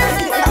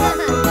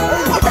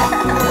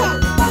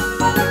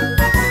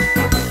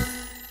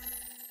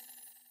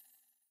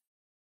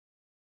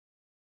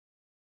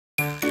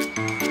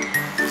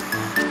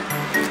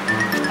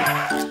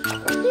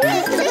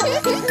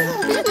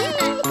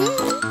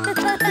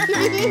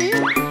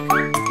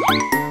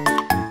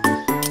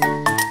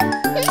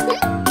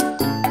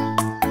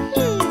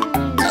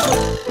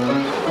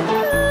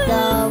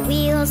 The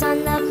wheels on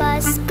the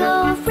bus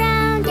go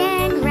round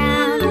and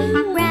round,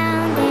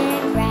 round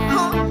and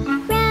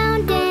round,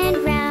 round and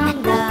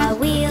round. The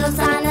wheels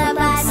on the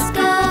bus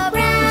go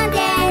round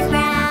and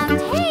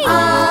round,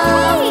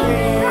 all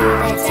through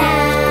the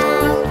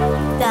town.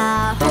 The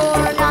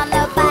horn on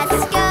the bus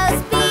goes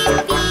beep,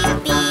 beep,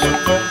 beep,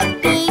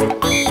 beep,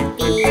 beep,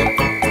 beep,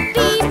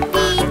 beep,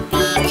 beep, beep.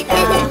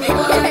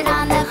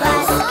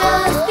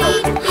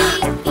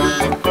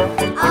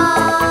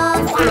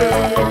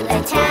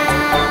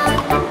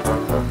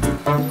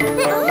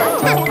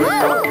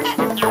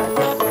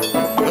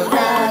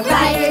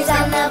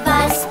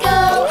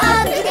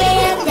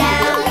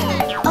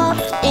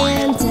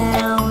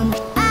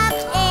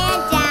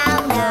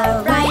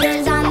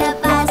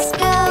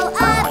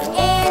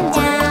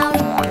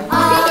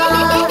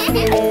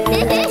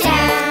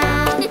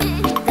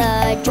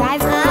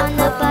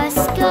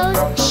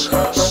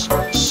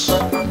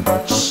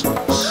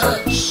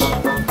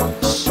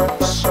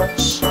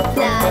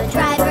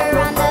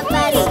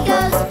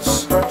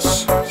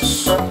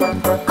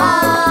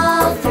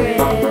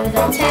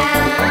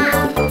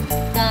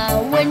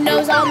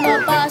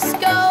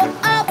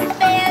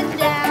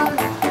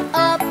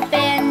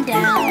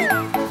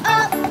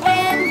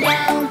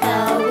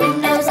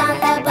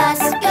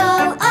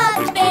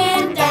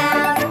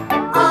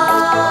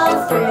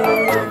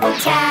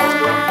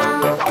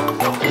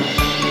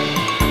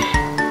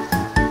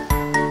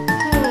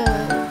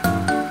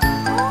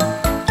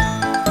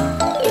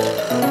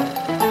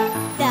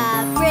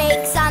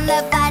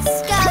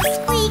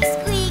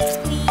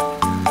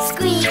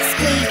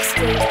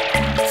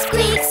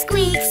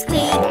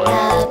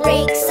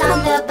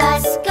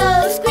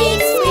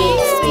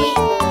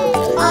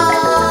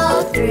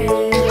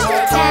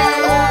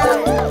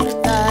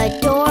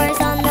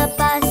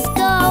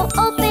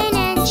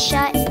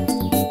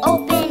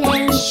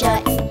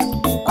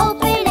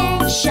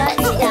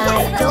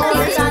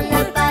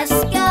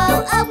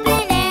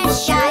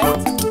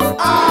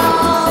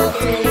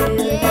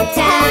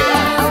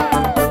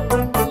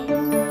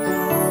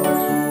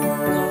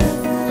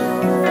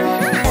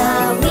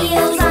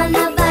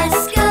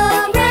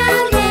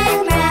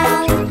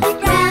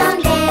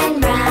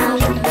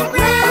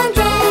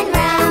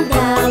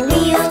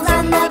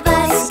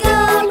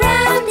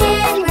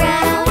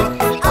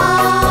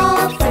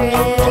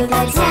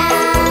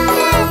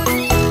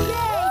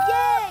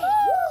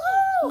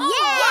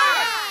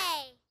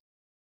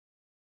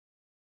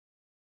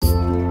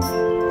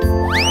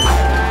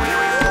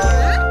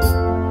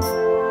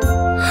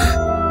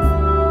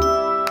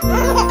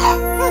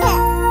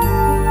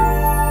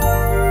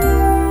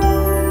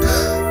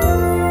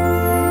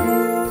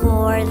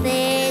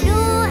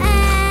 little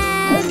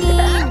Annie,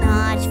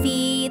 not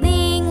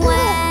feeling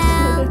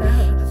well.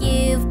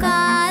 You've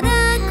got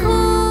a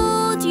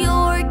cold,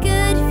 your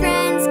good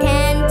friends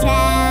can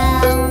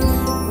tell.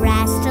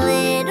 Rest,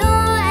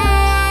 little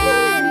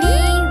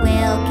Annie,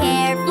 we'll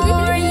care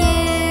for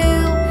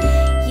you.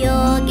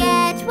 You'll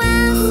get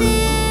well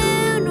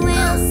soon,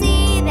 we'll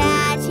see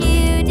that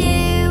you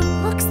do.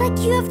 Looks like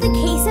you have the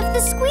case of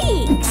the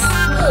squeaks.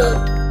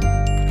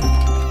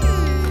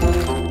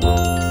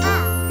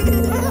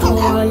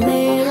 Poor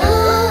little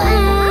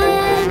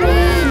Annie,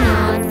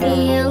 not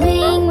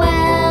feeling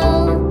well.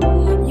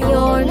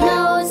 Your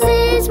nose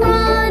is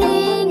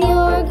running,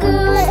 your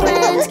good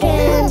friends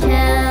can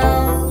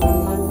tell.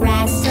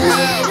 Rest,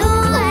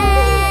 little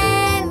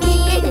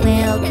Annie,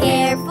 we'll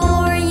care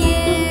for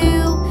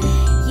you.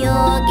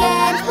 You'll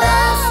get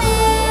well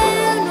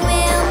soon,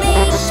 we'll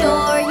make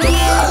sure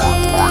you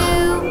do.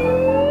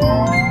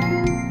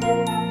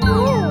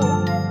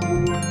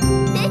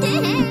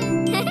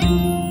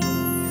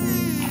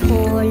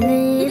 Poor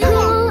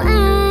little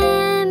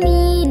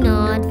Annie,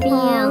 not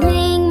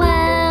feeling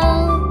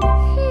well.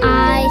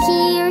 I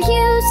hear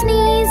you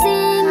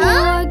sneezing,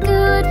 your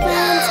good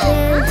friends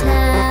can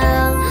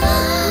tell.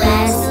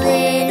 Rest,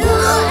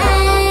 little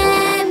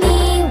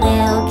Annie,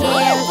 we'll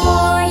care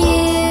for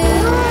you.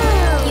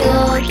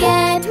 You'll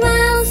get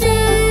well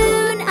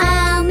soon,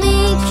 I'll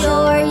make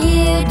sure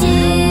you do.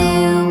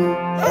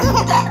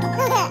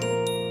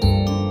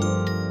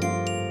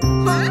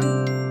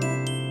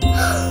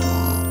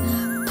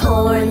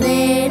 Poor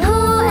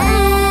little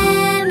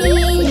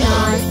Annie,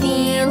 not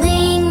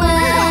feeling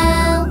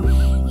well.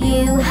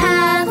 You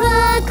have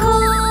a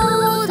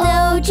cold,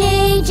 oh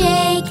JJ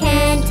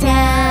can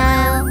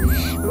tell.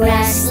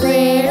 Rest,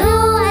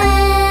 little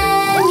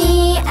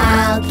Annie,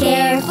 I'll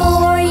care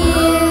for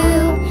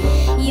you.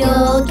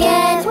 You'll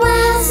get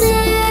well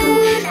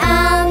soon,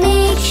 I'll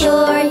make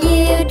sure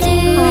you do.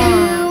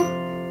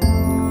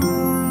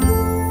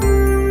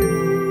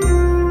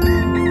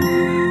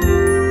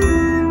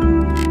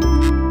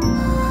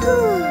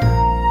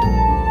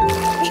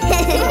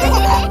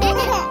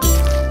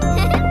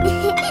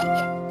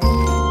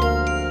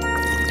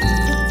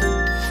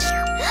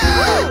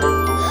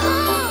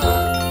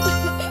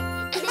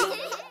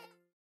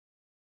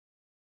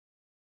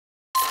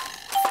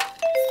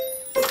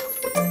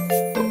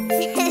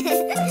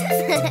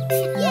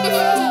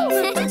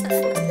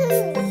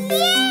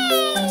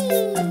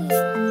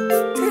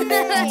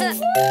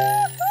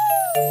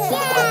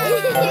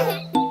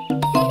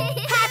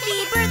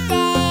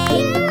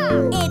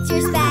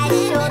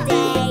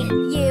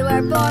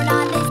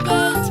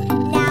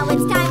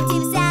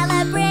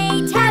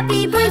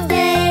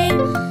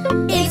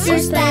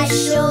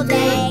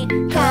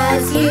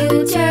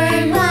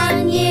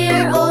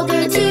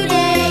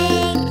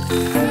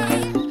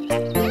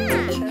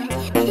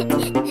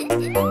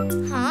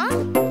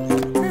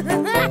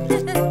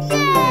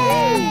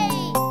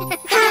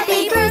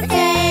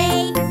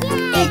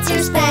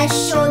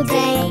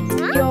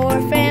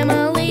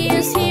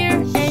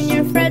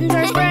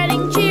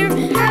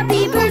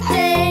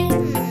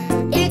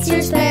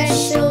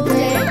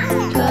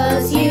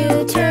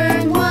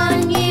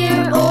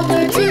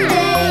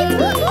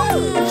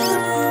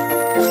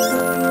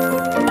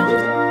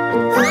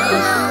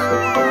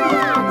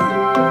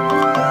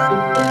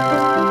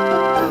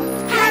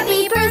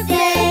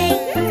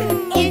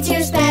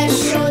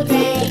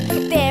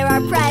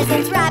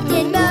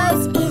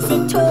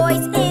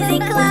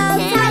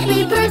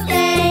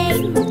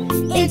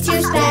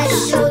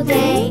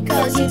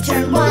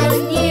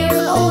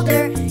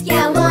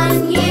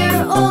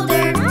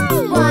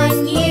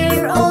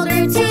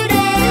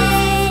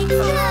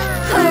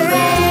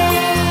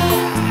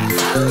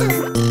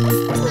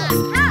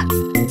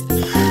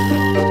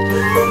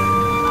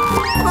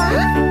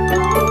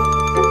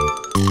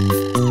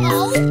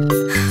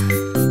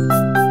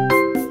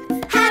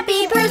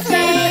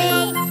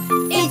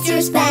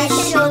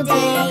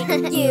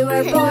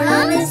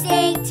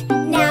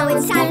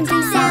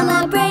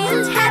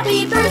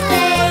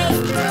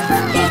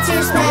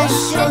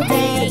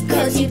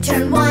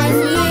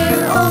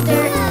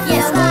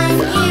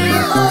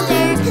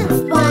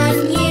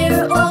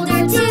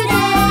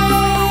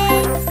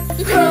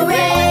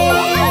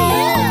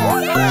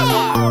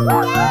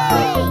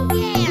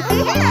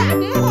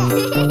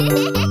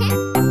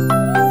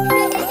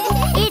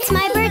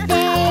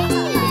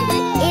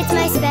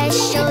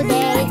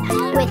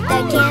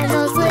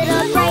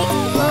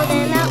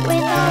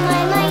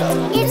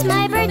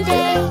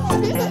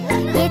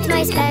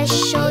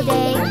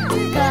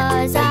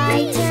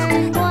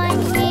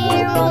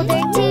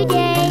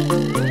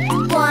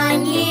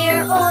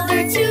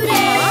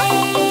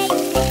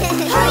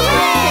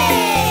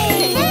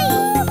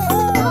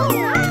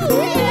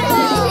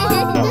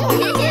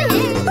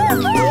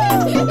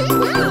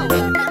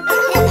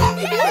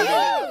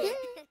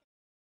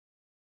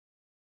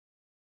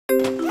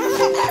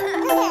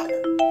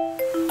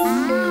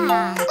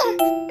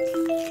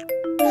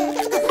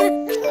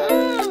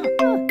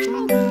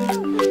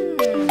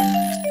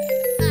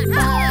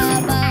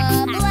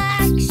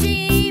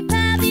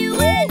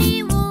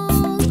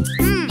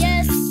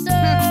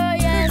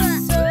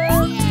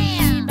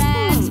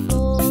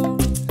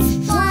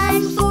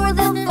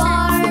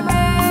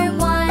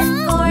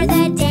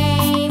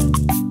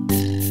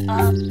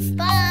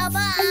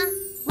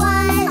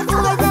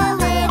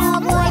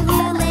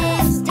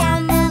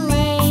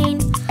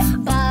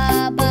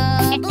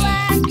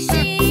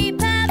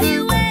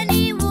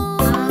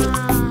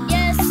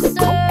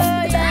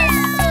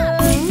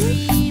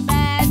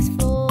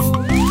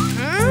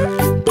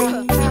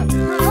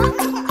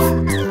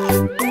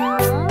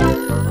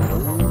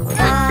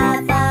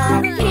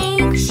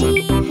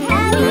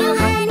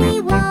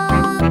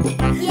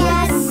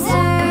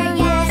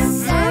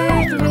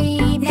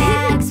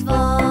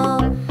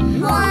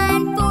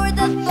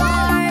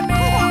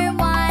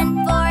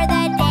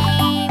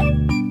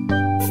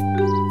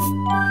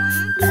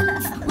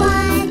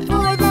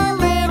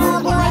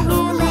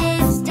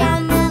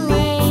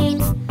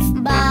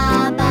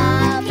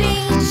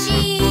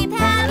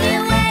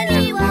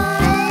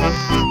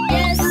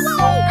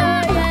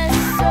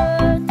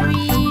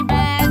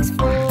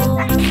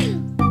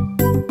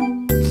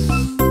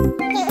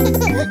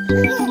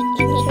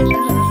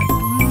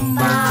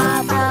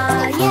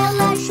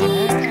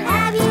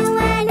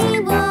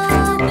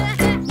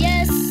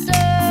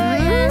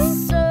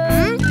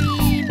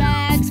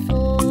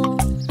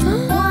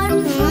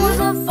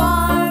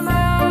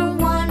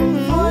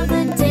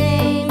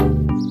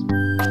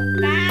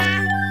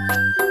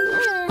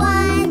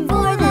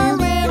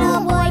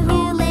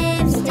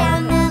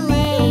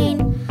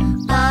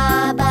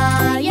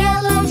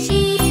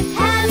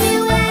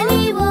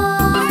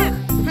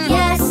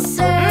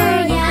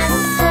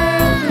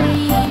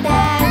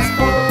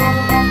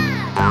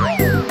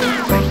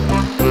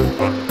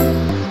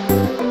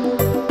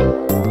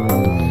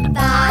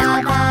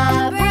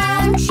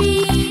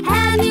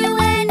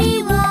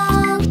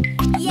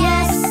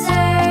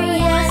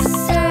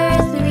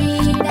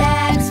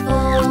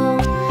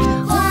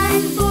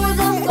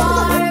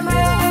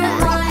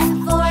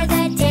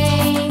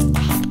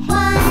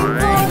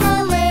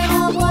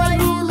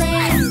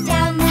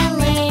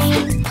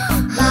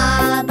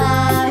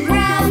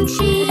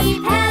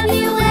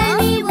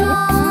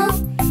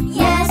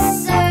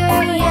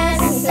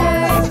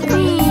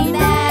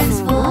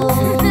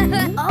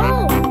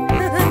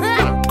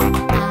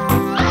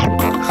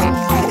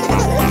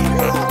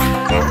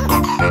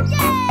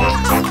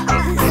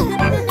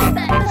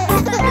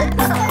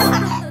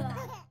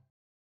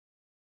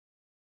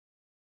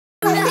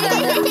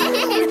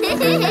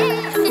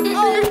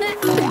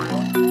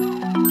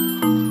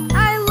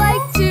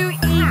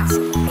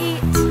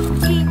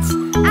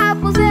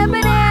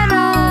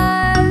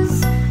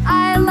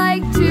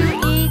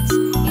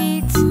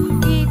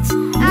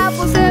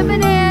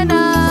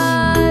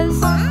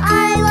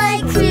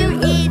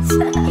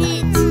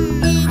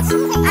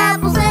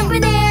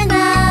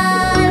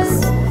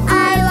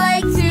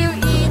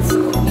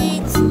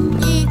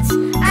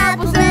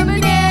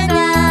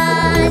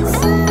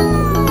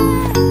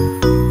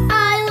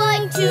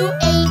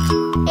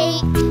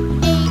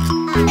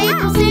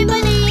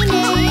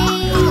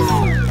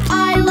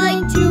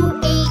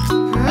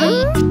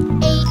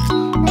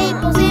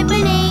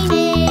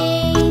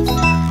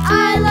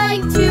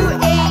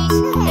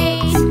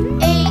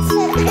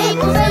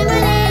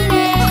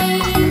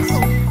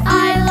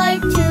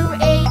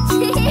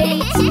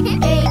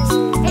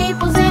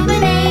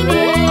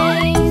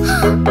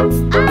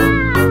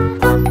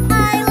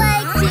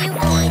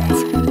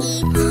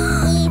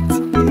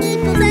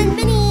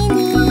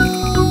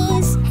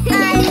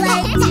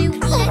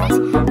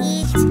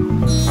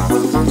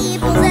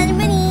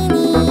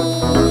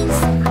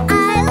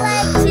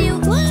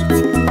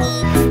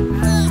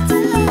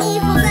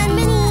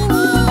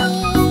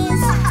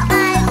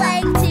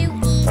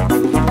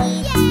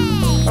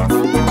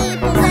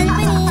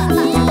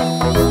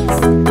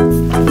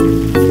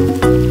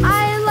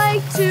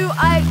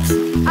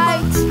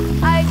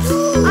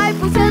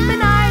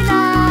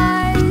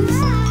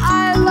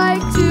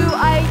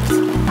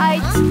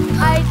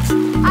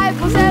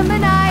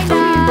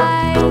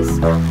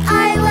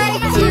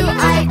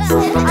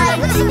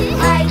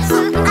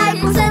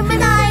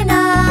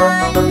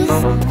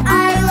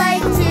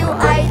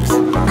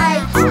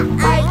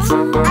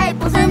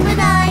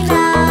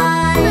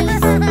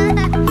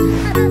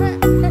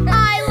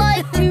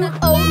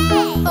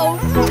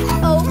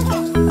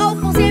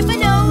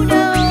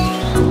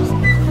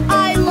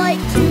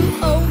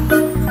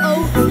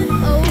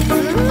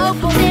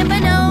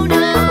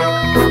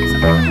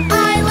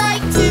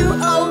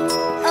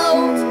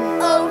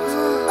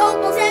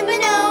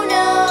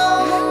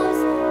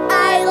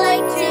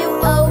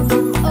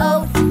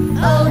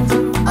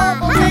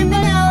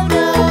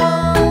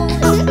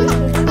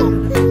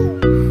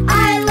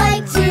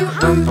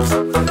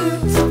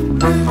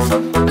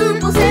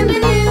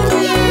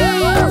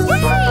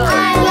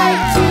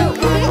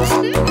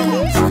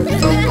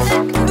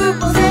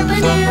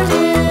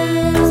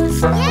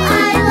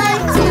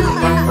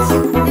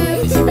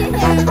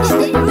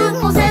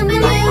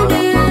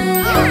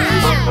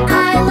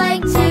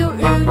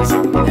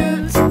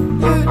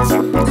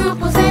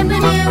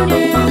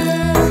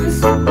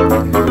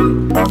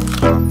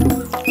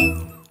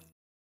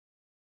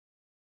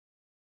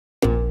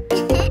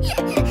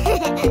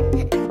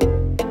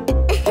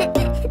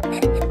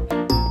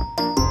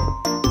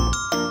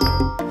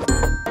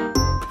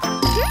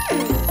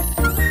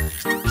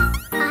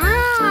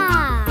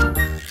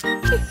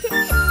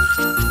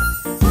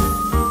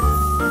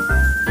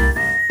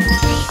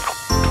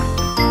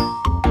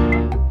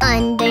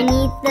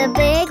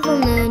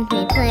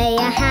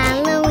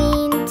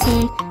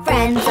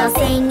 all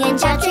sing and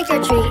shout trick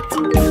or treat.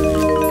 Boo!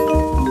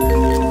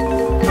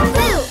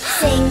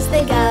 Sings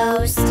the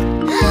ghost.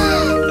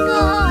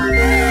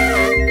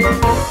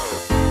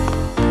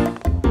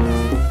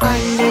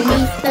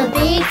 Underneath the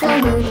big full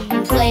moon, we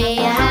play a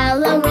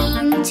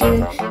Halloween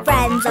tune.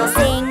 Friends all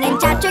sing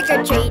and shout trick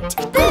or treat.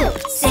 Boo!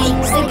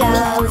 Sings the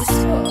ghost.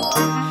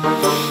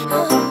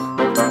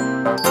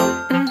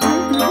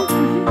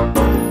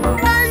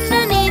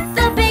 Underneath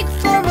the big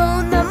full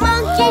moon, the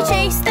monkey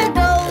chased the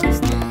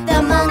ghost.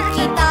 The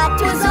monkey thought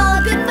 'twas all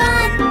good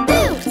fun.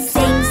 Boo!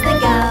 Sings the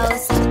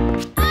ghost.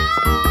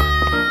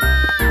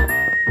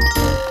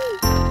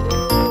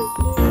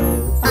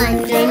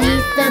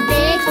 Underneath the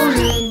big full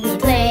moon, we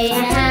play a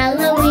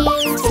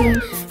Halloween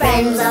tune.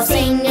 Friends all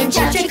sing and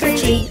shout trick or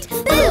treat.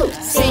 Boo!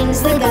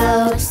 Sings the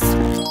ghost.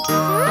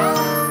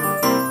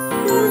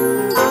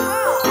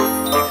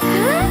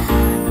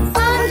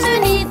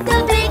 Underneath the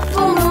big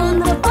full moon,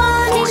 the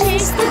bunny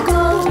chased the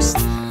ghost.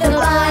 The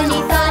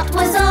bunny thought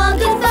was all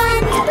good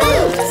fun.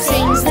 Boo!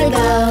 Sings the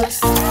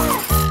ghost.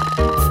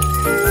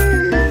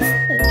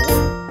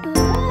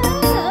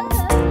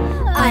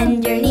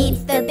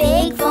 Underneath the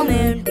big full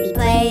moon, we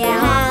play a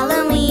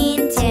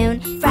Halloween tune.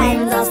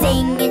 Friends all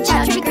sing and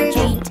shout trick or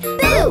treat.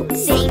 Boo!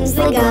 Sings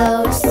the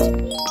ghost.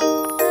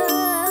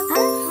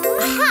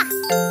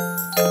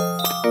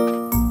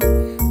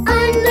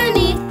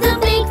 Underneath the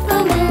big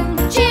full moon,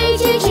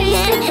 JJ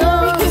chased the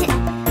ghost.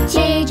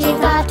 JJ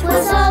thought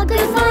was all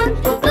good fun.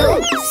 Boo!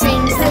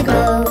 Sings the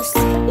ghost.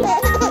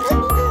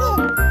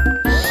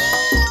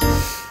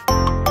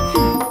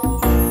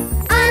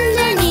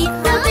 Underneath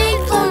the big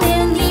full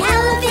moon, the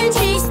elephant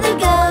chased the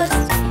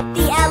ghost.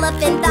 The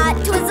elephant thought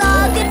 'twas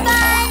all good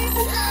fun.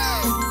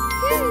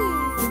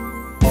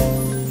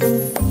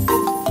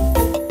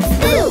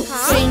 Boo!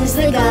 Sings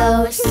the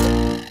ghost.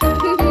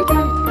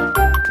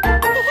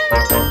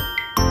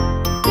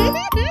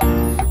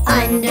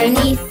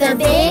 Underneath the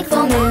big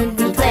full moon,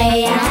 we play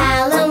a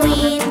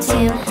Halloween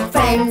tune.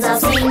 Friends all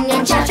sing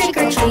and shout trick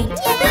or treat.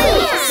 Boo!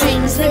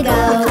 Sings the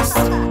ghost.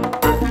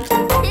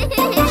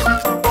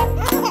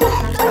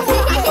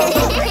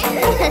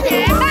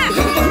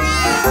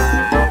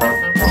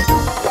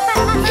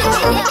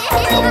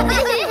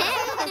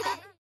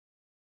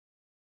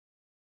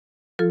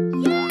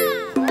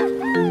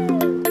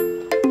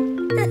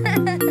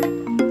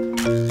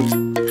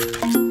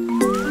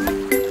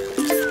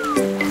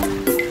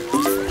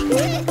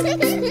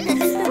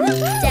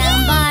 Down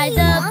by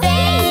the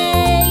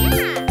bay,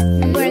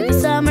 where the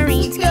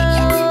submarines go.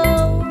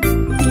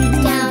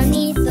 Down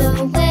 'neath the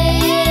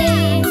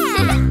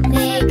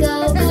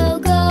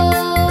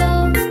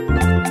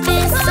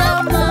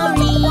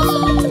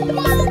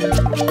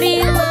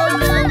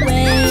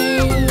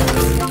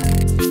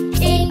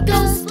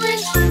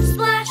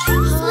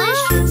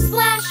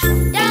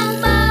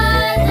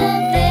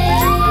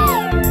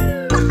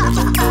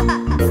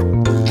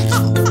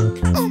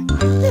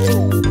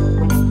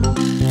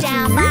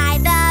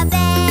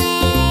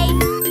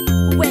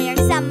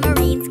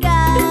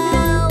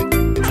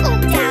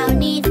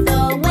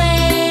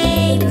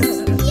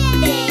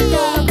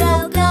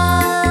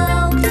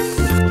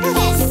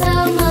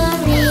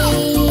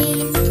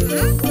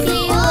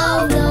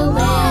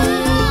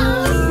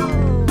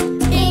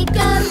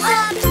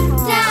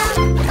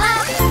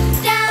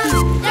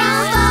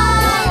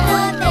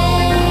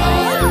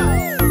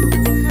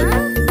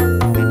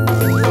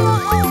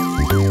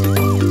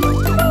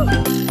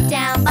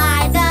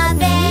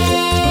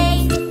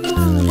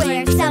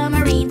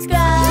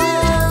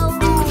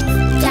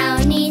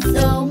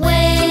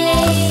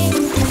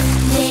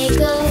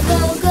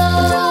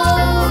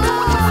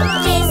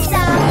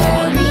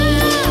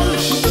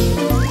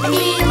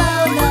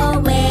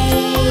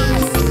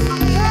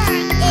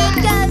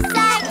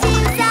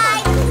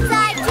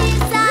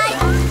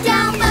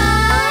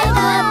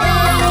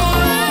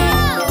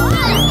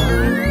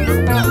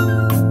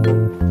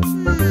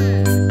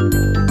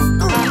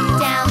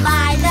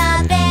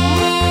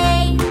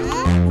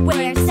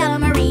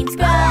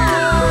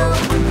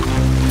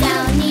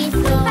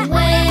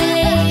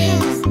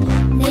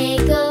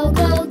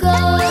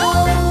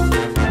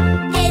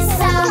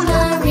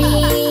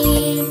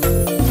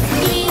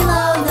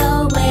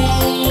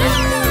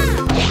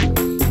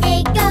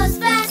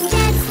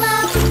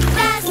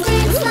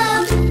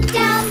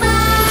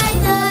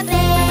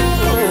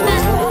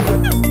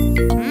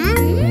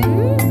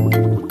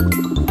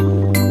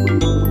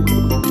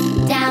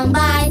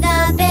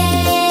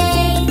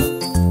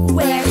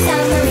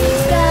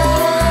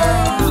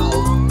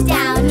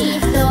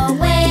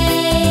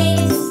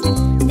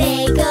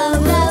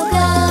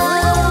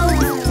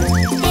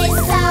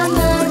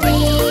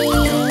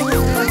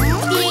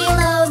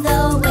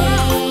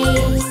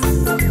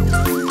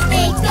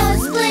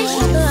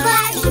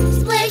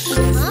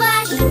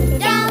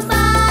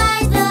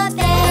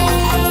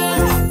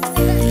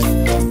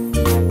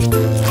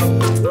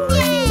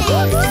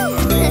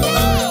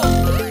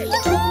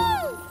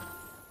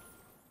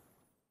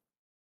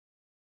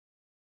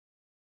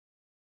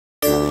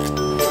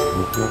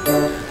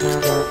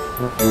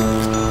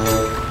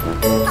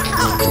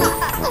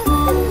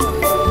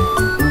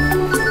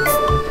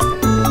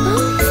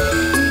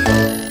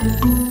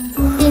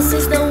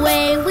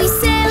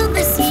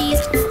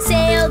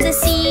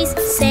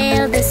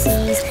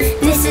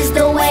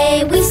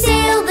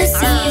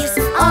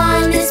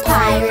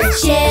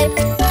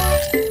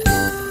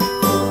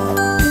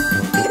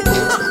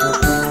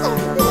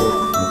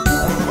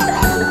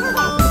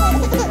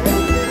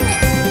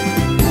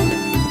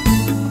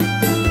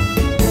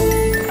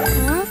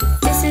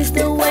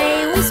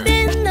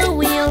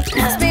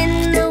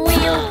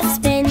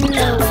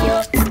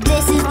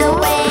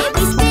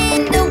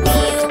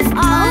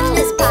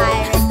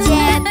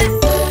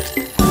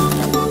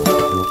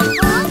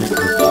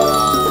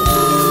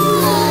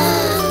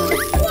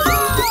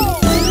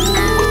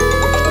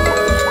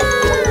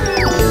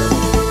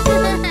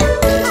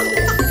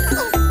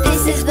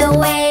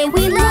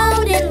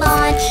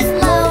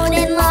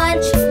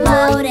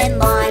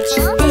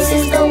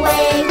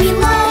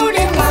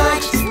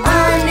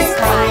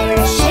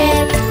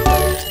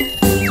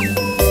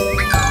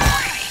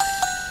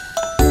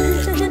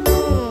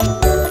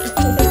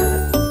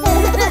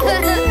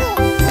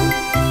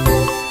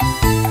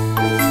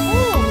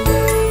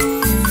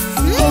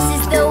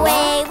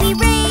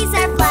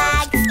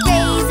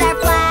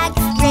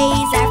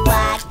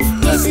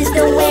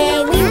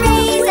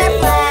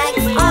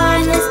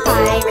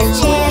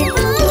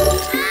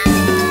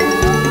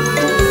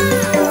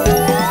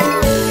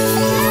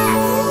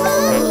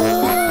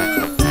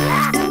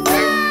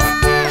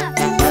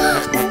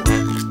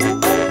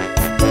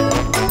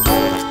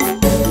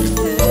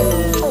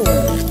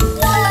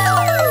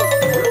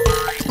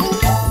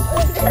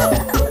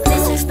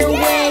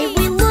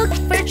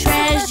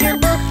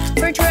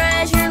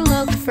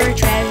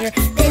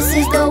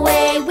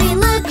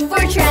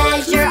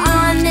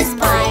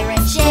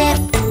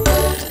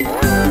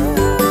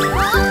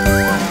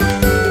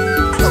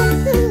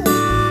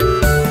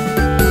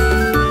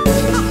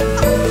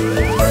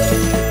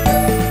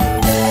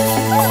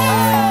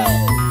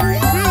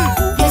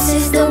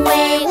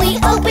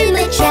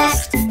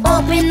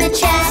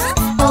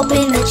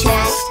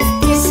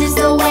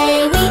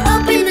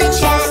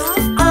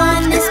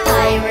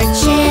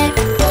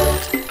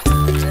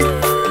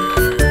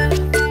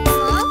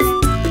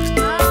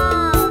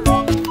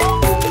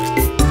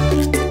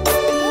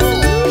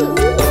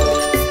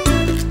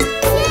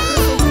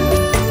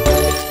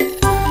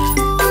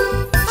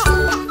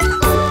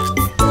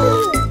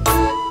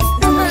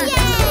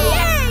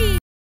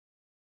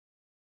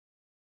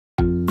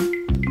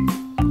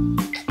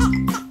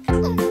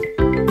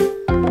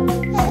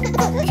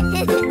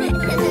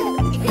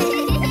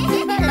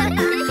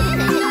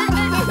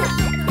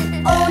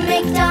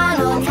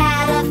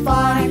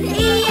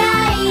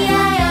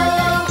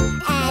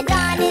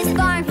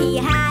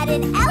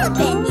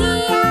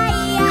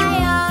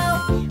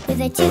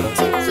With a toot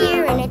toot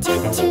here and a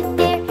toot toot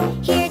there,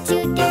 here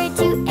toot, there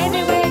toot,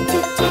 everywhere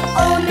toot toot.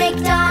 Old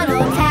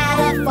MacDonald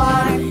had a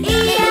farm,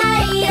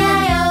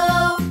 E-I-E-I-O.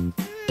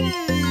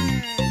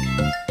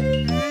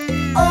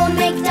 Old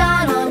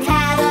MacDonald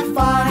had a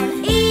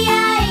farm,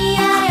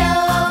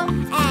 E-I-E-I-O.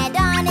 And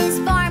on his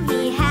farm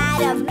he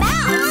had a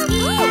mouse,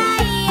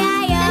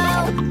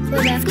 E-I-E-I-O.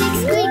 With a squeak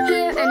squeak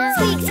here and a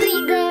squeak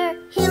squeak there,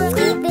 here a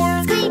squeak, there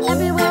a squeak,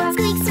 everywhere a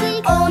squeak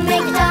squeak. Old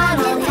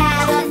MacDonald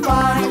had a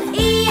farm,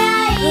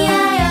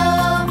 E-I-E-I-O.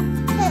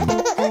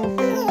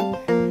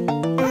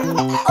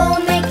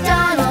 Old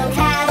MacDonald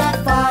had a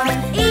farm,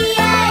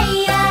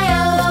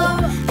 E-I-E-I-O.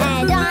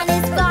 And on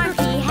his farm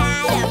he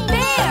had a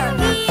bear,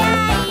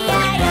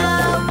 E-I-E-I-O.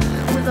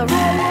 With a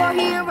roar roar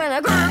here and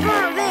a grr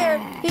grr there,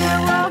 here a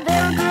roar,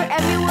 there a grr,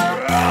 everywhere.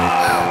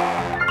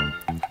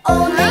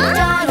 Old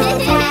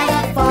MacDonald had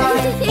a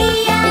farm,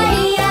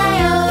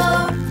 E-I-E-I-O.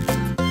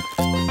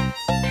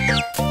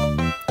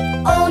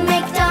 Old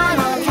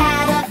MacDonald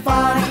had a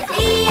farm,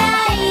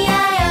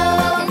 E-I-E-I-O.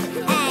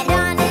 And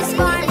on his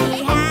farm he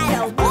had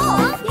a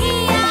wolf,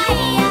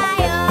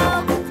 E-I-E-I-O.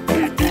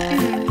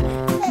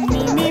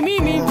 Me, me, me,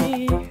 me, me.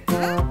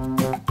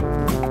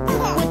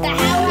 With a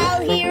howl howl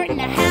here and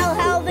a howl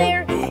howl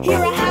there,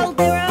 here a howl,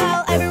 there a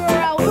howl,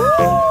 everywhere a woo.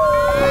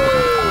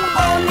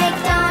 Old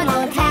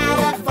MacDonald had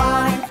a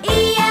farm,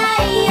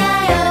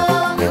 E-I-E-I-O.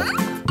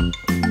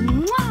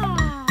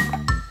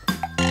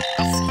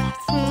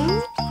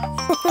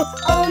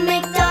 Old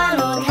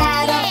MacDonald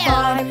had a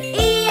farm,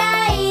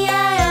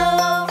 E-I-E-I-O.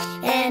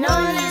 And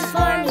on his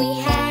farm he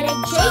had a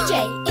JJ,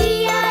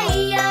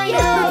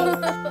 E-I-E-I-O.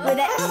 With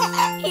a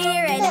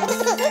here and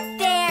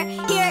there,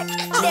 here,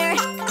 there,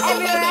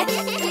 everywhere.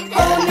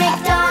 Old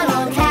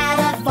MacDonald had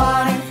a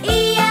farm,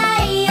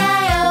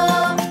 E-I-E-I-O.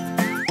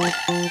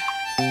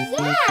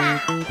 Yeah!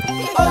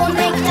 Old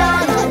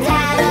MacDonald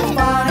had a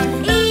farm,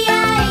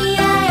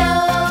 E-I-E-I-O.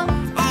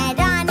 And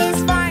on his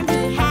farm he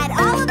had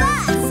all of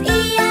us,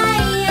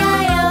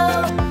 E-I-E-I-O.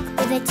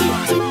 With a toot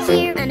toot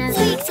here and a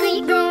squeak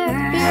squeak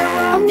there, here a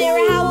roar, there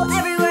a howl,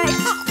 everywhere.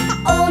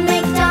 Old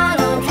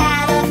MacDonald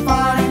had a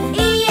farm,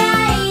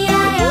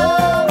 E-I-E-I-O.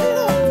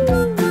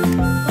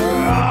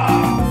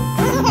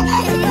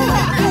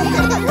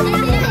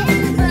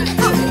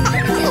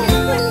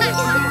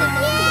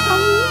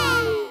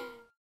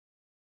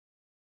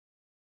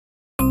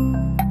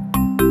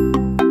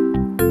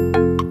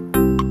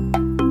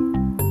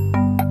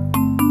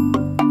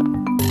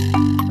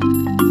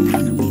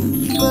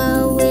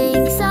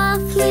 Blowing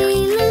softly,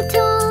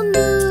 little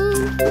moon,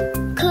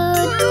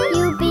 could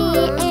you be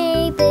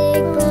a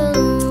big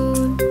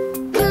balloon?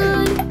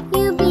 Could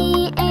you be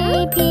a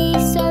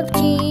piece of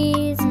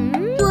cheese?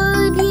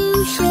 Would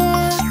you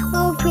share?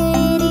 Oh,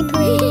 pretty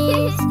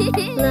please.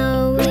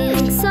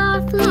 Blowing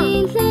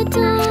softly,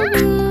 little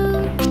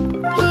moon,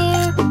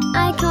 here I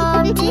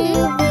come to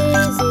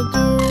visit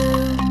you.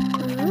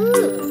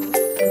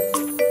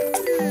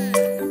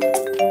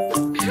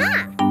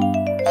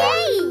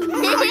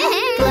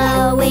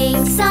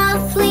 Blowing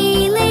softly,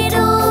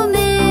 little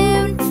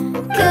moon,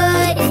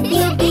 could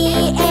you be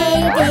a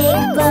big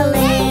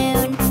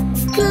balloon?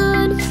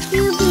 Could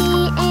you be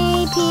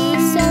a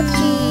piece of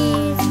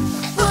cheese?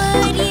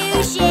 Would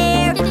you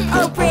share?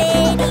 Oh,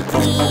 pretty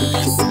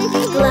please.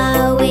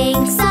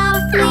 Blowing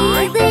softly,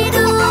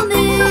 little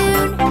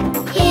moon,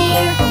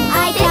 here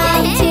I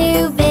come to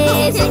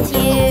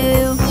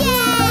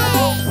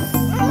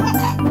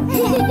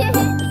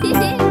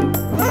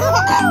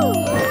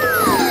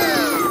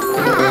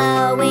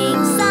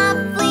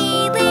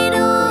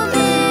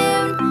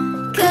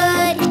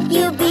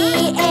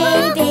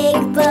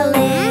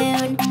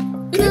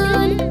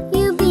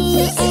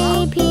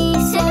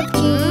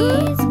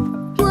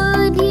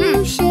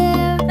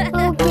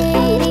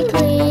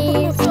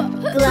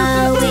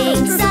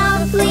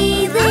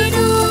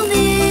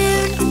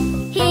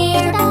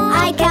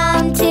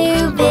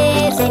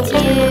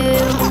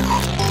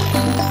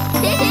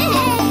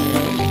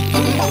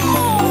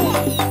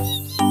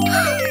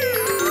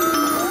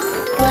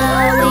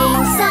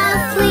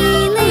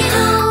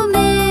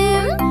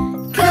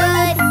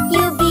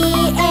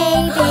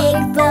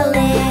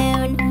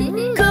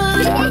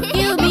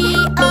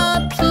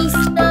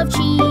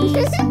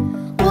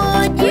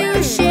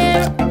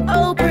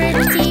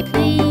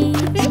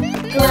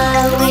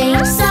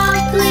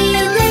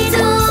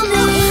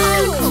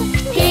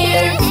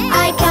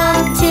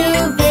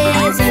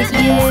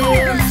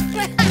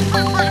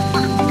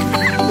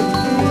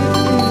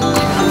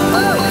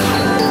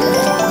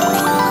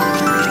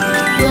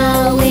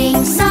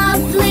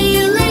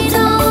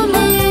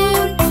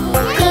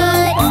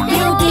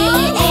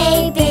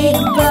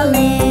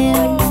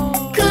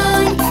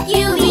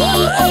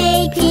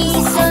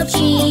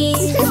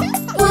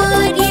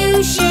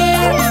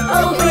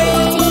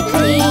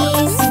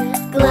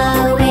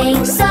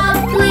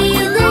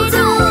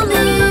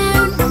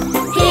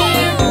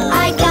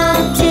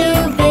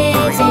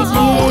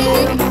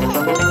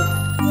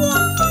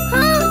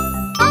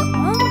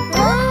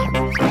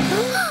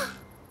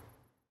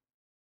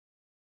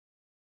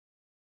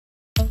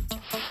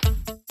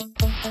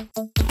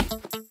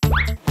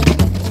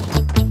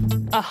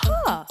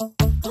Aha!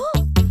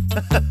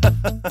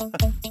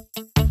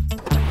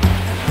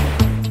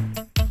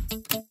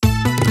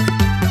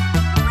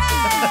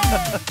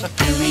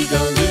 Here we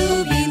go,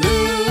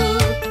 Looby-Loo.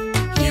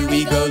 Here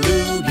we go,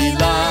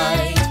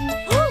 Looby-Light.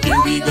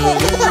 Here we go,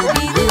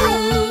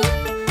 Looby-Loo.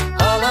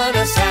 All on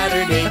a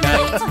Saturday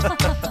night.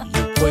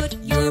 You put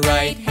your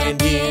right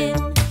hand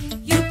in.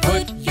 You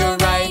put your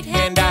right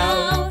hand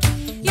out.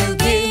 You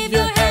give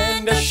your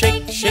hand a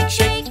shake, shake,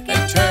 shake,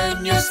 and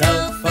turn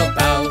yourself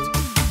about.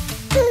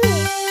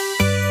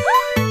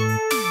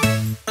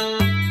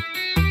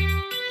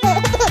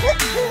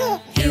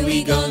 Here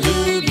we go,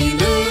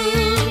 Looby-Loo.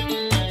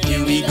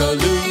 Here we go,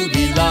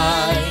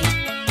 Looby-Light.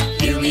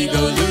 Here we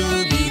go,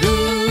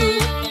 Looby-Loo.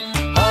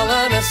 All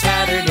on a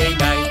Saturday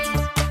night.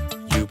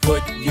 You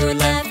put your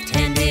left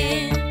hand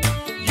in.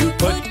 You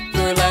put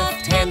your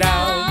left hand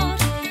out.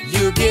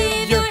 You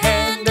give your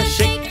hand a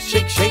shake,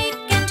 shake, shake,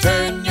 and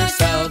turn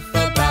yourself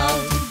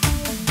about.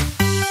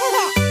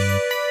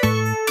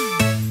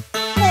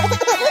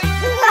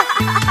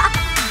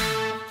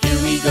 Here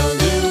we go,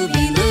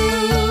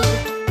 Looby-Loo.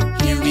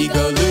 Here we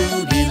go,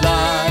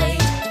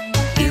 Looby-Light.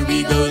 Here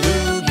we go,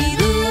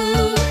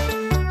 Looby-Loo.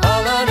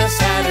 All on a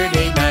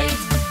Saturday night.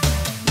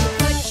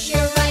 Put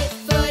your right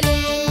foot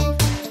in.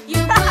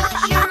 You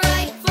put your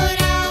right foot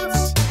out.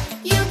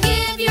 You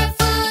give your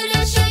foot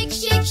a shake,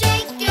 shake,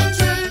 shake, and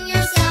turn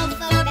yourself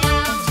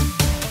about.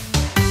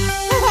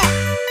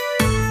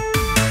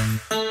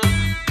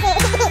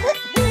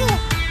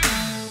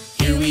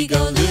 Here we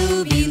go,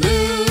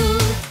 Looby-Loo.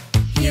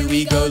 Here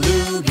we go,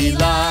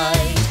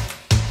 Looby-Light.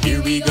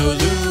 Here we go,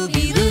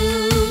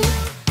 Looby-Loo.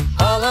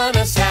 All on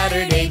a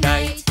Saturday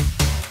night.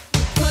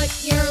 Put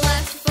your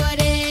left foot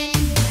in.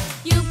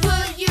 You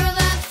put your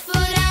left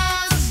foot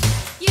out.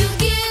 You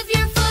give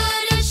your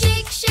foot a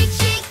shake, shake,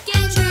 shake,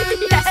 and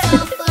turn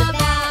yourself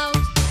about.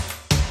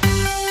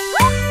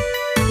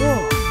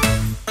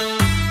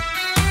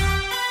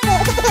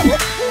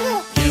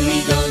 Here we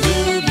go,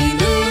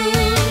 Looby-Loo.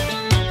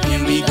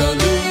 Here we go,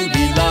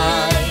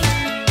 Looby-Light.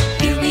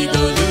 Here we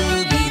go,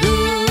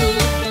 Looby-Loo.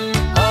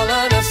 All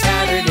on a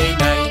Saturday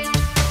night.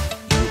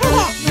 You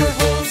put your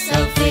whole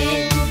self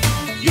in.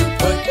 You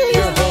put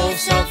your whole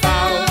self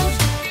out.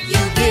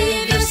 You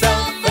give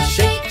yourself a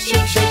shake,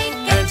 shake, shake,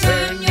 and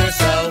turn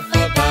yourself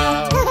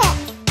about.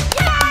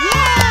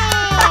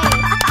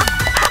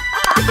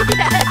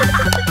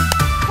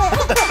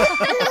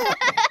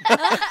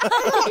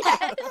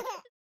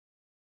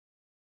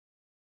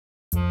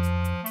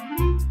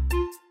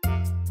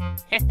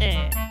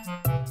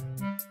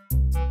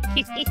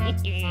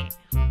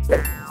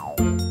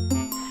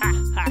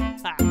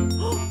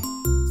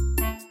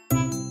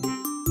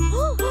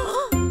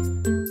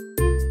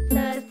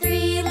 The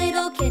three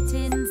little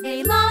kittens,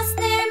 they lost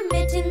their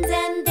mittens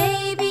and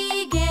they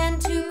began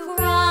to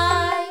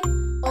cry.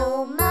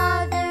 Oh,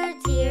 mother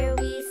dear,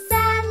 we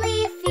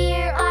sadly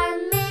fear our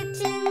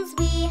mittens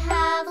we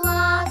have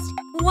lost.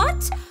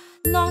 What?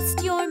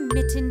 Lost your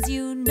mittens,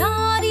 you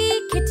naughty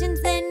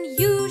kittens, then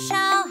you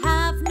shall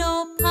have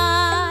no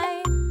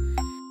pie.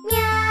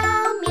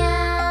 Meow,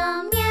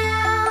 meow,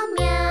 meow,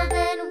 meow,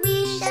 then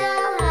we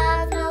shall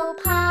have no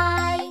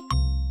pie.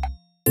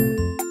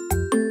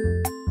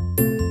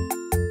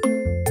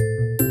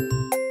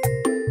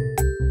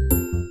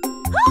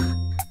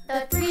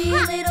 The three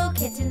little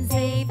kittens,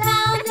 they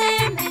found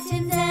their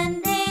mittens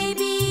and they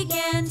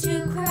began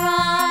to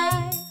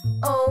cry.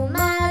 Oh,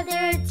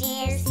 mother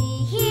dear,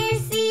 see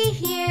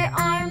here,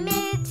 our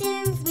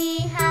mittens we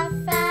have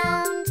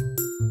found.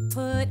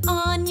 Put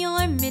on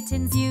your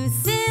mittens, you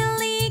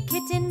silly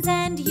kittens,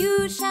 and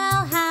you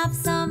shall have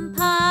some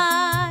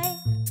pie.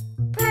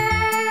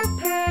 Purr,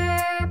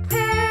 purr,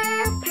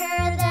 purr,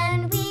 purr,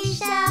 then we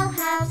shall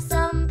have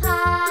some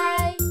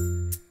pie.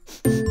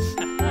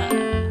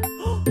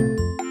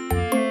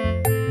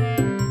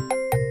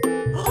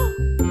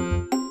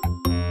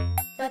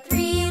 The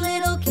three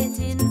little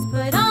kittens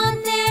put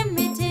on their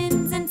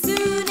mittens and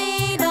soon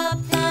ate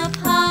up the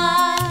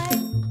pie.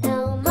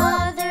 Oh,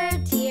 mother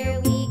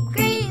dear, we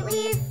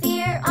greatly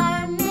fear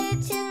our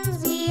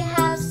mittens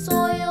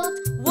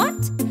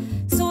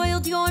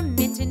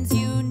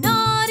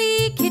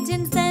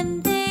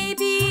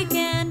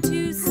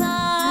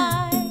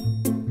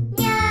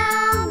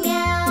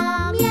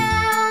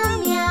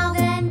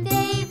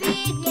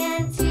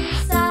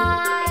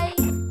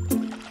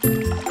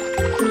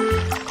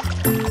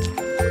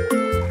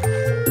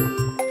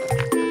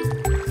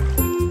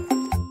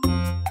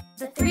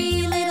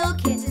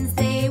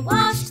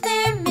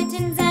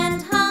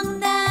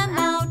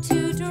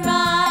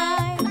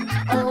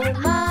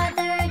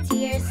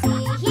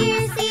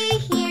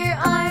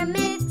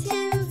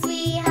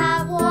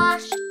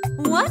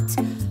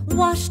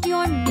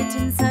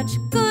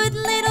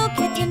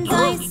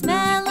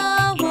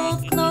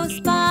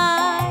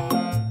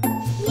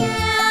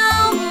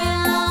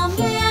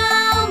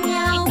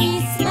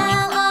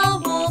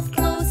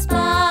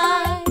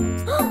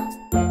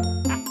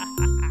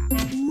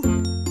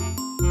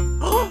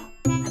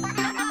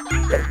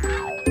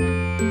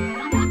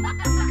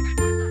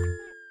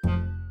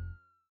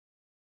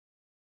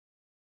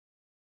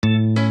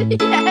Take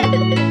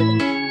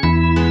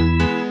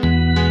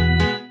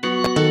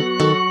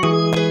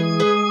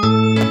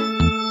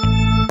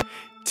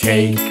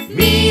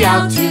me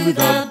out to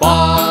the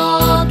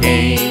ball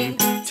game.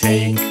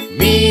 Take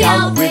me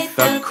out with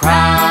the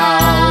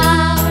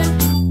crowd.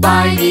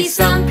 Buy me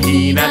some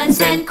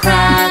peanuts and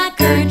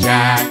cracker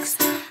jacks.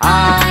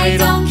 I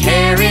don't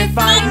care if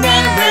I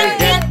never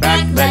get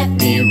back. Let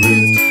me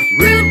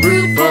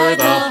root for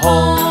the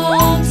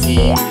home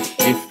team.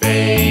 If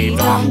they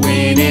don't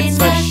win, it's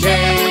a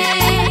shame.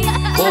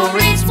 For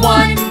it's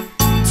 1,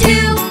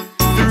 2,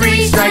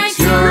 3 strikes,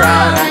 you're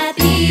out at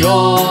the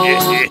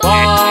old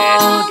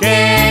ball game.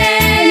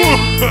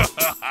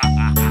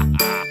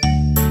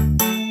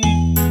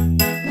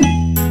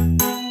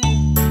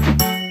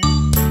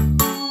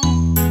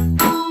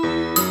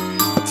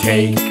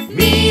 Take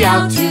me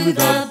out to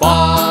the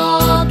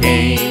ball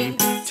game.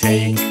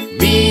 Take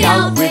me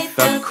out with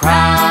the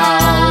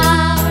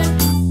crowd.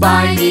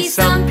 Buy me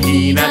some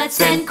peanuts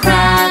and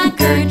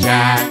cracker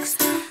jacks.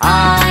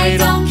 I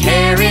don't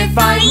care if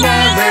I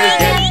never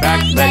get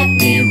back. Let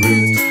me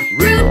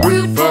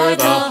root for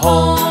the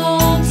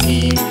home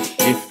team.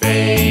 If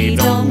they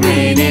don't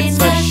win, it's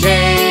a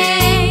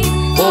shame.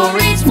 For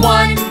it's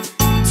 1,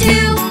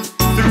 2,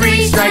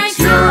 3 strikes,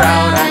 you're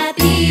out at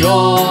the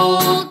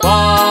old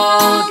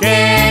ball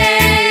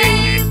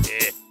game.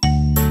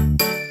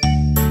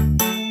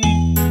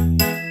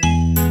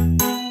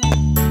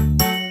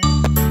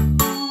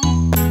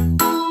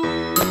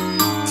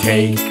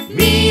 Take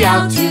me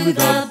out to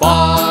the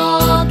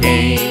ball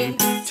game.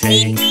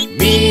 Take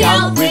me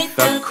out with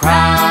the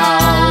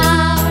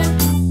crowd.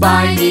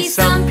 Buy me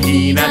some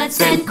peanuts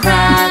and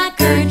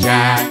cracker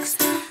jacks.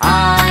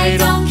 I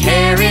don't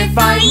care if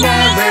I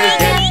never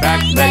get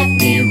back. Let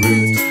me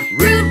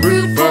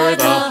root for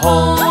the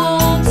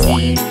home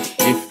team.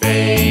 If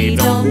they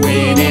don't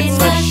win, it's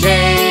a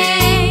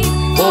shame.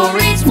 For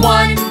it's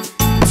 1,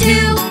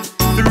 2,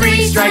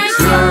 3 strikes,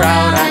 you're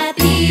out at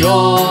the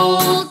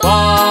old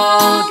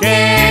ball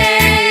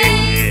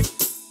game.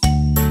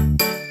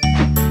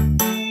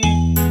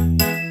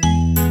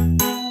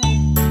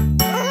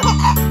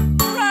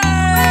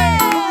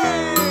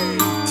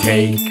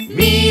 Take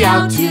me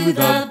out to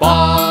the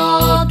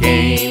ball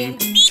game.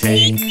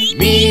 Take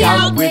me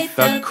out with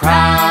the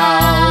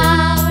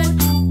crowd.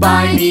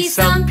 Buy me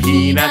some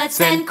peanuts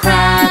and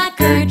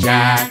cracker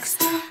jacks.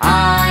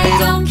 I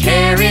don't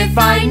care if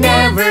I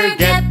never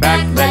get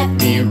back. Let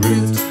me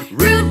root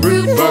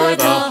for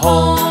the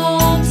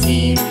home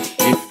team.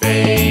 If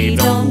they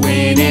don't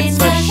win, it's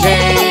a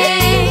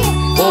shame.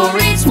 For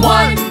it's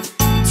 1,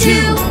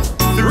 2,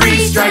 3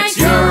 strikes,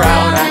 you're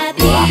out at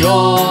the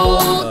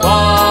old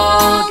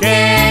ball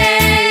game.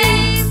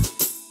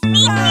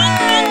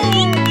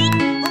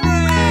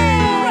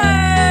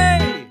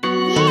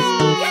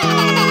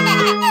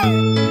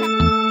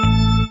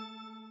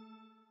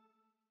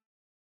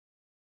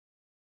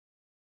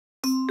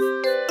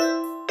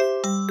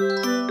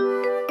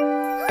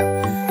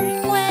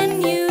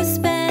 When you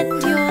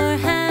spend your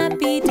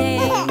happy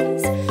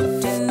days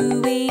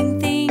doing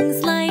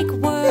things like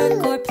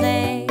work or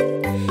play,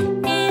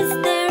 is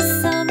there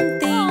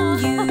something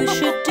you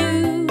should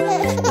do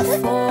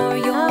before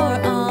you're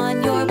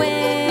on your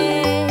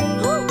way?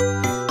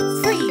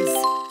 Freeze,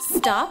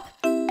 stop,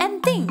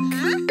 and think.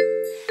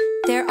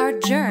 There are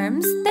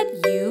germs that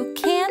you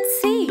can't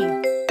see.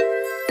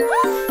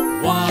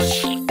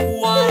 Wash,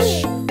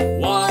 wash,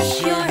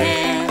 wash your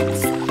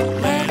hands.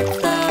 Let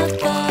the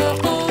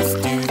bubbles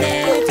do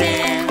their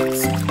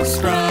dance.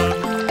 Scrub,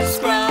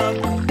 scrub,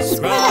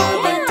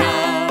 scrub a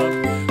dub.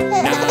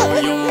 Now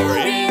you're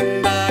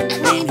in the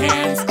Clean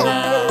Hands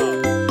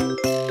Club.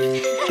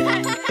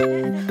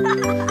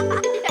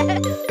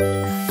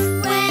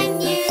 When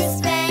you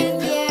spend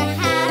your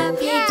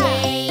happy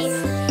days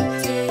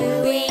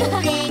doing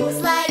things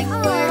like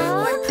work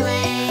or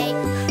play,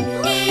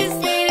 is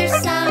there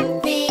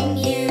something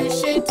you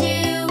should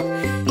do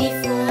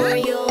before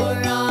you're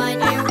on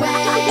your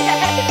way?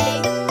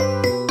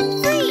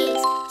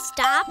 Please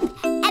stop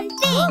and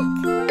think.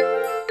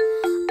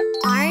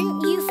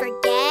 Aren't you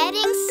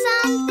forgetting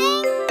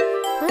something?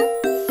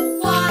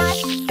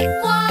 Wash,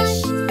 wash,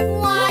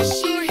 wash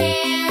your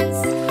hands.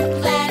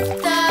 Let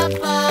the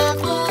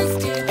bubbles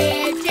do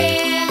their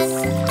dance.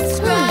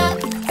 Scrub,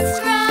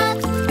 scrub,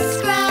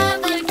 scrub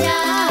a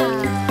dub.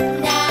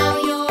 Now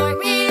you're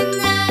in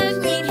the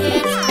Clean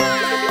Hands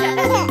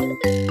Club.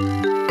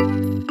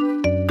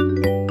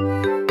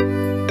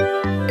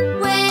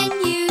 When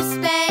you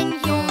spend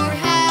your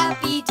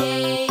happy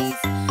days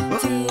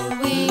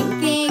doing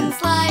things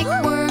like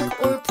work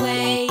or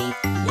play,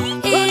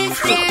 is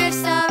there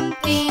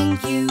something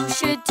you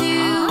should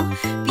do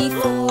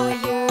before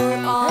you're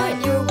on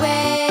your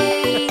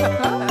way?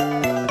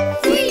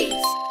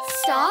 Please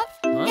stop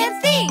and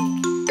think.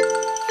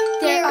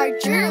 There are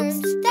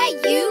germs that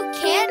you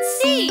can't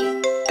see.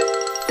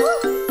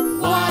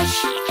 Wash,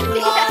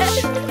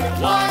 wash,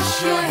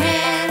 wash your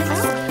hands.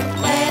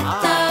 Let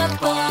the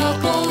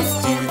bubbles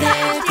do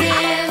their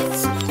dance.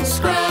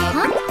 Scrub,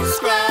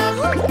 scrub,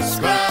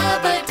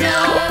 scrub a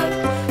dub.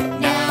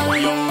 Now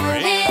you're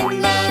in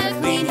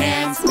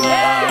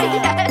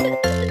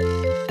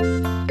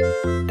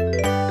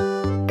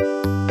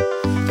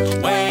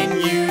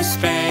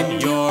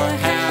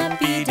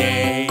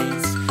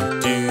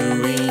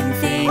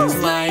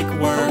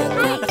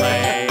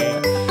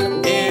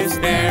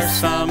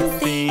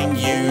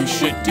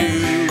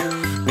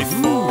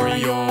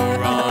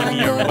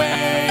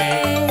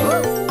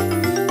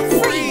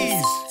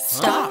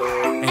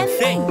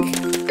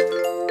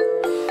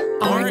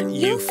Aren't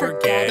you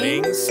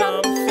forgetting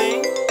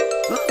something?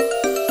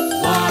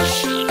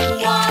 Wash,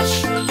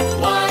 wash,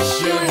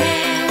 wash your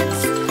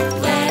hands.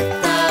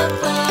 Let the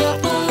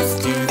bubbles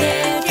do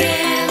their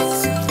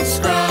dance.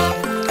 Scrub,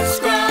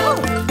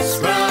 scrub,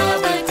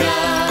 scrub a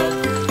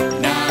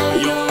dub. Now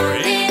you're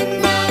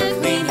in the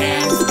Clean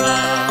Hands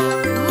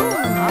Club.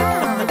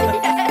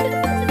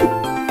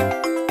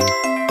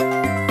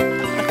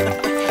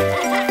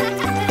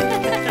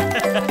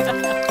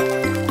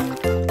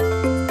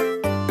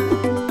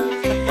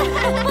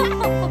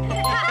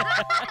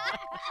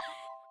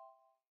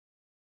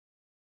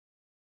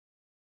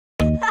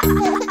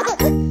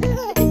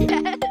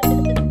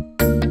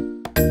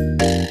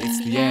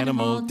 It's the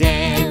animal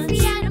dance.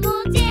 The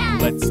animal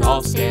dance. Let's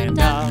all stand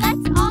up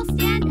Let's all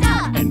stand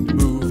up and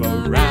move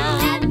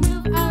around and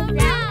move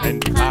around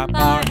and clap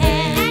our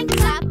hands. and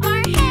clap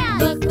our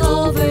hands. Look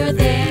over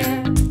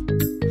there,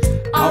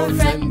 our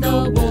friend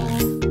the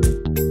wolf.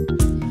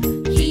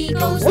 He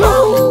goes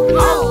ho,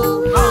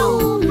 ho,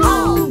 ho,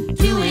 ho,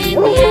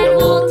 doing the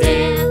animal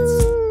dance.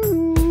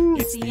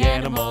 It's the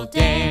animal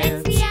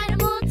dance. The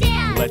animal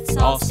dance. Let's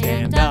all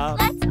stand up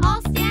Let's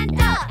all stand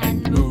up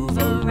and move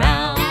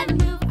around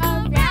and move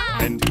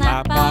around and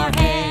clap our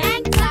hands.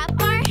 and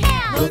clap our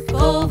hands. Look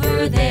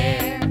over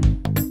there,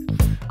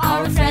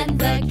 our friend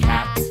the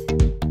cat.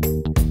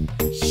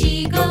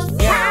 She goes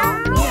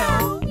meow,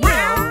 meow,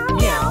 meow,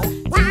 meow,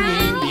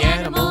 doing the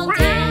animal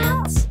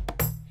dance.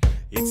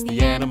 It's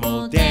the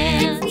animal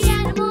dance. The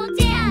animal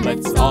dance.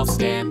 Let's all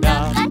stand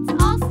up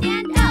Let's all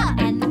stand up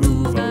and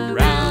move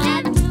around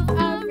and move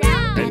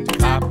around and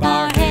clap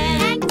our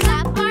hands. and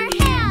clap our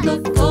hands.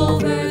 Look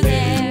over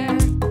there,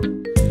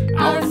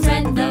 our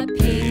friend the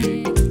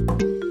pig.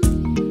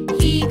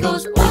 He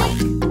goes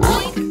oink,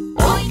 oink,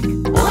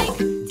 oink,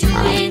 oink,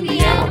 doing the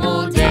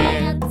animal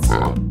dance.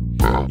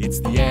 It's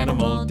the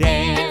animal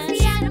dance.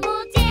 The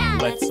animal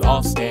dance. Let's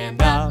all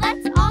stand up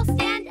Let's all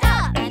stand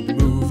up and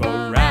move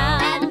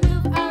around and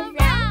move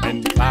around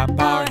and clap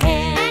our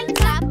hands. and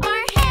clap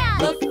our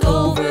hands. Look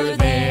over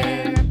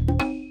there,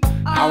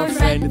 our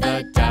friend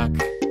the duck.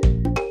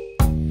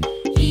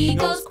 He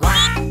goes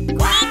quack,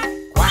 quack,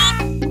 quack,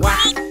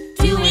 quack,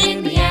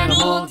 doing the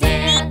animal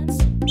dance.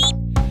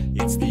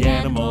 It's the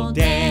animal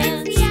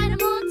dance. The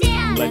animal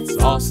dance. Let's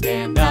all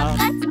stand up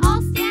Let's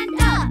all stand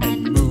up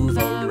and move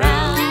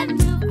around and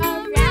move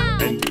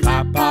around and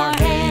clap our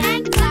hands.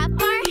 and clap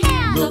our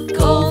hands.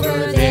 Look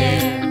over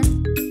there,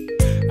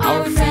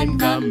 our friend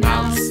the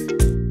mouse.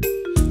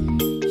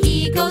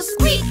 He goes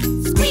squeak,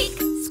 squeak,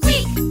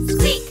 squeak,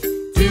 squeak,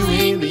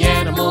 doing the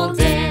animal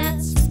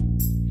dance.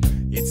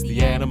 It's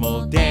the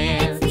animal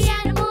dance. The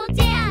animal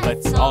dance.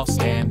 Let's all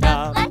stand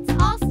up Let's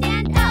all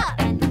stand up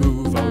and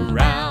move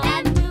around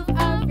and move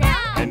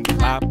around and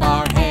clap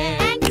our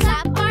hands. and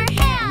clap our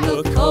hands.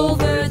 Look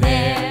over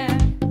there,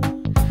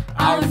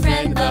 our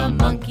friend the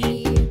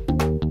monkey.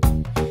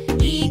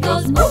 He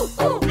goes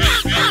ooh, ooh,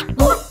 ah, ah,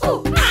 ooh,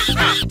 ooh, ah,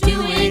 ah,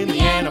 doing the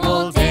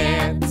animal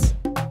dance.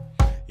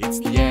 It's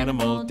the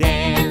animal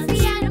dance.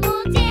 The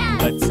animal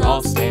dance. Let's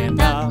all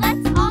stand up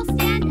Let's all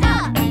stand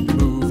up and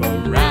move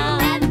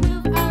around and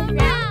move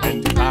around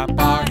and clap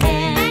our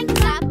hands. and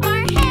clap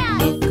our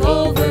hands. Look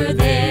over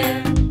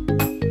there,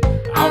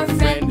 our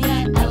friend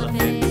the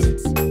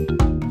elephant.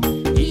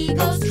 He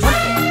goes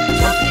trumpet,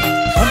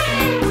 trumpet,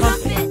 trumpet,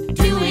 trumpet,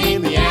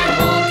 doing the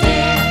animal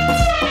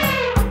dance.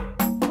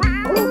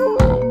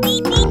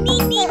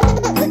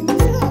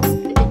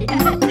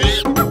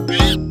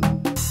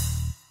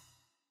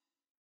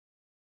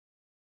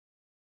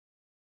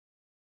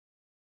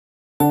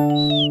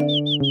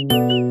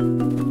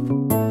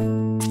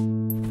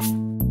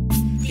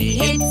 The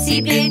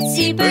itsy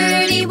bitsy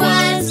birdie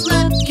was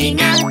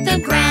looking at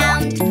the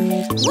ground.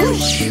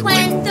 Whoosh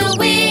went the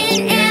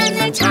wind and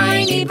the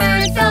tiny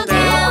bird fell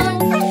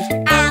down.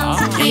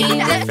 Out came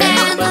the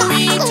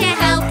family to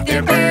help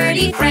their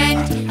birdie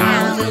friend.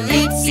 How will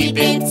itsy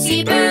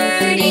bitsy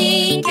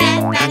birdie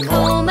get back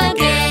home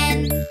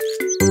again?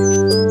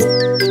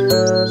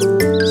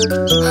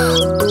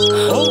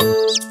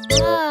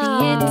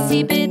 The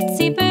itsy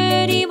bitsy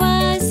birdie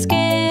was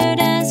scared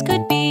as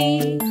could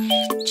be.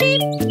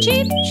 Cheep,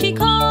 cheep, she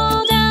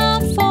called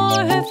out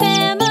for her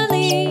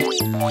family.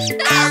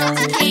 Out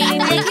came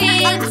the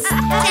kids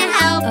to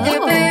help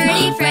their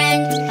birdie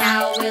friend.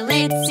 How will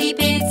itsy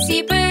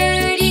bitsy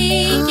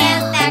birdie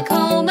get back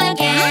home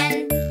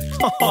again?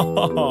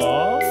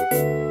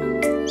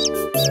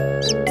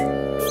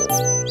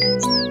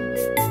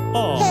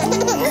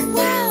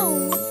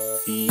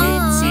 The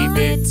itsy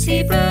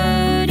bitsy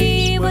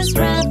birdie was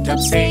wrapped up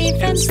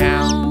safe and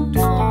sound.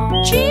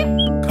 Cheep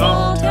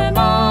called her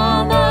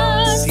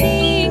mama,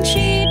 seeing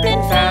she'd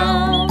been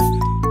found.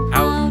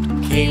 Out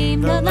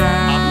came the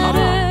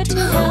ladder to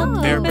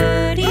help their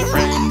birdie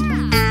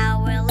friend.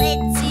 How will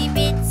itsy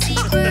bitsy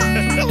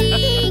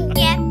birdie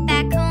get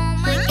back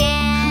home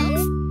again?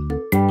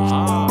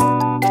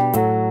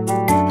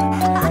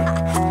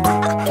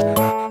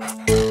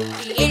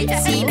 The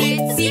itsy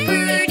bitsy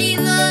birdie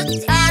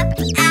looked up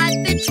at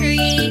the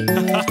tree.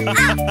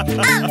 Up,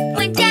 up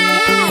went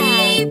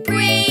Daddy,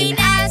 brave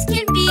as can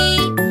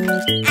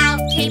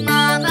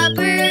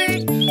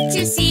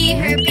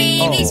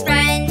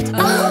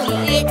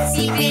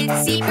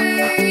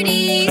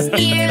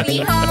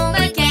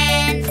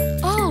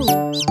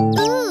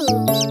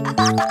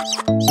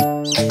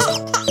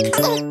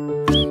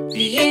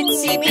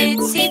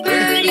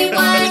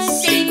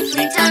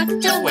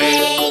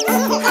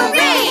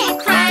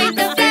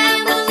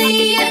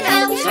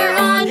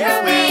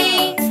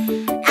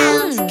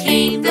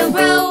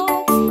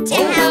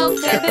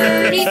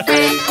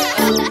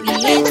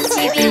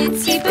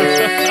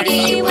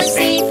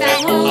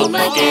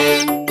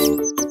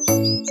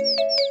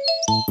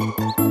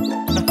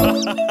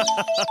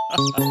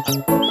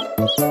The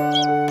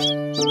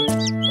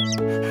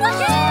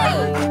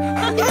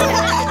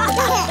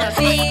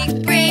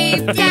big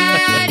brave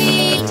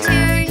daddy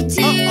turned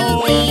to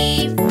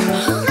leave.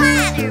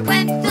 Ladder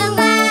went the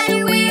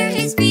ladder where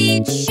his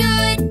feet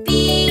should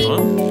be.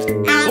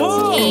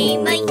 Out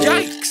came a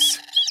Yikes!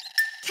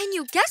 Can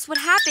you guess what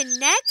happened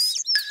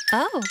next?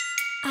 Oh,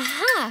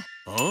 Aha!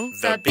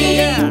 The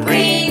big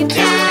brave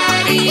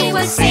daddy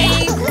was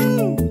safe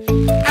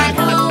at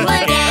home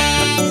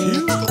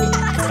again.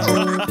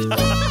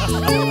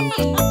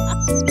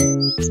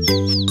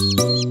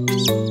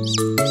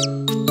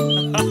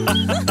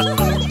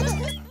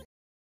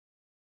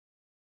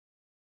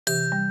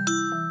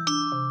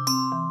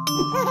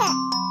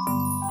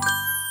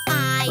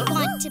 I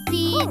want to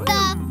be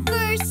the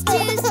first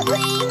to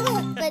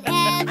swing, but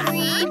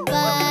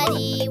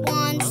everybody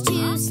wants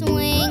to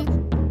swing.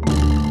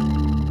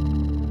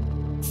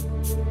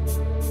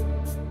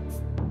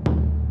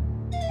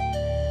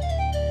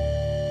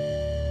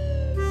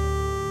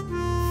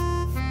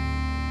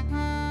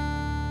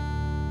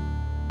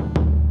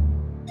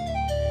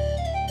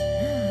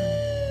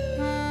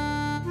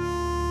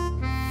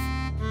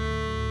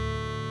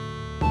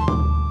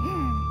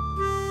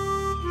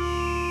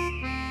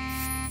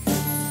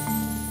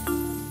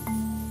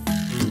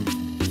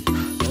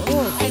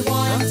 I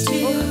want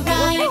to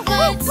ride,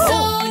 but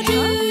so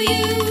do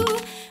you.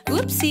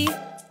 Oopsie,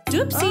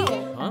 doopsie,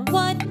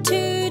 what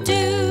to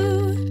do?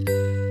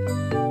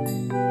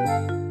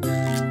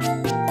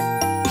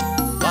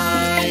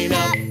 Line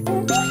up,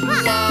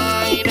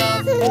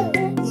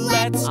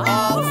 let's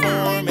all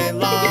form a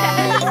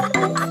line.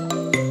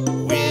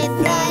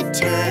 With a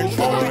turn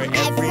for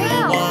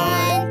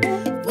everyone,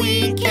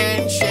 we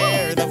can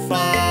share the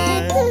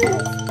fun.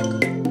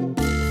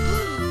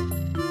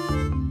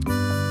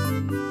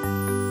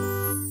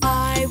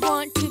 I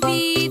want to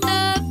be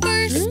the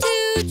first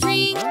to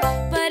drink,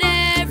 but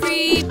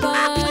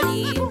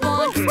everybody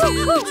wants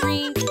to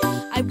drink.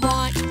 I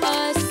want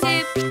a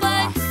sip,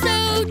 but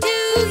so do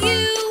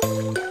you.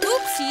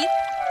 Oopsie,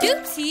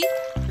 doopsie,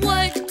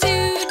 what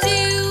to do?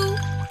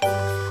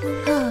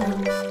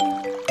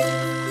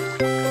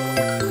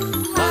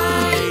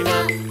 Line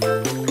up,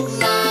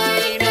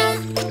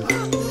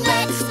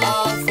 let's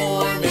all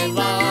form a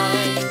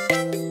line.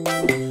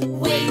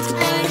 Wait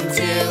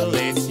until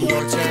it's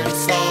your turn,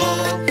 so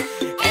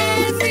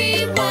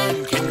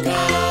everyone can go.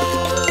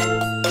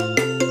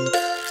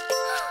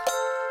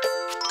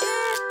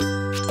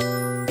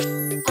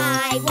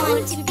 I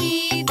want to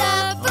be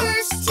the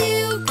first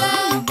to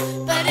go,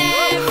 but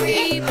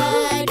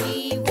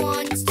everybody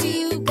wants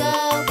to go.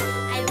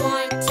 I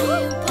want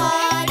to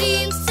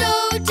potty,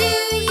 so do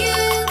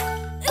you.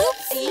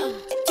 Oopsie,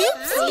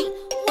 doopsie,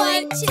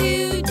 what to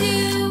do?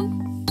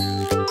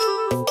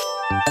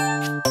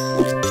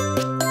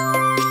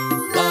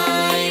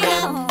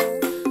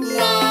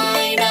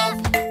 Line up,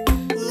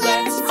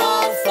 let's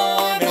all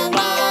form a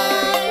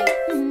line.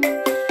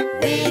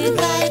 With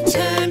a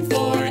turn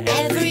for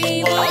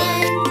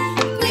everyone,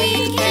 we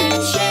can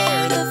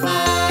share the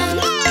fun.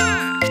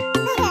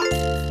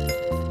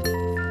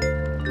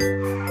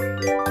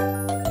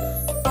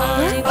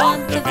 I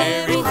want the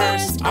very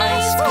first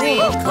ice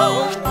cream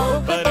cone,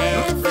 but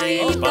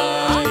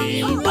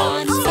everybody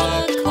wants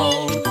a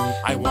cone.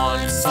 I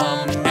want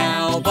some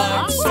now,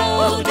 but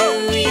so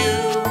do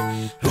you.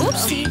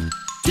 Oopsie,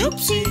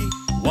 doopsie,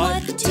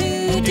 what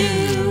to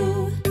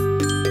do?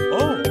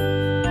 Oh.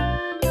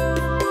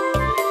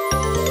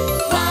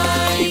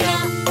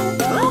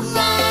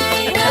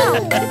 Line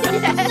up,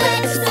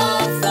 let's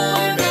all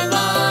form a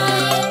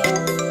line.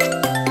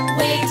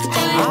 Wait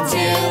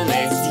until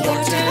it's your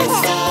turn,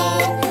 so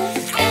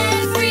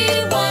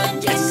everyone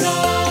can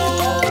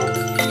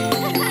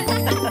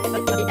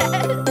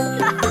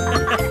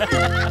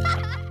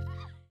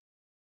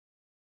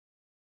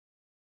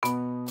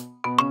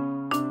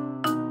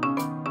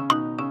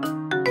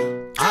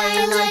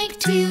I like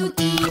to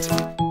eat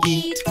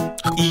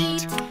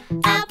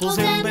apples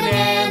and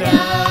bananas.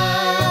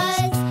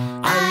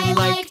 I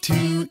like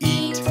to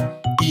eat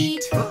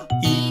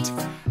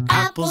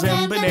apples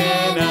and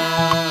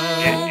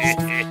bananas.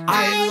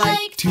 I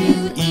like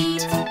to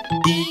eat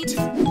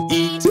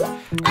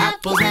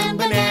apples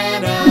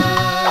and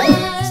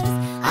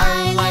bananas. I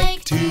like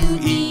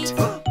to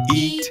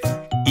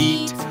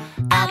eat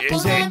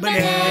apples and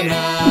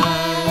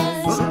bananas.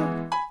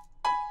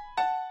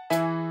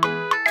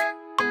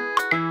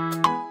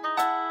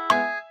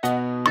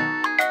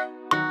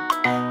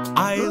 I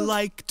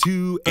like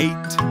to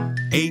eat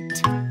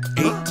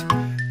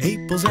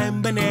apples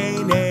and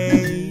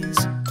bananas.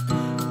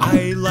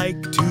 I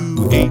like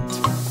to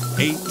eat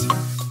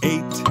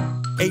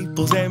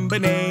apples and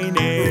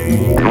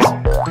bananas.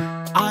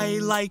 I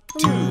like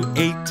to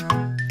eat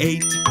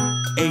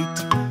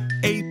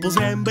apples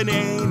and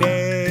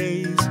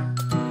bananas.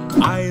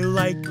 I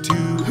like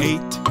to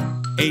eat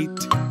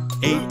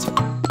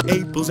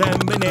apples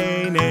and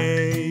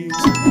bananas.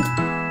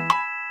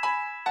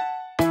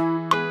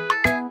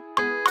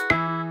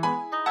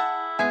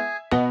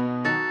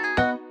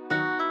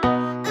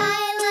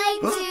 I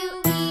like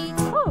to eat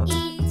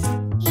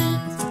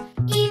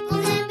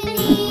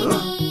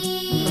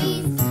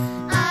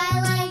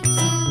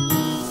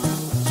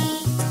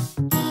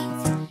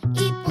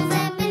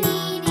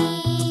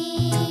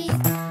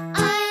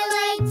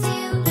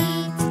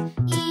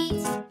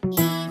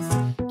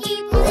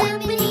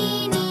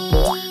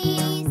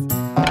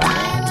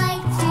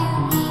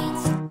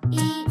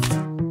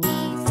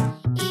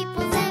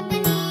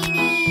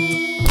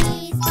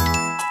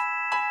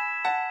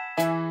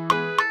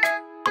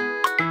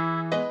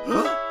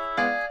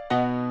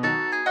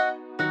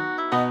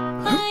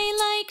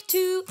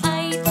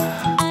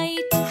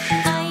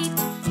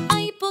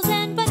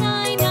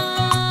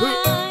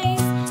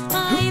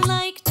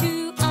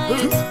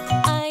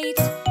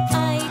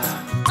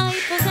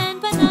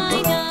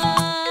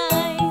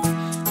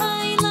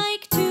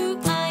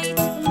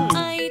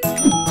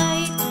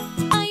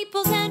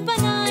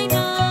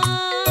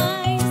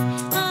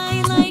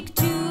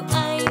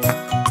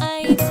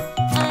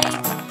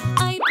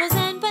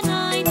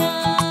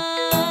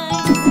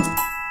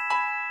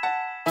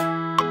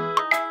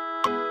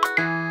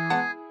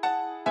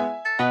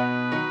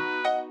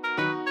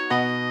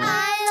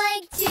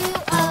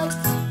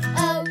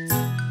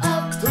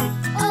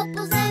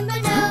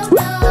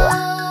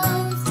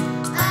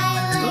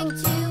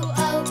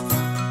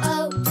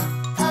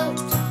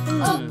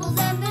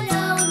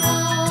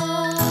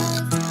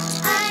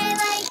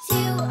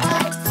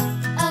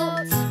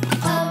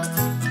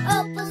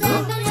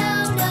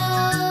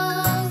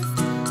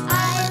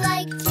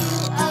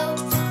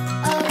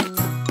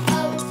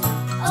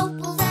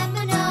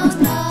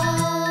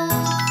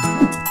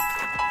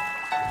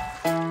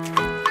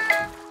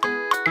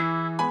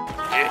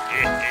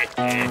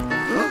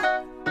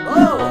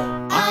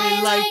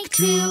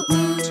to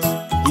oot,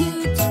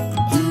 oot,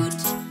 oot,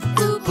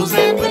 ooples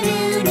and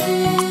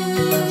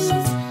balloons.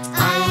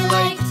 I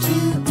like to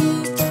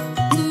oot,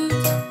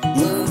 oot,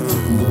 oot,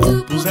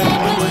 ooples and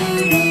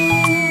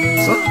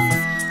balloons.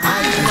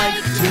 I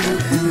like to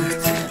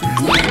oot,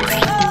 oot,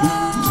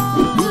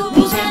 oot,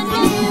 ooples and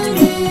balloons.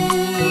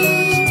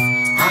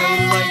 I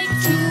like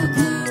to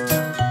oot,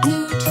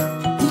 oot,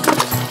 oot,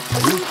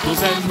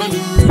 ooples and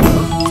balloons.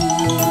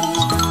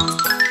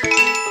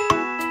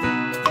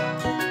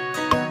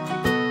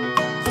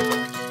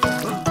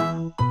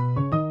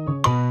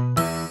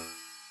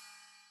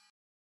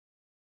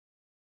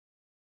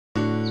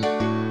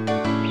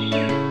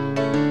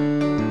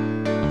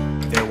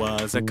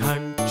 A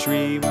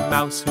country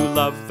mouse who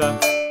loved the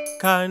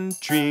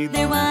country.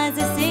 There was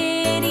a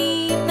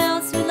city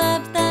mouse who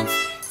loved the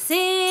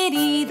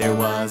city. There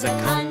was a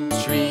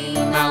country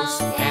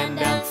mouse and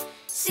a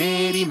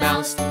city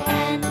mouse,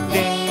 and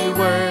they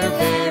were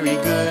very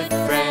good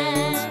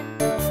friends.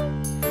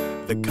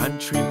 The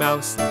country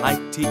mouse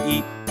liked to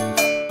eat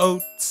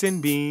oats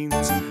and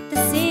beans.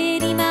 The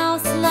city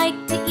mouse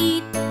liked to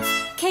eat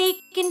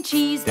cake and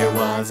cheese. There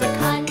was a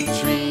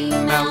country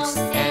mouse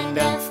and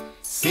a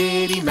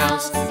city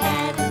mouse,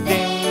 and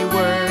they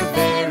were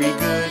very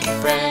good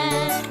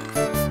friends.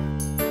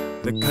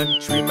 The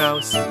country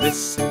mouse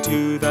listened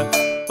to the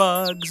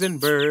bugs and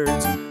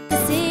birds.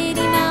 The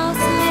city mouse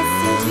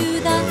listened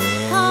to the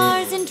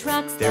cars and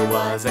trucks. There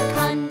was a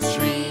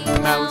country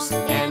mouse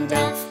and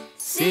a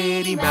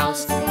city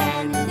mouse,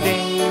 and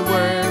they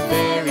were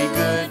very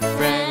good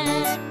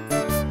friends.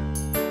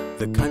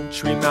 The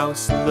country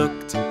mouse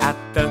looked at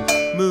the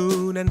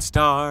moon and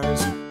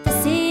stars.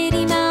 The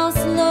city mouse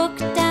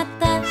looked at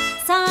the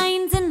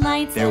signs and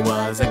lights. There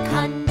was a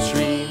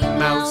country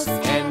mouse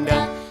and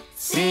a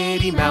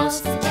city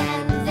mouse,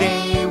 and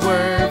they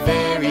were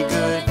very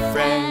good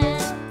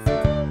friends.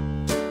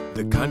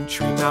 The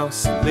country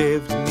mouse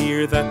lived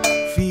near the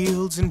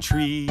fields and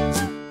trees.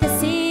 The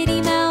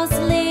city mouse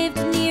lived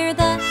near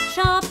the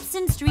shops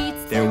and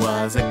streets. There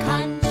was a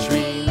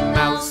country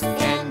mouse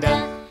and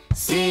a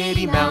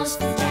city mouse,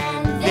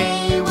 and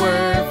they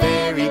were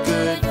very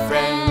good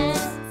friends.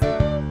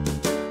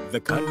 The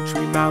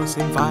country mouse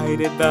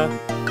invited the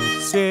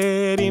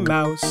city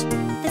mouse.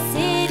 The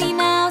city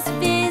mouse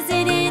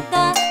visited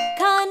the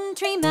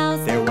country mouse.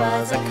 There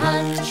was a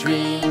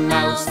country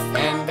mouse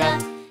and a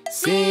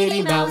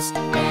city mouse,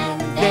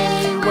 and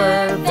they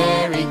were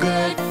very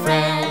good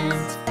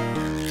friends.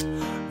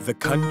 The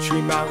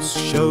country mouse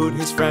showed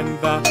his friend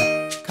the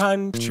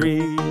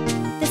country.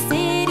 The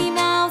city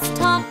mouse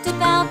talked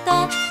about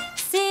the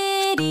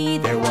city.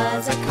 There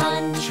was a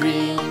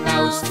country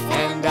mouse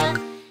and a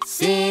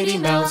city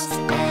mouse,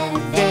 and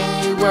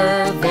they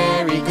were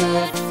very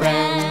good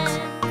friends.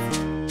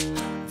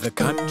 The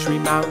country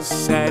mouse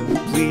said,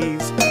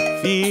 "Please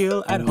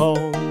feel at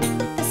home."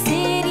 The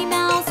city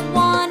mouse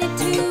wanted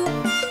to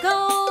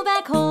go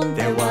back home.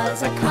 There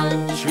was a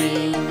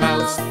country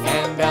mouse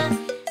and a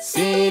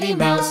city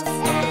mouse,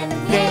 and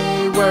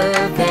they were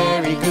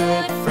very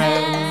good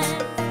friends.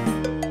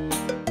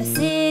 The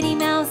city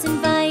mouse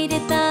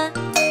invited the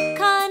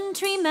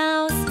country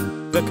mouse.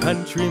 The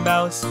country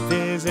mouse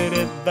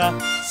visited the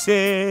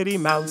city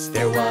mouse.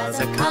 There was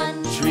a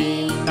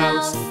country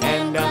mouse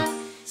and a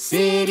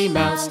city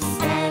mouse,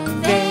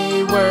 and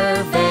they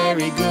were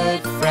very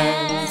good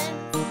friends.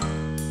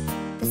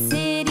 The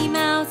city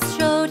mouse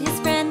showed his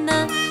friend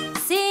the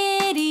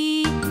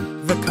city.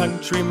 The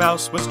country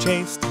mouse was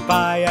chased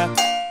by a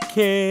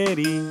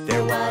kitty.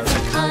 There was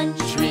a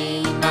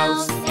country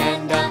mouse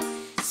and a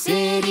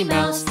city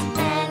mouse,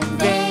 and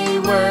they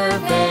were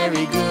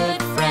very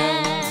good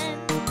friends.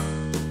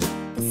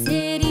 The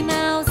city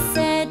mouse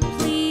said,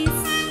 "Please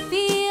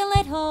feel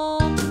at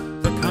home."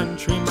 The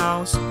country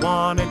mouse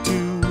wanted to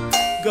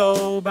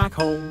go back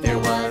home. There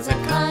was a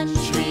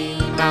country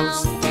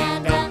mouse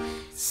and a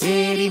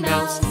city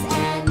mouse,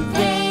 and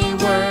they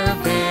were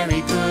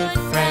very good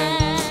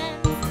friends.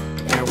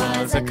 There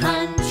was a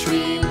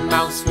country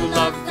mouse who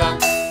loved the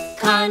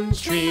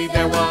country.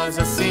 There was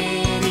a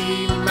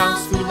city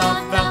mouse who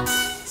loved the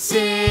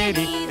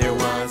city. There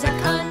was a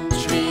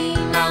country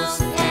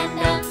mouse and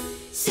a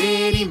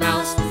city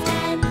mouse,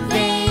 and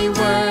they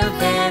were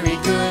very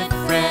good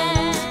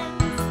friends.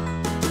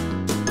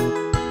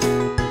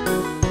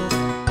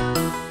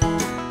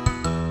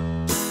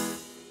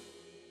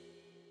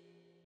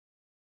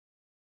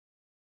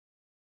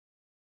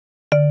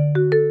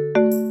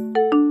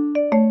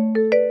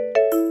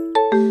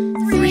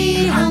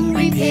 Three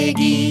hungry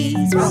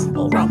piggies,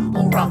 rumble,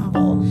 rumble,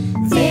 rumble.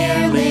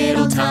 Their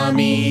little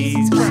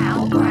tummies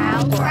growl,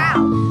 growl,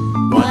 growl.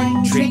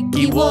 One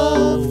tricky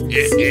wolf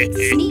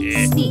sneaks,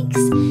 sneaks,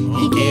 sneaks.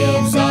 He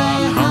gives a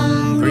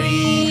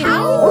hungry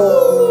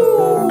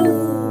howl.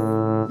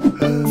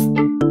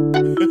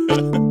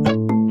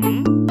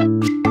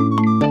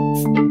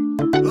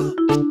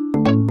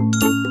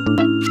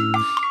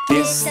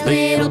 This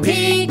little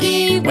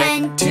piggy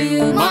went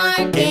to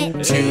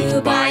market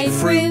to buy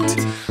fruit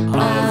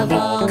of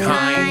all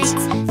kinds.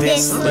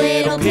 This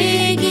little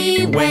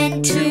piggy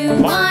went to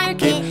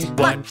market,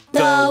 but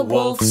the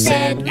wolf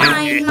said,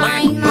 mine,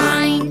 mine,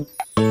 mine.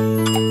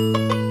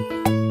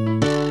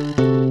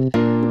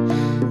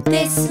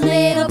 This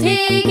little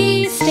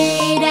piggy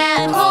stayed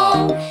at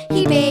home.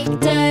 He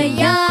baked a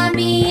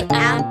yummy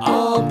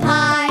apple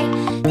pie.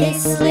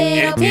 This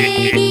little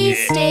piggy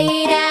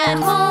stayed at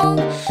home.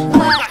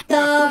 But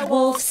the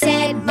wolf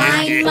said,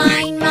 mine,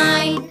 mine,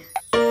 mine.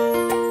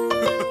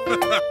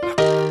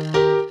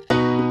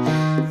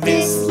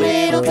 This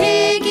little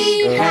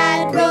piggy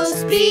had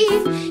roast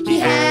beef. He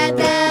had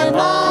them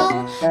all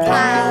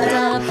piled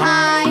up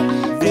high.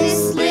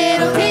 This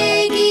little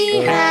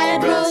piggy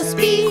had roast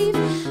beef.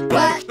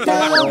 But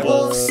the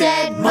wolf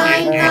said,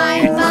 mine,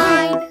 mine,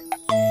 mine.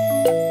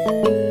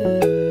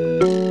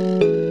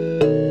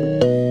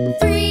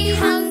 3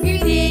 hungry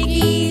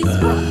piggies,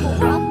 rumble,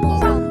 rumble,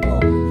 rumble.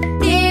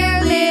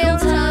 Their little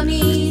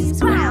tummies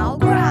growl,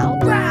 growl,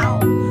 growl.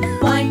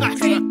 One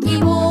tricky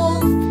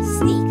wolf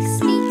sneaks,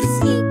 sneaks,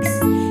 sneaks.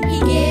 He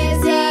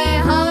gives a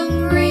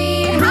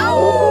hungry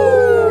howl.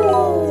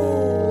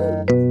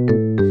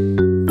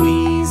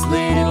 These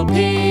little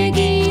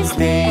piggies,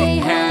 they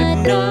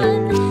had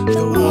none.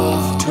 The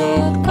wolf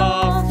took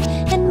off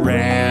and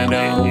ran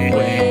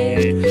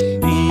away.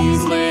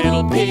 These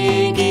little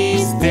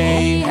piggies,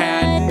 they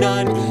had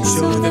none.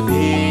 So the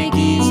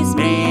piggies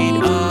made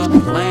a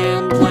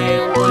plan,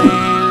 plan,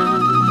 plan.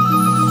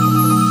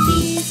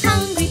 These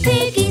hungry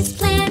piggies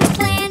planned,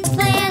 planned,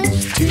 planned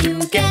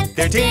to get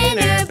their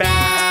dinner back.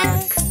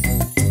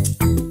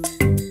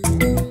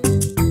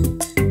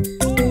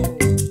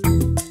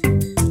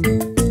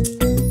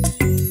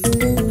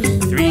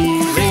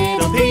 3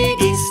 little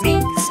piggies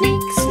sneak,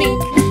 sneak, sneak.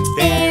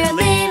 Their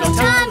little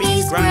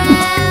tummies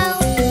growl.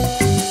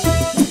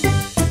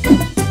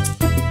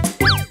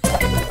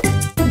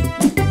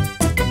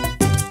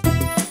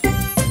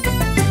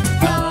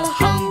 The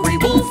hungry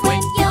wolf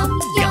went yum,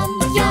 yum,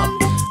 yum.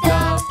 The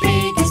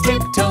piggies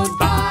tiptoed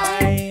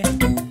by.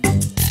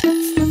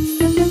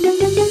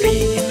 3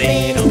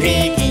 little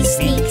piggies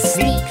sneak,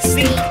 sneak,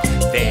 sneak.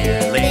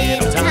 Their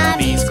little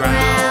tummies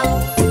growl.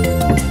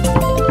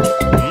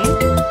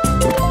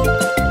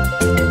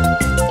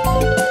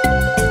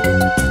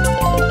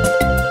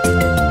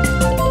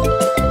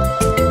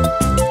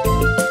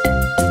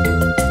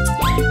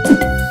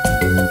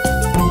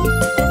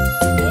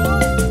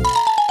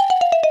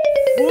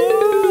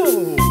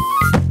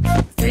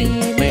 Three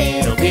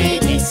little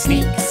piggies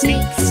sneak,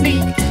 sneak,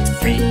 sneak.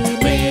 3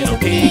 little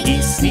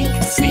piggies sneak,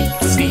 sneak,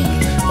 sneak.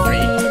 3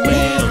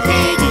 little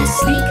piggies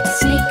sneak,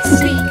 sneak,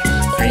 sneak.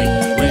 3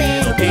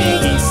 little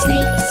piggies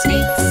sneak,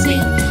 sneak,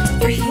 sneak.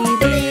 3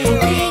 little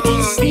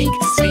piggies sneak,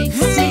 sneak,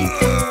 sneak.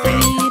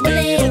 3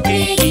 little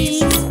piggies.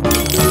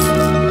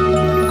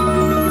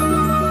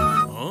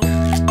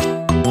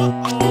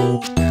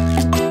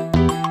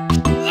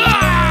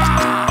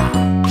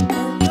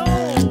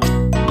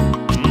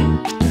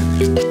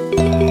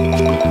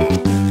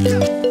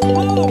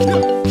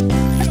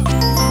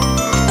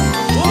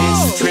 This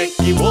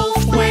tricky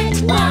wolf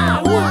went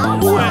wah, wah,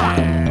 wah.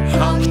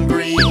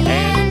 Hungry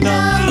and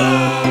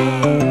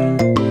alone.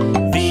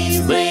 These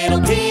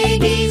little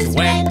piggies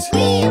went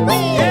wee,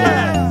 wee,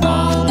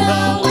 all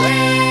the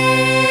way.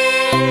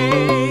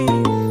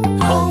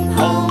 Home,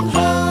 home,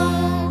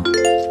 home.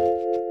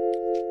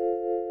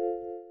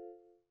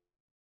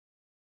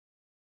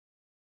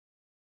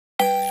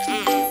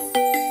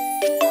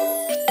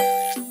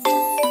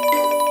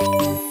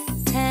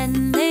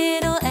 Ten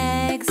little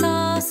eggs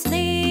all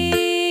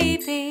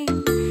sleeping.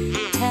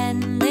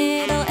 10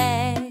 little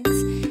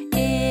eggs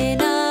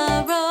in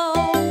a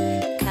row.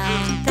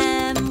 Count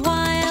them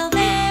while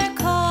they're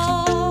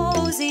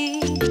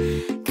cozy.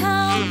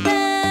 Count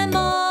them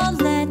all,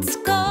 let's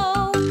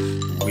go.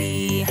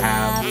 We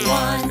have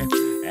 1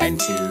 and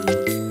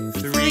 2,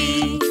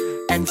 3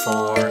 and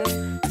 4,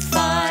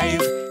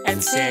 5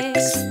 and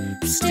 6.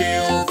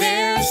 Still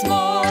there's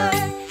more.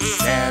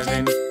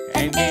 7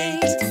 and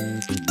 8,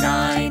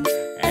 9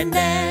 and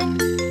then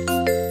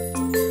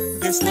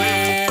this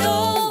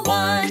little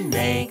one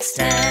makes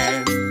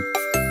 10.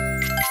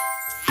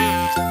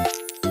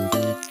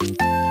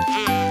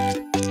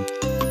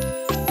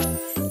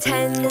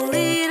 10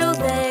 little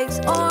legs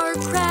are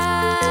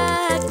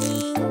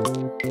cracking.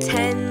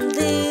 10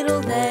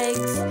 little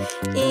legs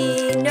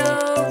in a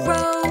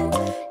row.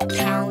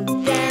 Count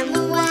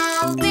them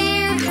while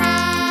they're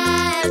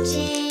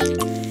hatching.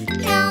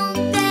 Count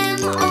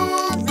them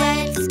all,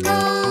 let's go.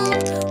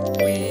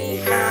 We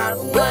have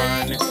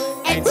 1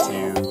 and 2,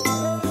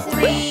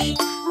 3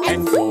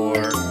 and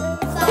 4,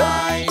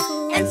 5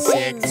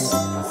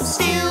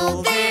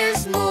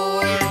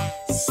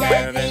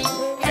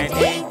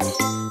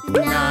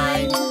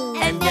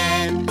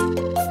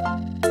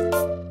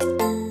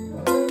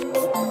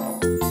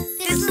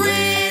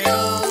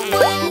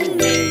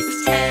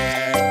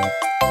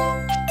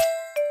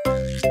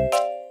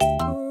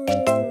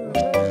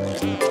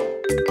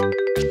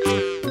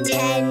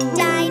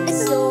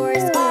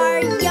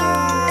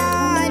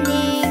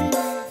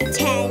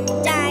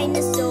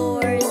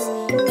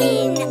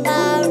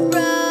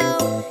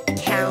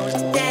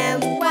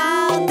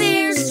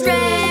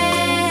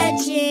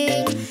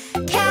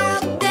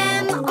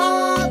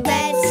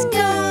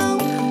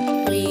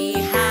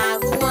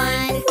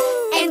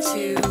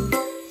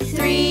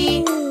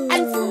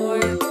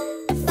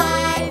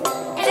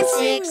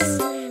 6.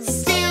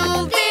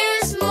 Still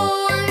there's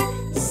more.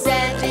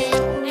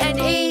 7 and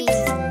 8,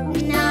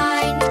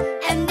 9,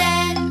 and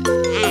then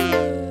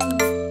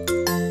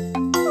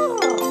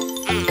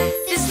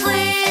this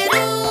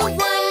little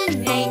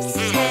one makes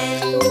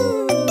 10.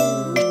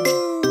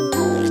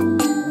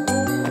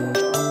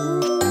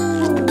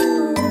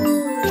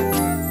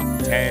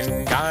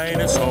 10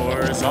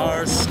 dinosaurs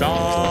are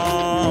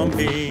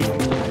stomping.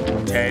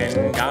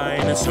 10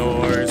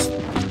 dinosaurs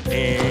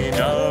in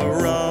a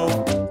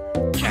row.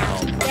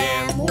 Count them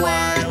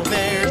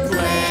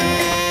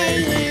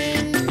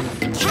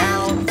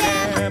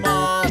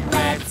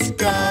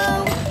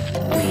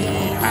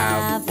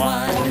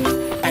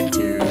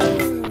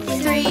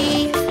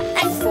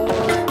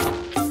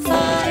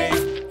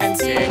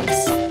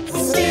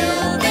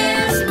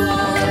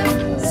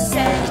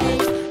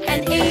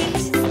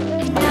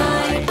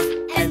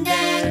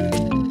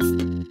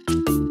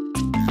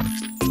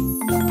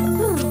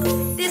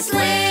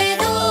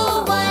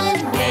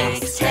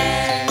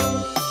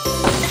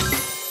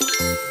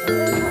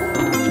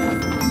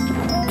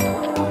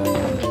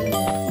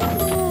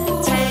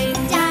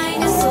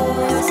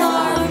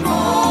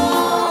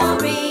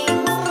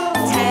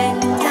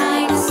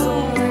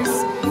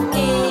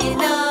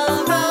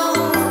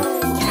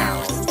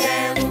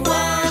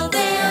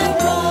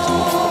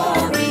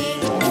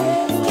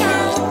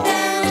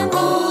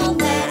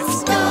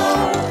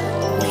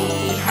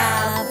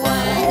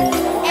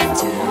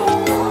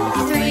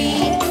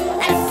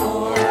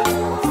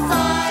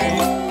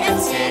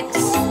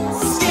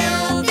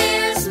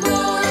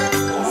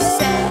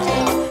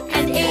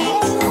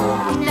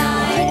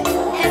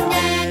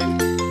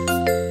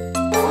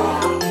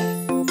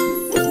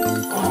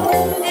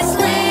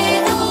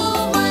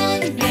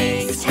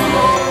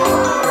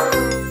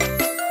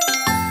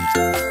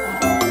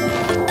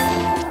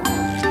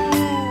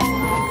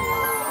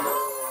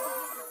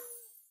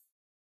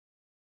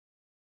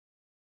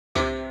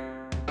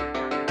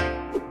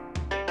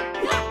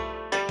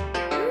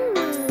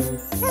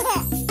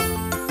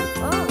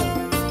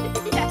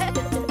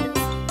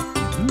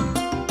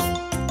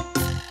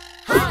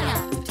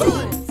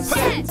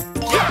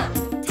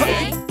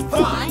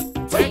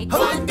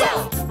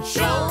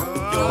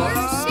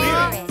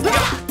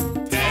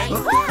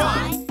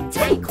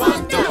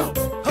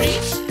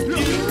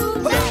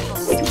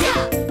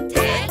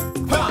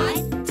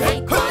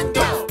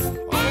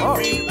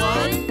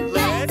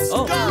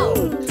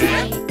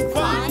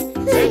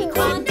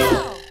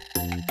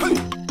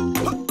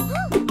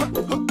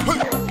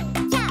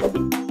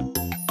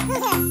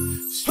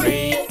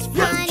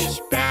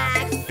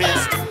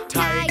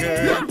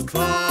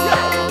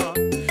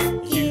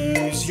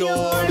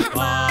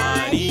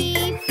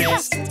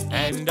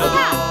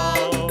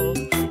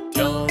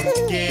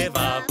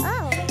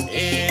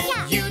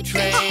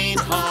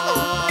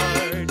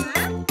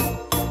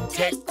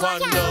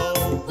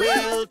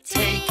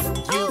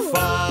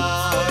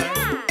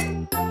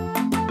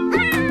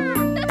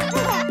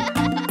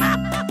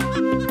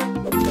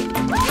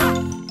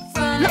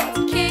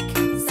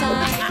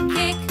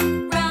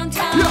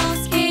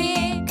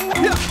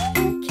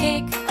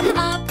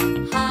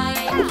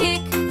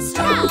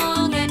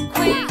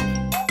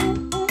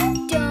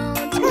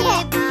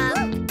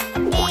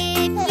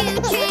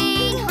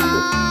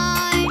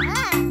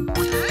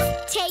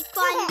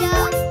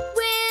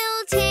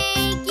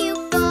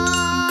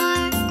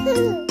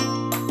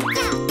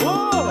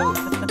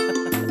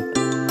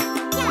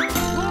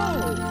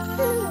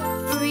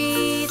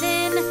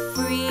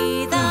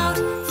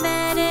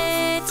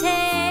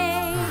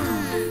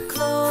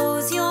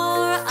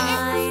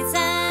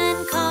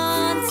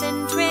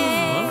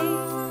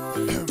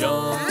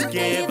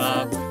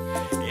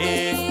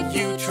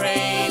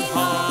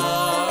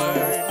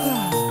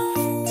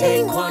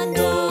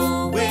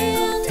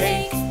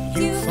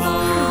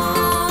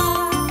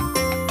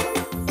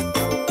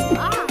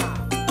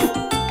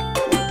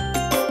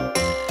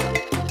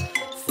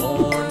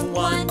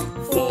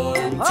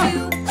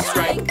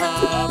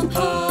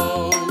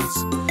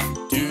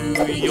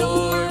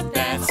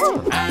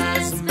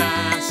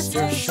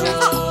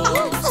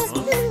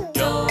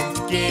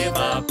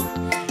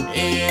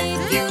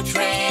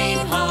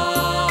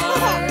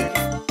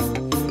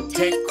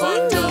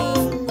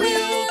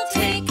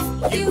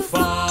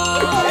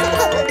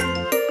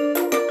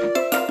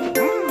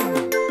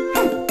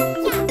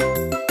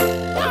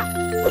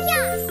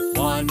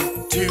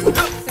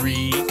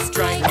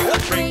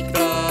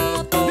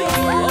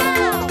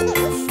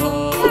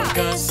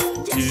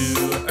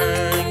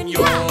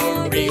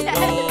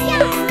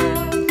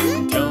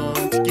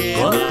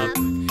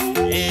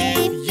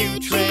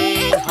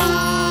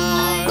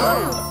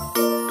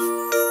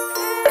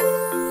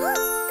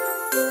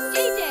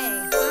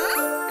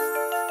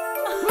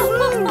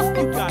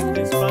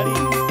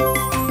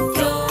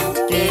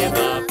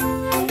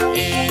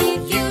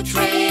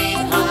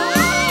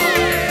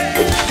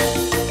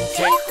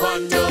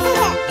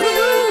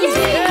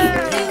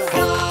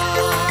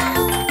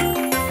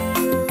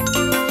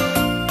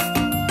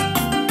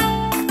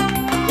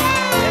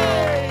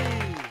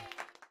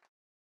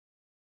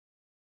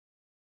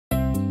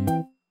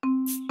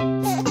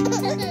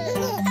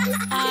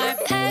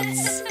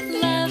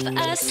love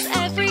us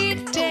every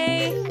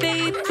day.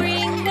 They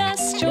bring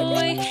us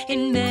joy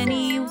in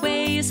many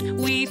ways.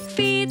 We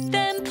feed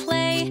them,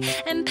 play,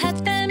 and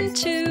pet them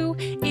too.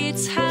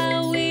 It's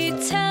how we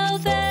tell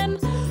them,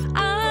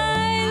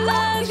 I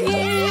love you.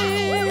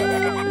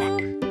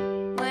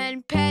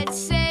 When pets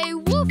say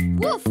woof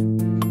woof,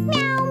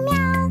 Meow,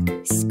 meow,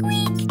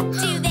 squeak.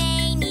 Do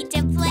they need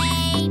to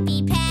play,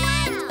 be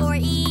pet, or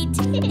eat?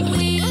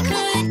 We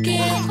could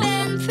give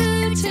them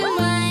food to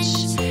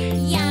munch.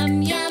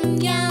 Yum, yum,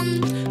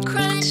 yum.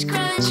 Crunch,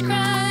 crunch,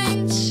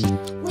 crunch.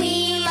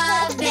 We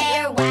love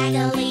their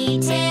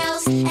waggly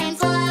tails and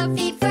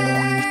fluffy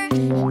fur,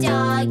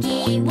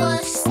 doggy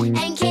woofs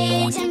and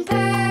kitten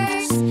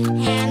purrs,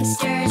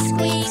 hamster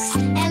squeaks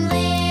and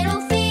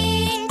little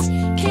feet.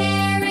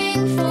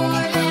 Caring for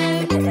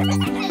them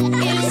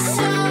is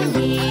so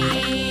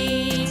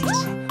neat.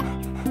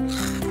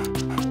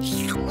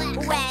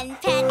 When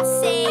pets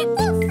say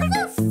woof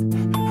woof,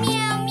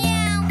 meow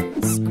meow,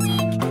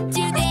 squeak,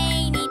 do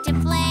they need to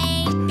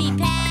play, be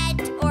pet,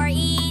 or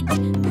eat?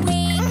 We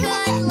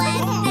could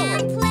let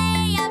them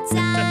play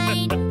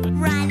outside,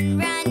 run,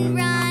 run,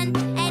 run,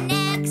 and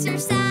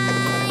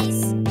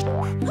exercise.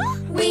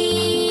 We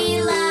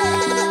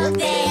love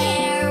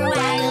their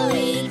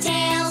waggly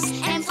tails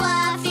and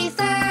fluffy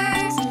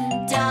furs,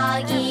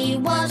 doggy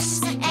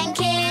woofs and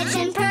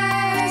kitten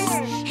purrs,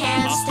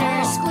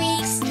 hamster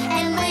squeaks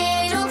and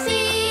little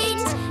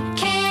feet.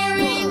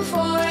 Caring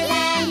for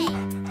them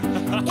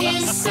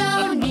is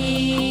so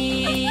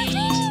neat.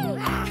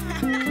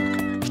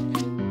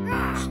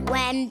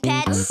 When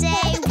pets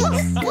say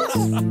woof woof,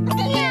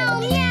 meow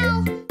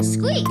meow,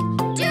 squeak,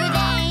 do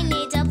they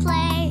need to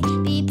play,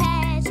 be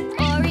pet,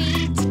 or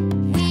eat?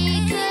 We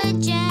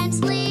could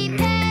gently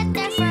pet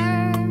their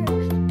fur,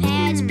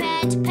 pet,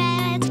 pet,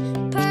 pet,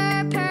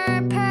 purr,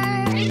 purr,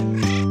 purr.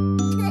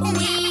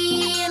 We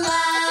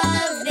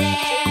love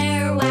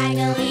their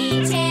waggly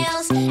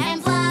tails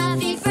and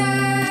fluffy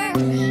fur,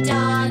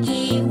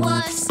 doggy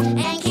woofs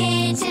and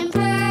kitten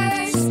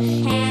purrs,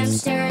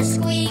 hamster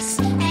squeaks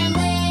and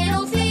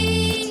little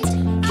feet.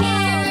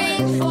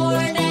 Caring for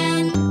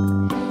them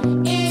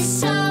is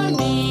so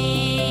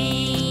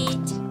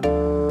neat.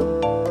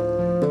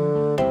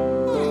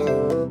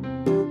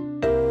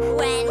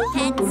 When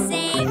pets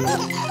say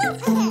woof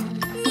woof,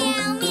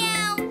 meow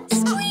meow,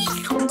 squeak,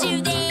 do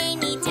they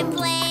need to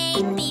play,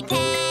 be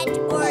pet,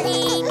 or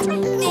eat?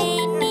 They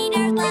need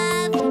our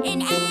love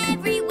in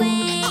every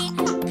way.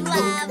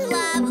 Love,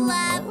 love,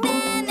 love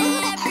them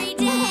every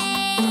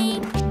day.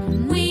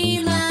 We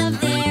love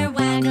their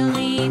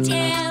waggly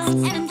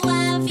tails and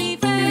fluffy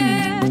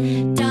fur,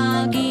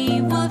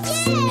 doggy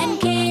woofs and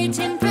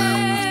kitten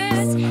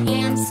purrs,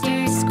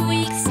 hamster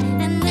squeaks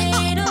and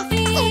little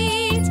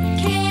feet.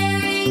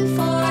 Caring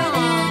for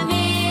them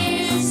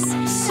is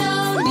so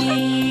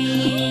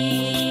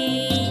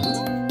neat.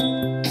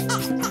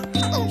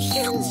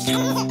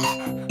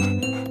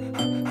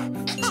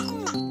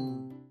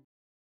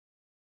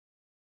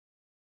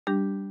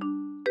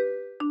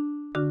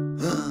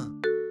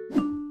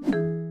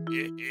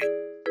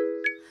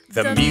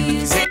 The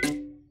music.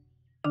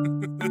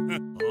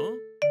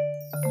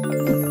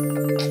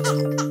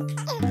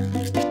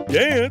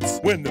 Dance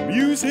when the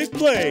music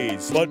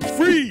plays, but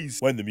freeze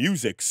when the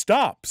music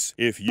stops.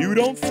 If you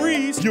don't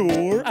freeze,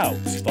 you're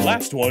out. The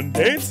last one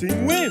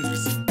dancing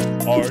wins.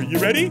 Are you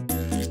ready?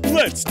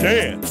 Let's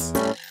dance.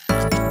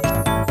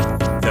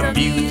 The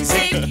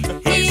music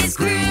is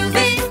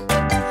grooving.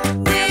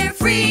 We're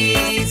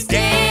freeze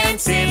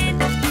dancing.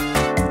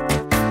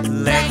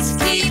 Let's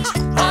keep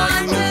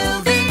on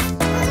moving.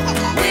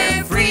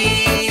 We're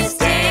freeze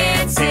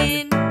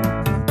dancing.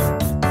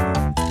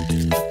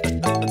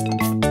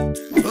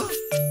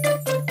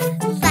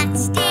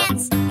 Let's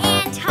dance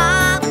and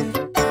hop,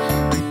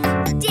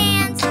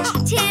 dance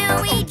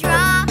till we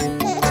drop, move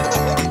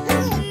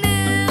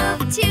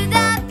to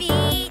the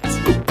beat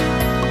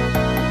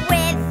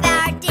with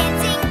our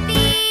dancing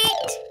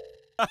feet.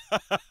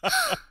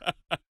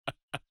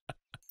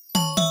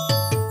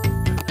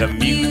 The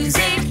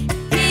music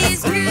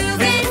is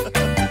grooving.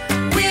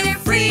 We're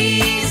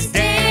freeze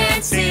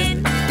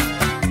dancing.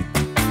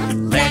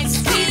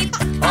 Let's keep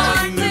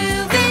on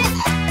moving.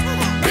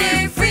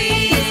 We're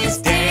freeze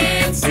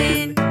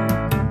dancing.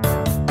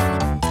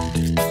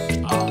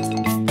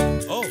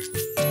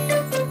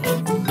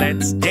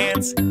 Let's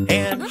dance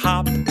and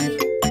hop,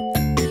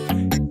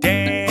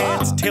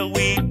 dance till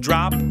we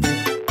drop,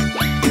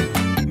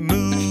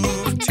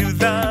 move to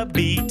the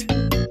beat.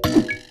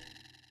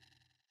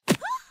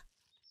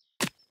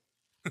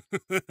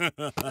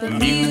 The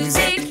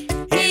music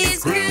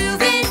is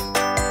grooving.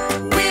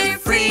 We're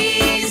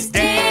freeze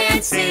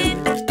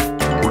dancing.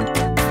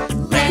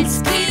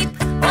 Let's keep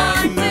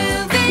on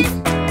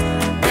moving.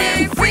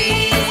 We're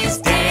freeze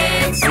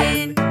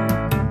dancing.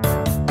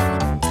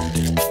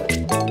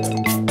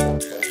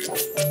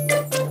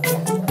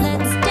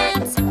 Let's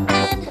dance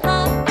and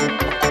hop,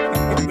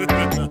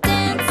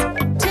 dance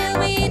till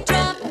we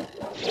drop.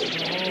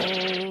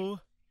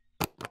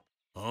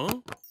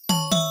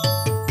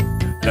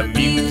 The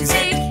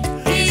music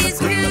is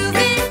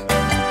grooving.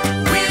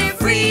 We're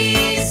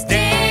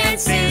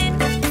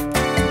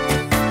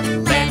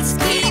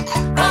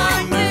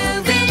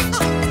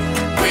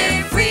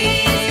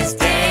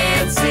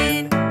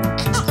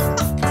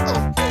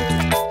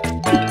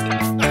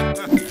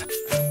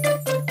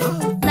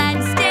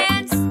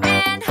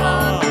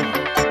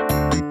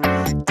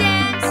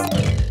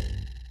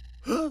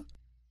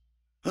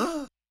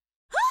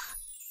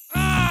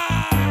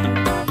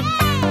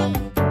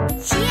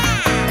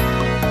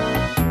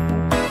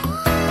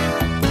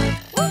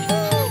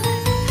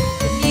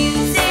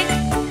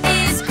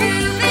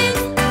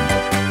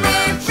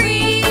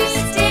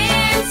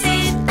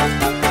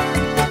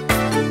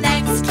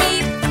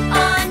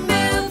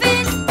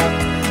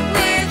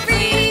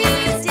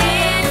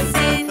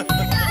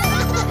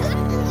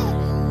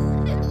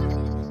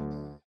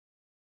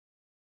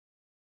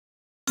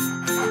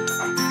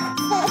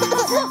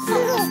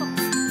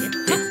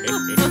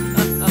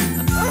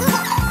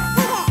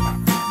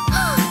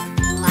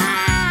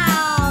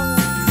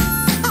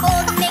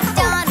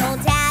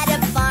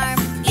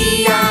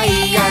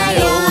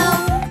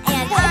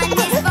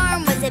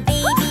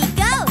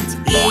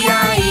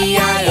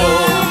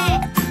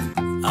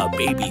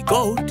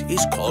goat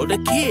is called a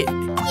kid. Yay!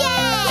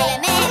 A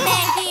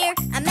met here,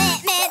 a met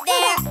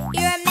there.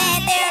 You're a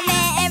met there, a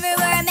met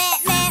everywhere, a met.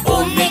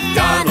 Old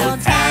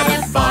MacDonald had a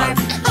farm,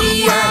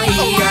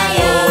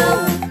 E-I-E-I-O.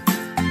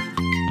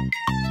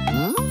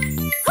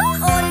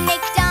 Old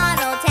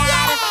MacDonald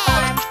had a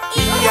farm,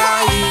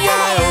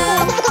 E-I-E-I-O.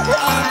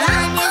 and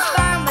on his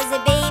farm was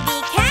a baby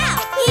cow,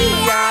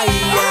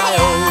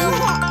 E-I-E-I-O.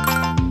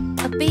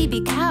 A baby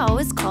cow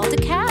is called a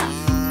calf.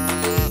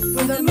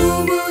 With a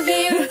moo moo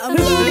here, a moo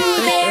moo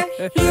there.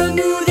 Here a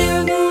moo,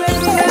 there a moo,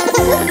 everywhere a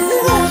moo moo.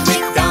 Old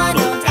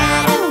MacDonald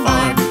had a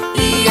farm,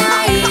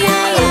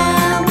 E-I-E-I-O.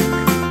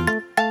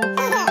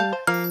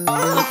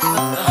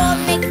 Old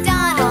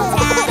MacDonald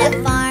had a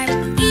farm,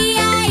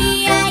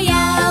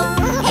 E-I-E-I-O.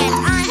 And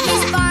on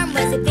his farm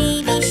was a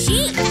baby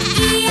sheep,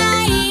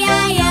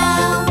 E-I-E-I-O.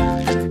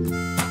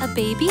 A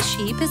baby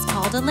sheep is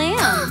called a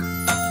lamb.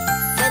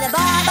 With a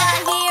baba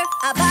here,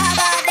 a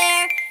baba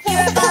there.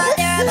 Here a ba,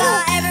 there a ba,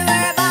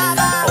 everywhere a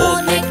baba.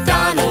 Old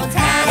MacDonald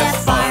had a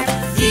farm,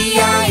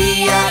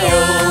 E-I-E-I-O.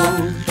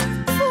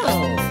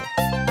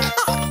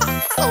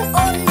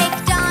 Old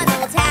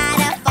MacDonald had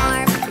a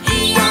farm,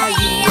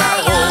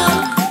 E-I-E-I-O.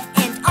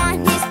 And on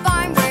his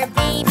farm were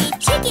baby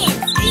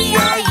chickens,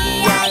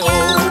 E-I-E-I-O.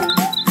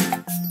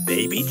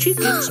 Baby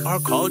chickens are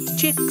called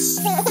chicks.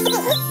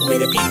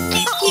 With a peep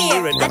peep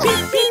here and a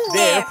peep peep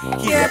there.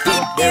 Here a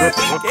peep, there a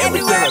peep,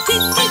 everywhere a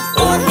peep peep.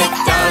 Old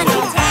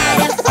MacDonald had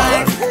a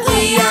farm,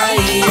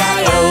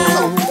 E-I-E-I-O.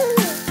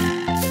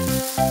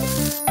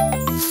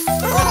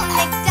 Old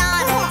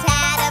MacDonald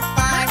had a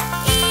farm,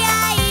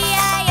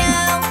 E-I-E-I-O.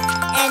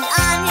 And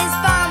on his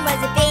farm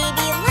was a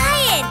baby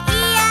lion,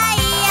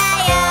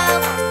 E-I-E-I-O.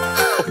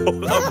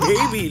 A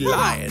baby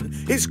lion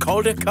is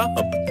called a cub.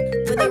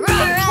 With a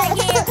roar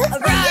here, a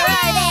roar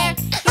there.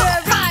 Here a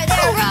roar,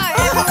 there a roar,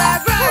 everywhere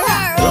a roar,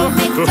 roar. Old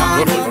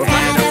MacDonald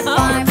had a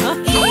farm,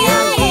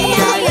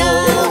 E-I-E-I-O.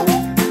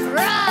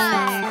 Roar!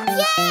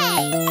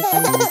 Yay!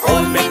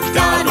 Old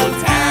MacDonald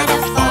had a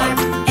farm,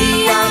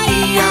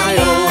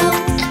 E-I-E-I-O.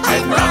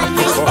 And on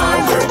his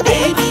farm were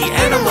baby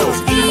animals,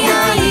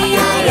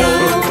 E-I-E-I-O.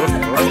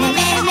 With a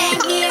man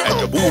here, And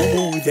a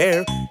boo-boo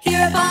there.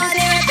 here a ball,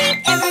 there a beep,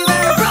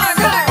 everywhere a roar,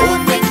 roar.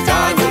 Old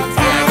MacDonald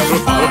had a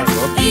farm,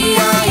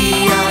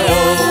 E-I-E-I-O.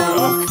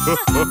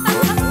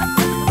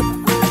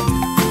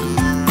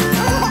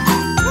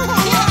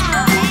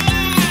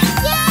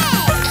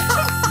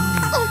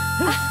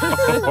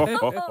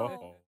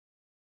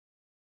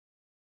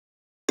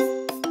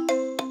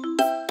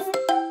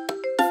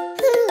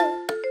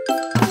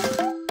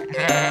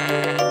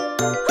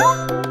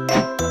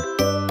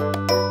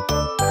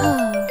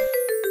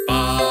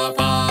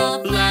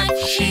 Baba, black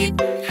sheep,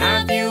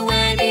 have you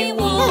any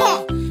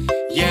wool?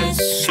 Yes,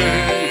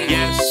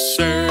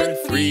 sir,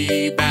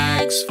 3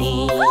 bags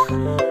full.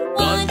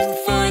 1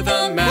 for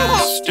the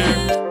master,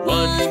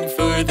 1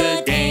 for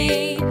the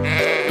dame,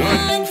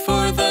 1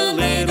 for the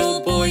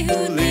little boy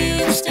who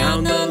lives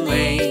down the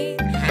lane.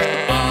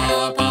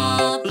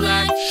 Baba,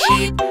 black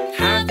sheep,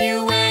 have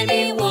you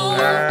any wool?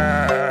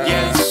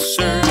 Yes,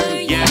 sir,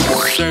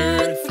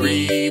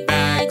 3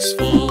 bags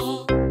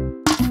full.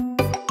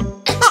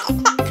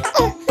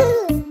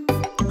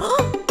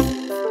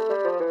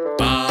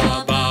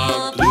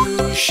 Baba,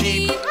 blue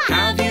sheep,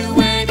 have you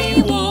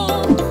any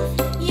wool?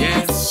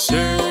 Yes,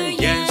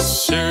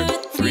 sir,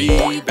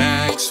 3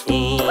 bags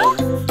full.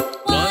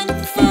 1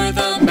 for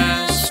the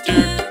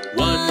master,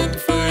 1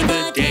 for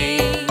the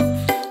dame,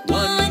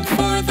 1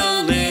 for the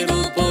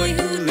little boy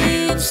who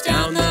lives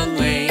down the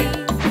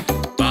lane.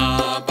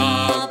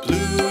 Baba,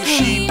 blue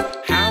sheep,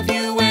 have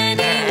you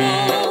any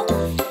wool?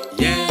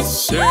 Yes,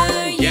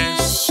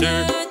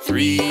 sir,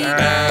 3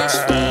 bags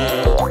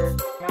full.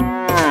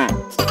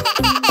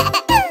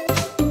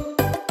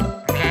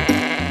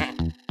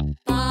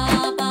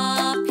 Baba,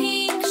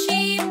 pink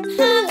sheep,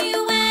 have you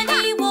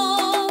any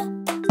wool?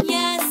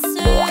 Yes,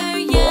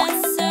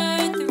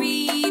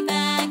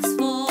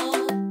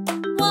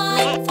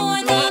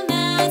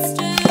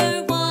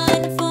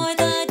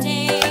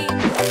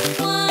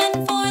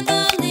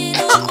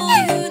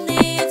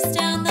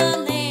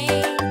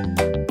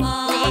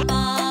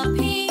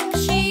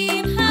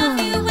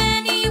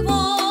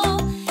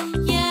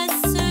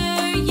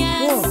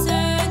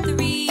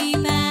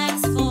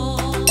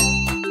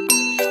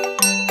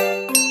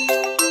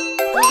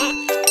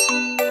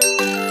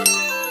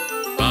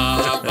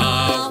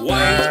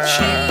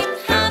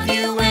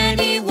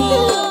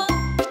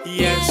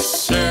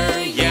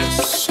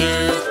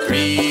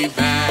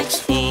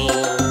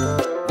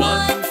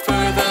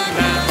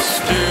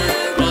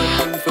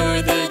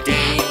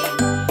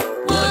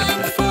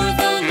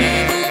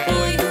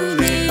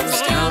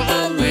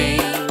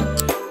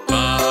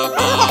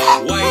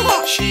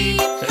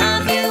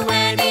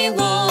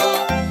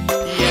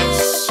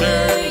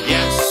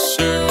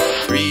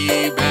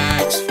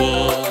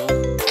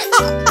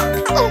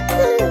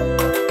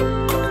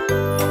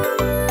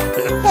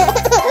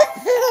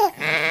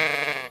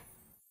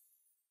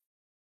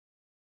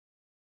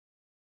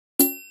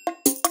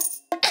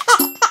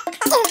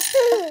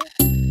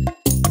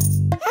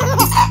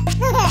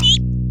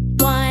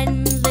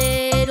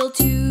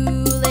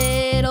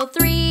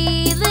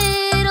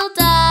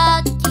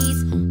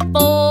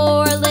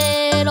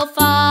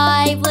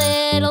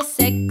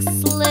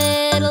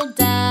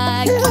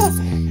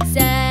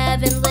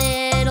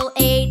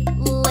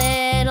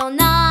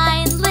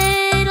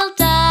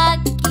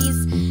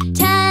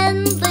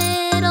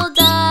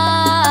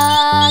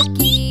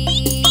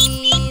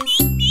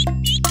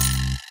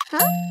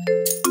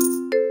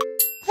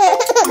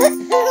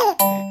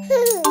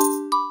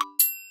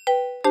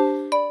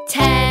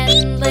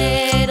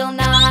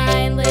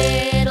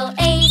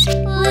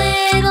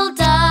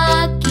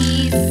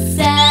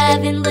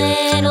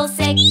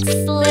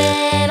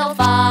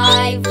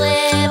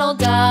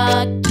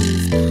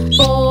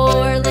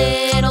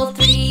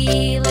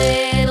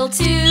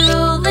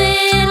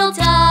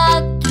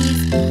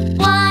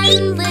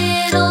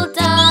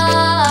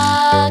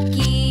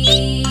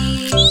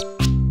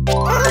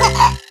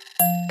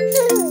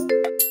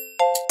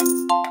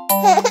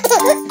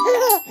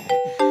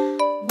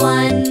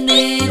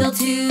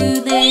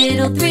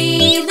 little,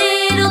 3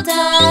 little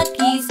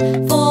duckies,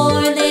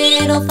 4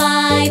 little,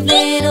 5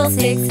 little,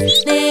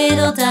 6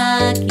 little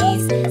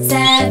duckies,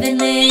 7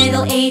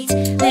 little, 8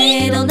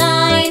 little,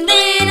 9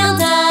 little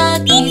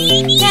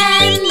duckies,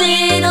 10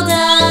 little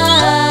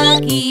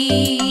duckies.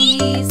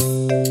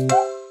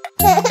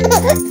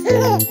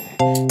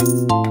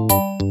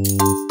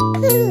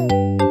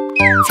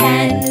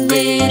 10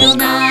 little,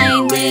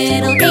 9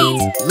 little,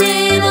 8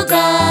 little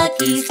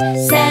duckies,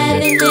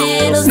 7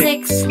 little,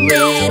 6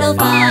 little,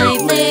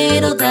 5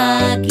 little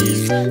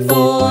duckies,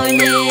 4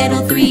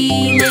 little,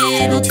 3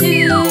 little,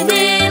 2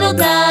 little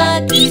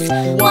duckies,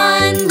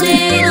 1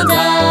 little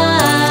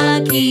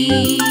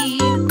ducky.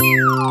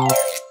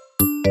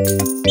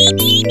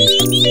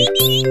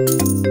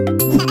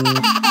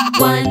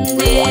 1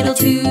 little,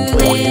 2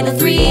 little,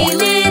 3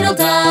 little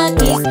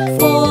duckies,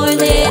 4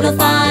 little,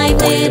 5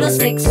 little,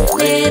 6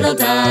 little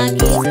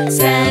duckies,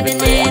 7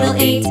 little,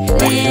 8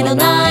 little,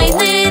 9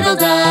 little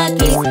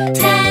duckies,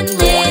 10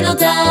 little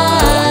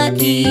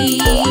duckies.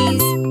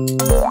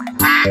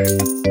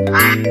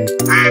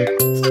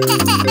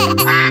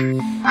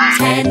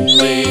 10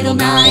 little,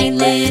 9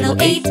 little,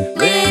 8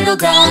 little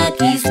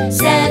duckies,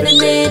 7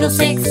 little,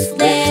 6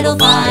 little,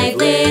 5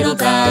 little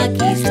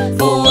duckies,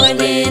 4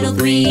 little,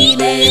 3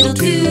 little,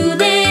 2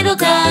 little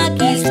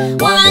duckies,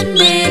 1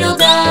 little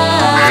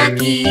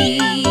ducky.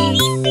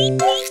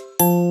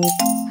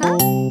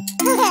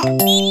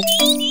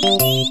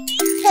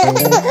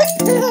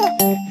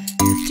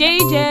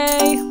 JJ.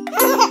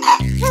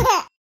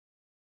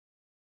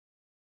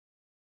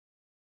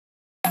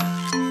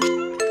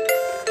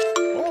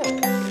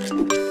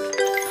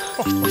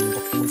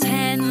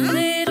 10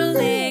 little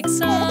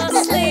legs are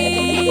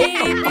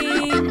sleeping,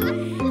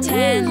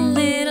 10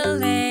 little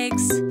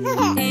legs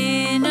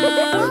in a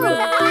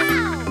row.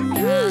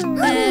 Count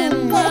them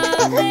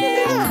while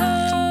they're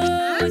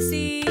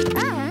cozy,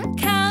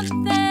 count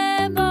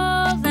them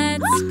all,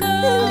 let's go.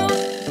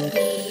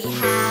 We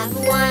have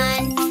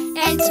 1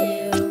 and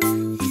 2,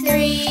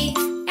 3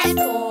 and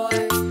 4,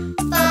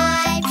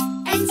 5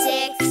 and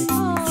 6.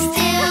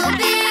 Still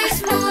there's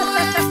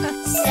more.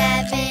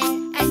 7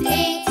 and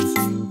 8,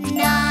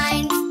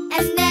 9,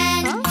 and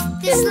then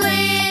this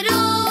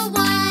little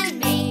one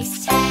makes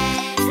 10.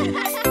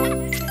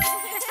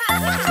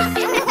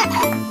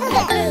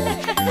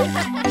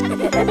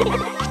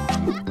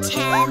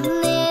 10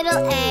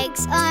 little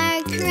eggs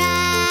are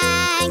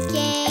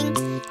cracking.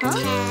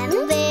 10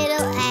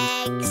 little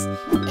eggs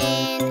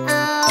in a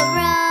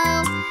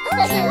row.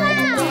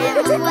 Count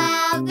them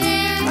while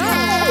they're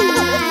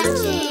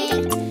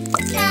hatching.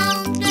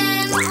 Count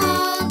them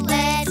all,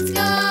 let's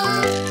go.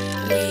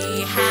 We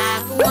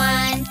have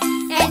 1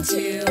 and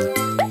 2,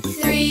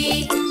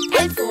 3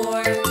 and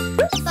 4,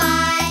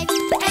 5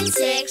 and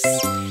 6.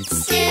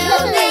 Still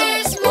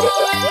there's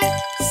more.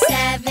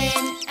 7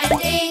 and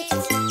 8,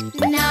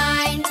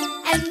 9,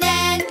 and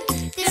then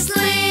this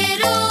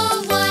little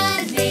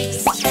one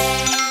makes 10.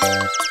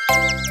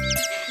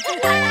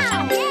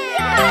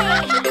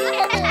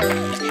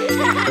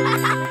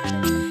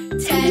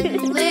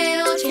 10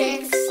 little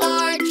chicks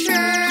are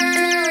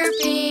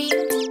chirping.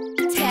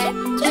 10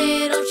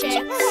 little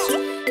chicks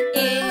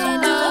in a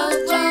row.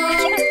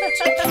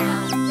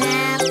 Count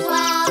them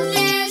while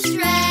they're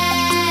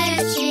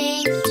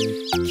stretching.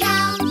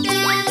 Count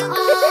them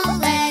all,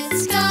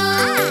 let's go.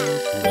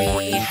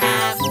 We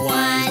have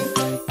 1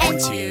 and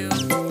 2,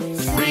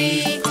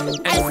 3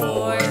 and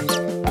 4,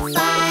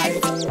 5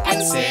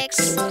 and 6.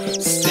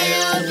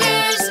 Still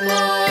there's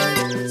more.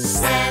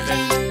 7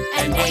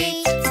 and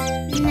 8,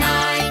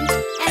 9,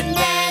 and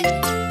then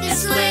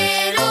this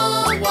little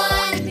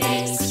one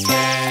makes 10.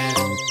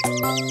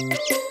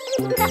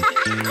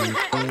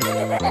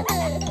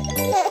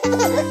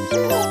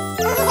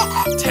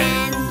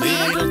 10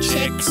 little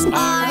chicks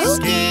are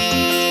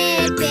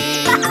skipping.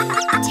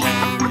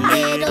 10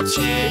 little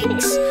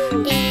chicks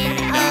in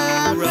a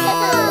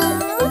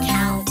row.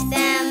 Count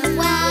them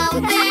while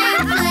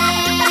they're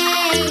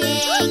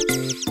playing.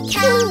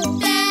 Count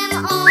them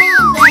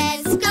all,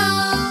 let's go.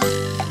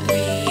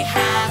 We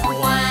have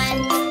 1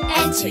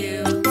 and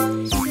 2,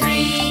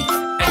 3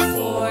 and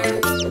 4,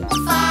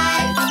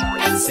 5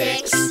 and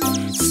 6.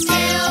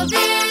 Still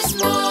there's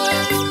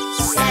more.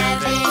 7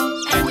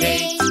 and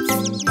 8,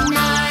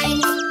 9,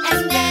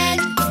 and then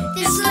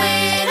this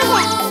little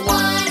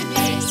one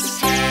makes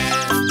 10.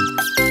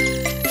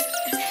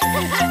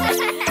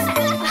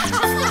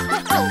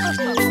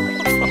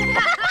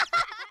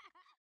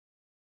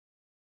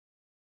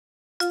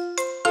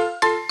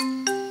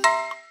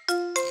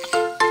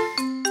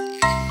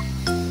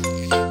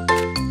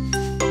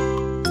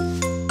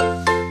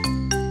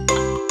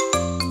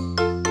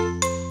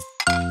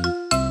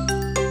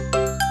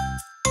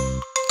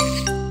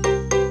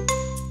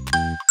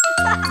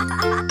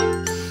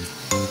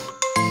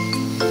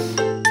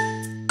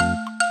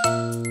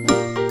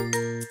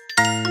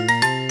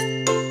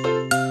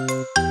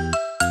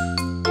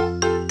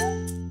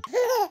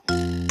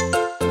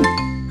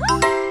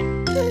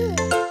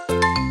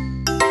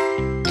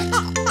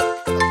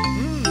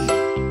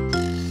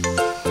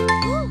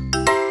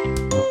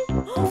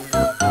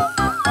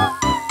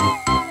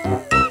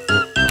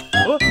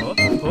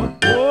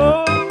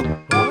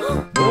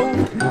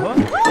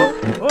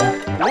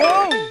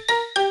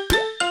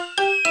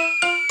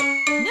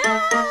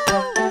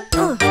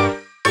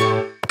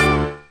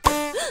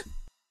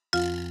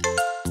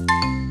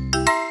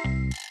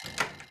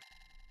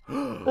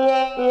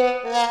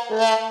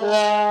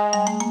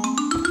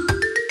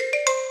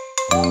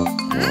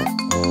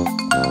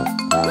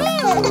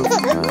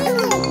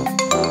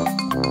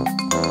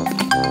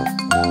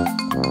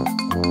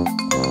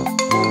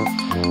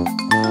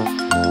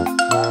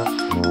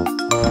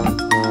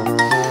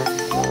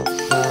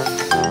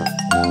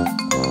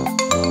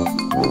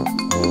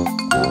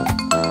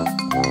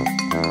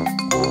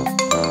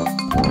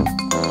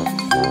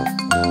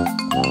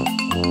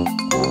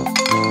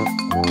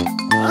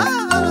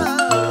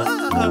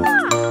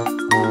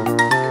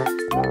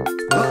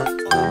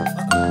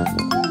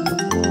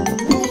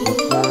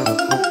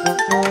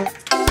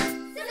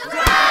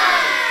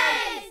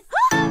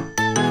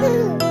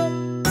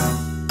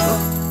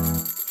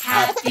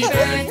 Happy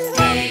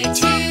birthday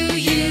to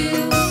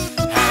you.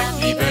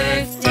 Happy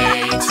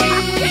birthday to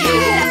you.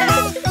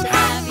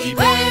 Happy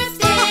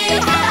birthday,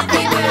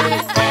 happy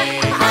birthday,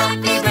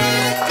 happy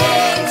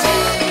birthday to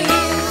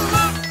you.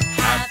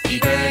 Happy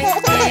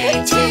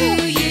birthday to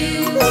you.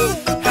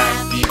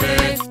 Happy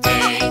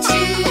birthday to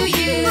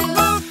you.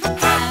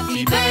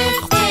 Happy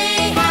birthday,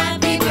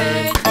 happy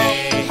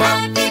birthday,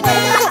 happy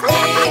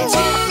birthday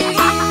to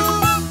you.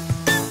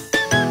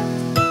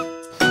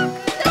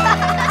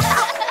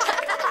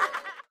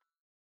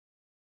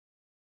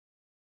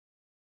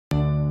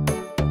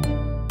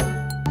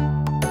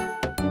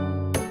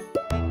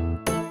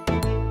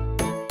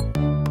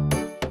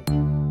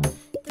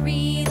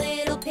 3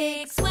 little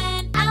pigs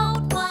went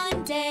out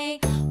one day.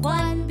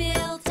 One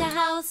built a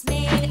house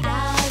made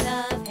out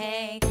of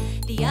hay.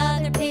 The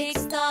other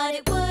pigs thought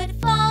it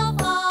would fall,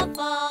 fall,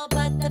 fall,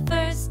 but the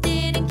first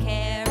didn't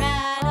care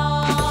at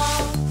all.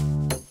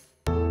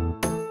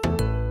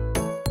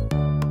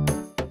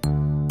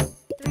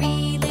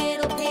 3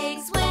 little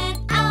pigs went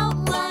out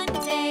one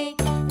day.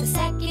 The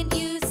second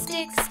used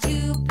sticks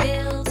to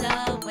build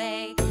a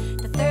way.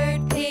 The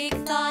third pig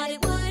thought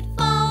it would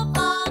fall,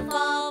 fall,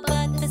 fall,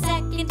 but the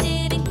second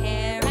didn't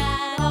care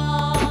at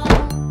all.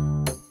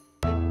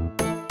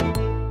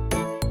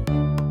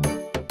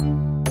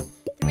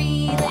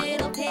 3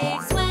 little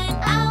pigs went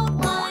out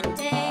one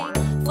day.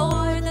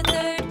 For the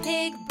third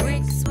pig,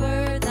 bricks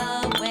were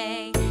the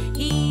way.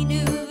 He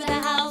knew the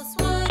house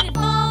would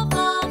fall,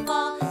 fall,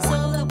 fall,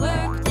 so the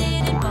work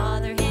didn't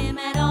bother him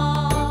at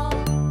all.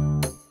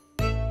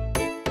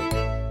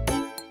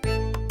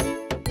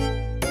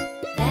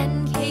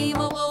 Then came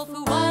a wolf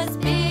who was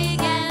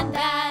big and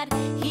bad.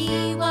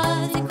 He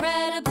was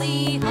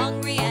incredibly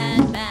hungry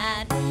and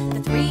mad.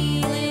 The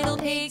 3 little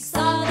pigs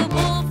saw the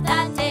wolf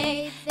that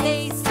day.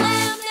 They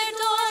slammed their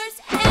doors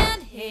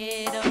and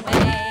hid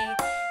away.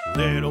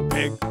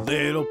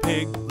 Little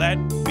pig, let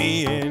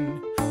me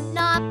in.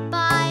 Not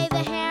by the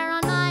hair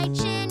on my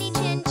chinny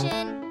chin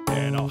chin.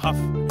 And I'll huff,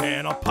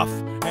 and I'll puff,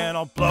 and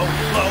I'll blow,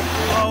 blow,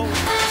 blow.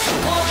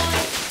 Boy,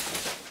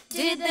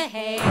 did the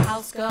hay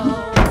house go.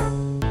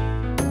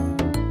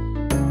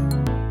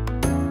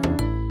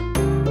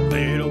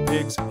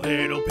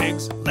 Little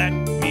pigs, let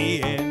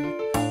me in.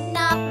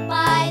 Not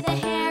by the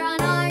hair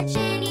on our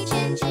chinny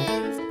chin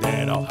chins.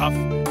 Then I'll huff,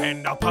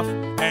 and I'll puff,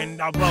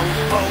 and I'll blow,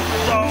 blow,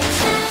 blow.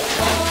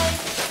 Boy,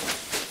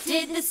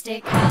 did the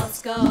stick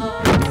house go.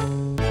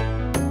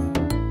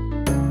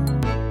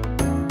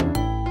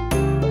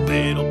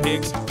 Little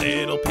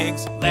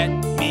pigs, let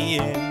me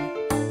in.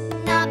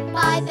 Not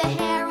by the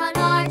hair on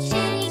our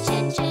chinny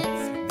chin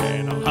chins.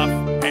 Then I'll huff,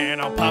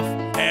 and I'll puff,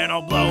 and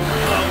I'll blow,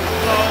 blow,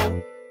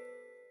 blow.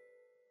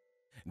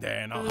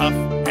 Then I'll huff,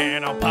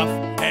 and I'll puff,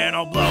 and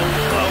I'll blow,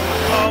 blow,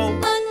 blow.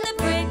 But the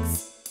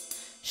bricks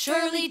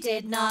surely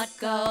did not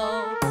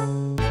go.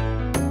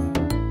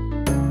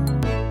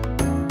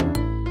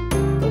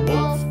 The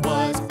wolf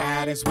was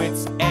at his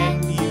wits'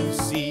 end, you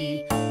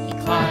see. He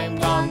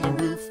climbed on the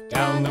roof,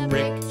 down the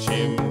brick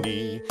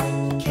chimney.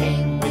 He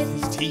came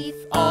with his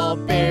teeth all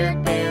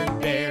bared, bared,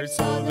 bared.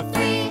 So the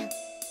 3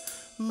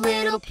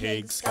 little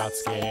pigs got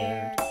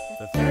scared.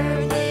 The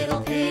third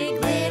little pig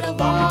lit a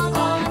log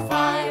on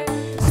fire.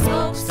 The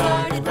smoke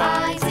started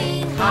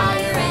rising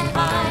higher and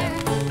higher.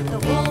 The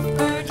wolf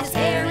burned his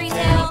hairy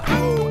tail,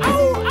 ow,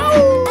 ow,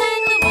 ow.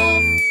 Then the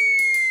wolf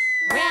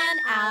ran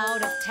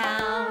out of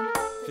town.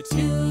 The 2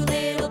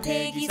 little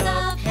piggies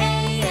of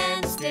hay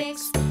and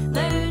sticks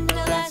Learned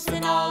a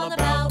lesson all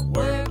about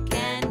work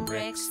and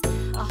bricks.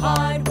 A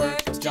hard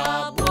worked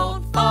job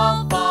won't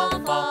fall, fall,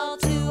 fall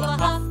to a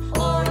huff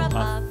or a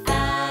puff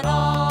at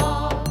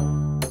all.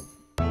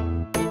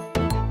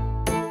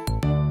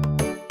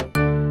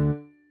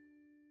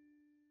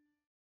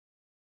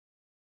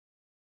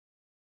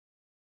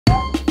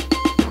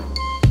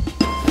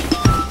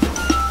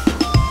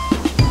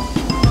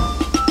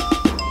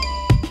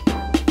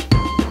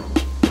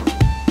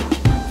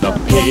 The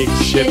pig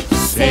ships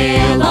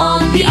sail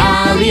on the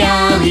alley,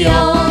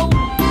 alley-o.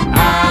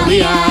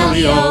 Alley,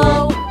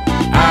 alley-o.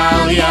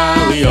 Alley,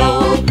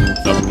 alley-o.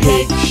 The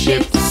pig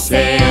ships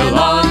sail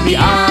on the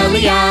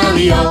alley,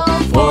 alley-o.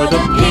 For the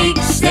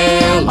pigs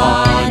sail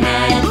on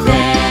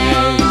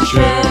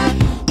adventure.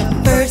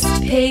 The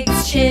first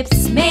pig's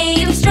chips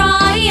made of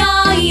straw,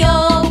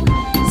 yo-yo.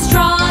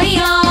 Straw,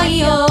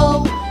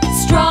 yo-yo.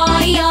 Straw,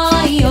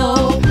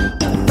 yo-yo.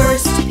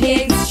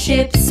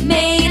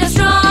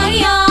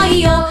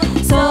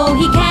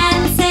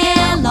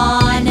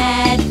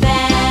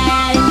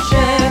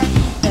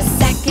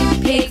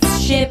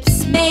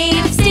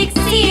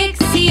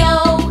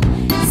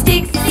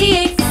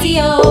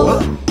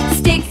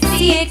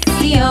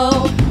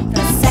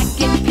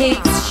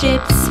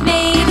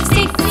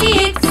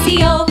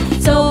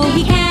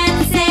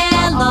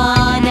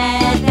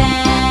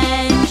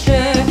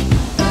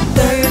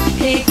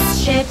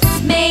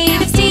 ships made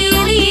of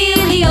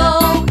steel-eo,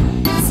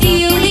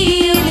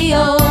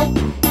 steel-eo,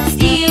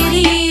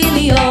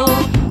 steel-eo.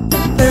 The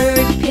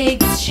third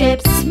pig's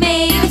ship's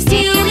made of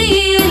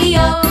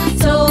steel-eo,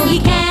 so he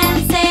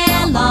can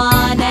sail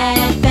on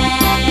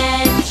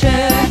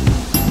adventure.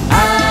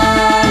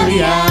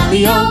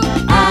 Alley-alley-o,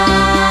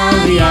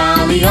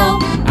 alley-alley-o,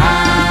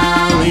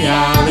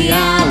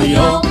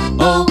 alley-alley-alley-o,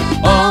 oh,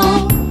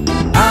 oh.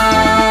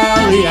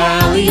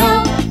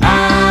 Alley-alley-o,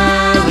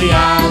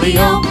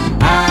 alley-alley-o,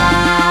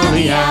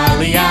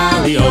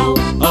 alley-alley-alley-o,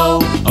 oh,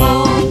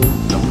 oh.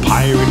 The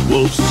pirate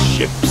wolf's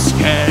ship's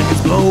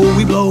cannons blow,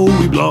 we blow,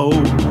 we blow.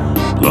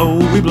 Blow,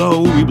 we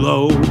blow, we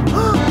blow.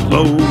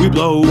 Blow, we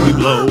blow, we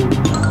blow.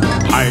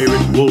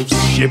 Pirate wolf's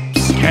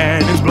ship's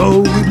cannons blow,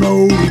 we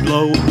blow, we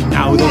blow.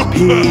 Now the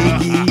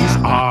piggies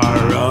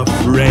are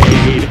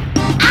afraid.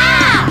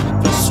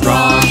 The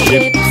straw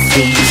ship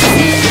sinks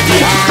in the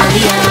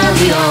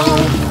alley-alley-o,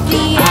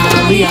 The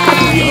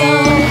alley-alley-o,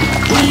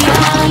 the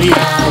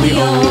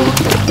alley-alley-o.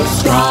 The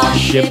straw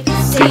ship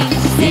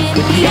sinks in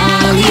the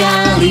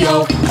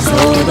alley-alley-o, so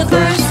the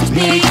first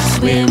pig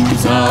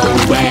swims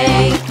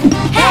away.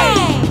 Hey!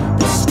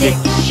 The stick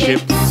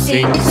ship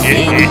sinks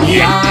in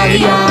the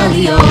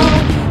alley-alley-o,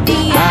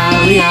 The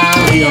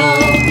alley-alley-o,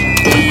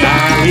 the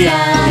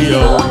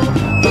alley-alley-o.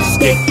 The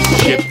stick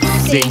ship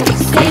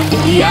sinks in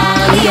the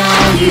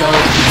alley-alley-o,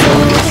 so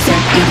the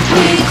second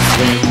pig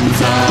swims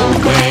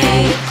away.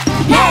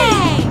 Hey!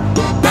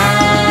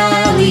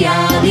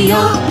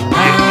 Alley-alley-o,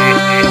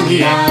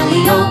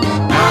 alley-alley-o,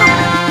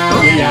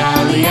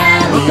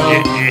 alley-alley-alley-o,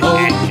 oh,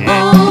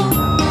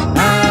 oh.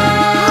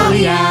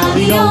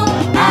 Alley-alley-o,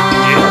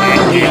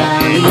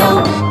 alley-alley-o,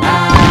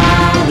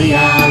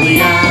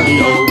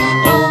 alley-alley-alley-o,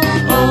 oh,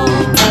 oh.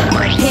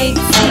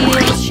 Pig's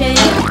steel ship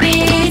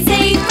is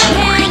safe from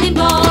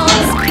cannonballs,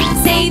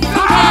 safe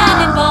from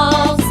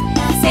cannonballs,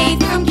 safe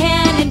from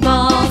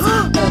cannonballs.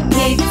 The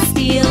pig's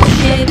steel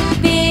ship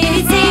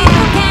is safe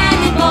from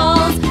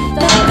cannonballs.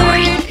 The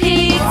third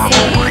pig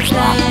saves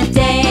the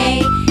day.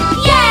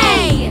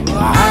 Yay!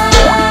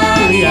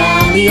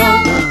 Alley-alley-o,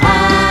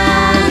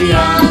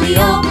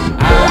 alley-alley-o,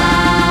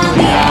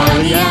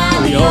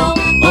 alley-alley-alley-o,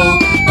 oh,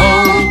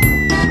 oh.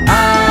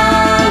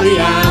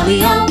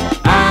 Alley-alley-o,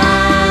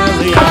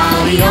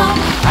 alley-alley-o,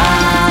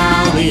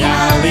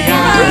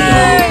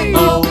 alley-alley-alley-o,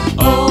 oh,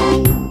 oh.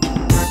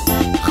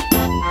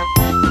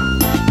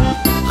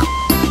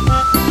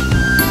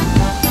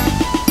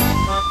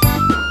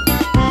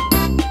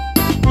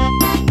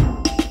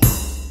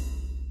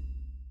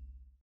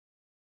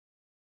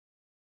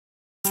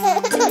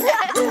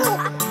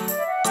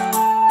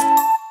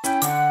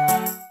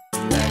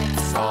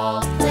 Let's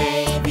all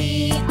play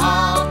the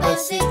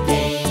opposite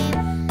game.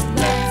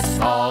 Let's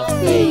all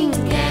think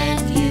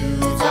and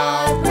use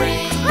our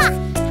brains.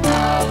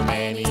 How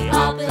many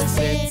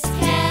opposites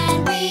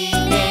can we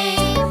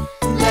name?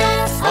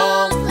 Let's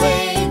all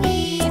play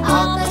the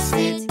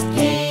opposite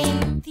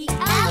game. The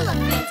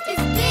elephant is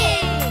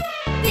big,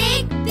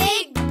 big,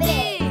 big,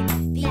 big.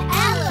 The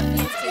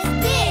elephant is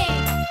big,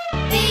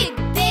 big,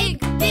 big,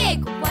 big.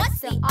 What's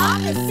the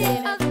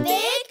opposite of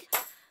big?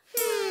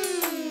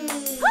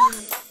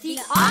 The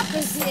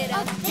opposite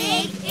of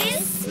big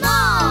is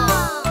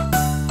small.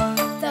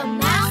 The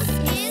mouse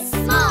is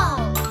small,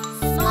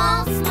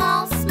 small,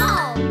 small,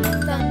 small.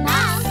 The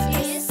mouse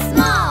is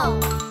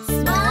small,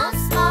 small,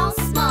 small,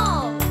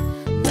 small.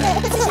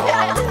 Let's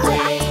all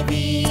play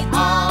the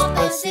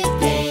opposite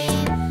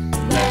game.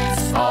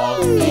 Let's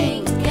all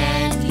think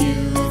and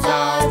use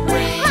our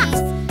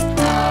brains.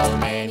 How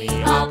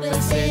many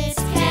opposites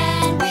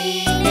can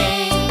we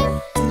name?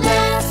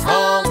 Let's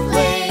all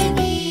play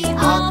the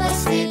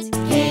opposite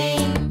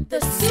game. The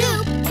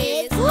soup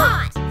is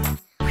hot,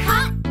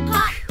 hot,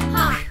 hot,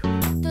 hot.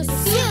 The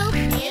soup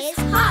is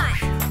hot,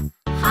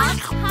 hot,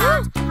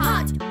 hot,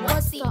 hot.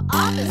 What's the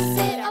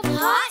opposite of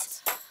hot?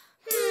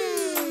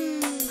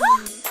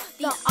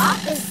 The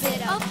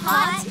opposite of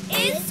hot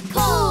is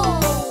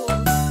cold.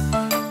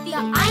 The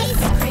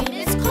ice cream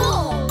is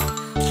cold,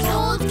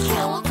 cold,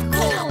 cold,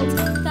 cold.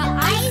 The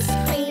ice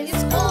cream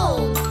is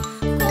cold,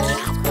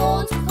 cold,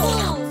 cold,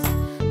 cold.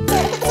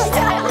 Let's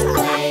all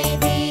play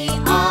the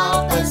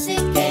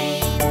opposite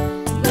game.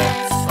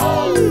 Let's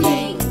all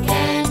think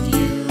and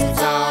use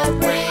our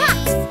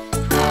brains.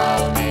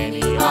 How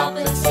many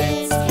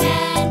opposites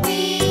can we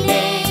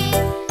name?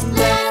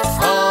 Let's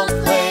all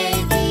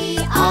play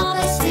the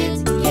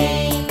opposite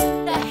game.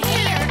 The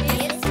hair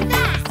is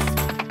fast,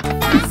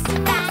 fast,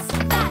 fast,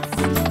 fast.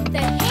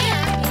 The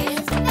hair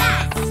is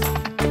fast,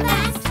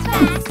 fast,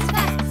 fast,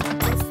 fast.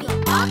 What's the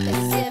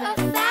opposite of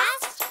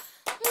fast?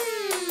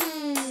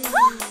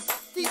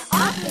 The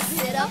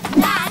opposite of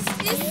fast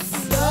is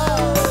slow.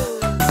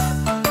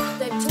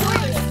 The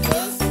tortoise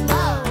is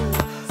slow,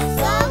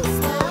 slow,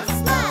 slow,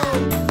 slow.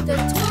 The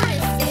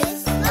tortoise is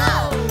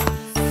slow,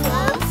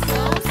 slow,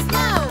 slow,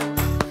 slow.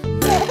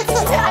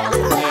 Let's all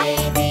play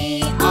the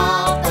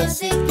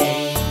opposite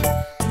game.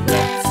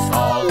 Let's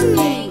all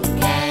think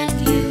and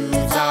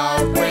use our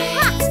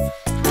brains.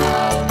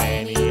 How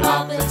many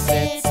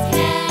opposites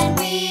can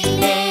we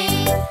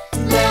name?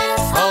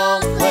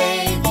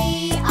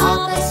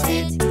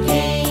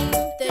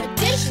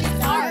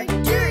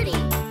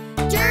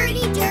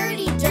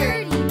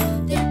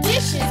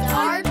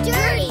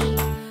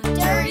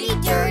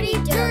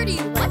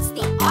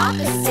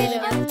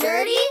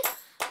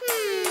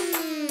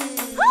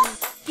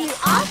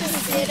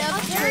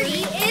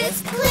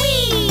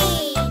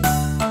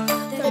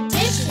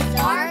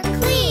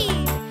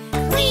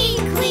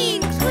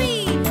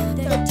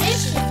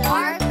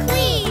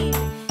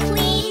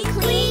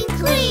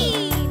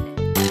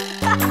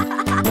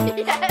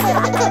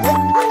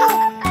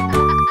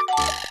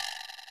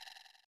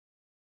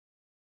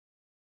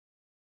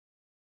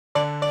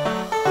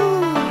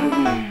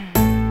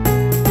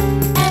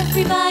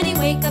 Everybody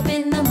wake up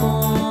in the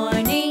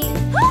morning.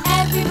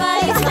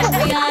 Everybody's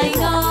hungry, I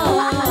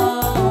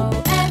know.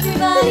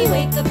 Everybody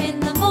wake up in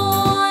the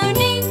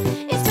morning.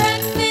 It's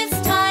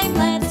breakfast time,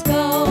 let's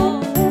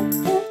go.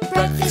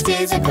 Breakfast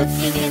is a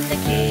cooking in the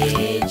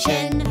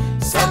kitchen.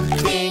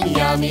 Something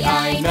yummy,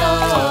 I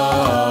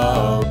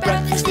know.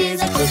 Breakfast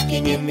is a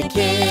cooking in the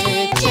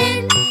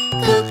kitchen.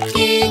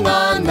 Cooking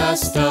on the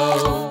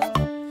stove.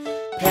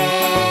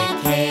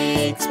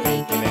 Pancakes,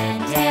 bacon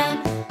and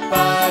ham.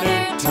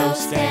 Butter,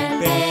 toast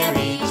and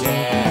berry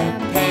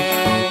jam.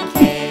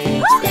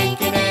 Pancakes,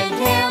 bacon and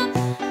ham.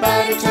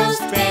 Butter,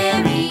 toast,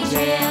 berry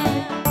jam.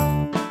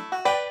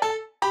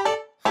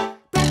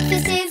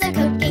 Breakfast is a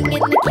cooking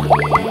in the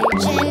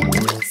kitchen.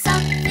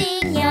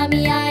 Something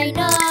yummy, I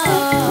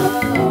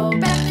know.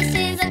 Breakfast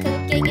is a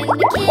cooking in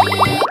the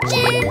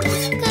kitchen.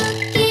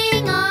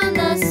 Cooking on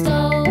the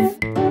stove.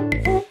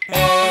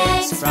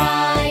 Eggs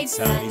fried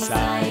sunny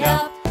side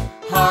up.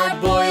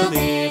 Hard boiled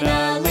in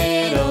a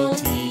little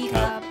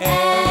teacup.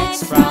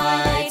 Eggs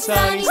fried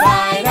sunny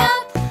side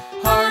up.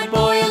 Hard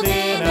boiled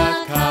in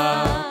a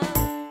cup.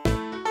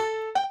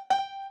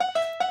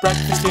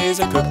 Breakfast is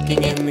a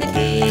cooking in the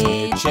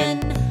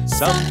kitchen.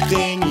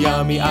 Something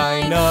yummy,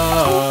 I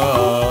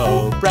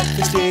know.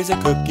 Breakfast is a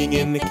cooking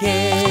in the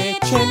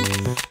kitchen.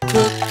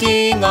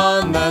 Cooking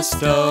on the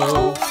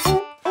stove.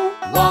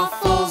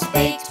 Waffles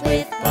baked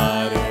with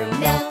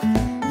buttermilk.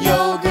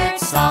 Yogurt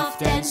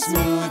soft and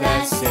smooth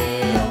as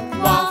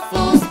silk.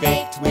 Waffles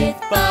baked with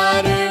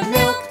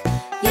buttermilk.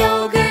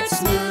 Yogurt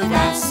smooth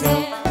as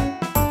silk.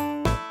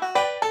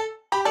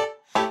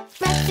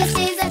 Breakfast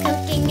is a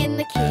cooking in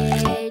the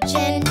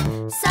kitchen.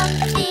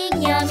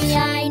 Something yummy,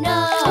 I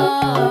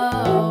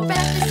know.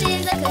 Breakfast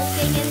is a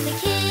cooking in the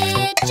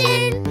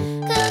kitchen.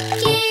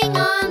 Cooking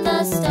on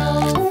the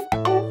stove.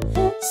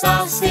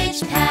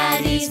 Sausage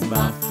patties,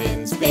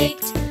 muffins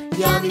baked.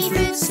 Yummy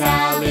fruit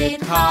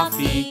salad,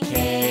 coffee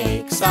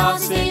cake.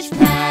 Sausage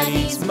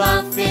patties,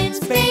 muffins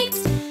baked.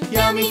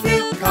 Yummy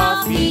fruit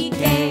coffee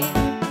cake.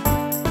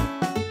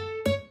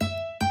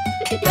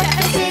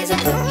 Breakfast is a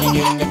cooking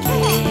in the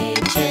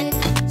kitchen.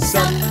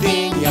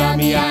 Something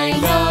yummy, I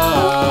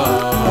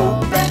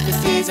know.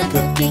 Breakfast is a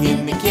cooking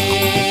in the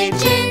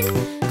kitchen.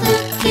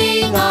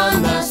 Cooking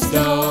on the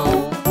stove.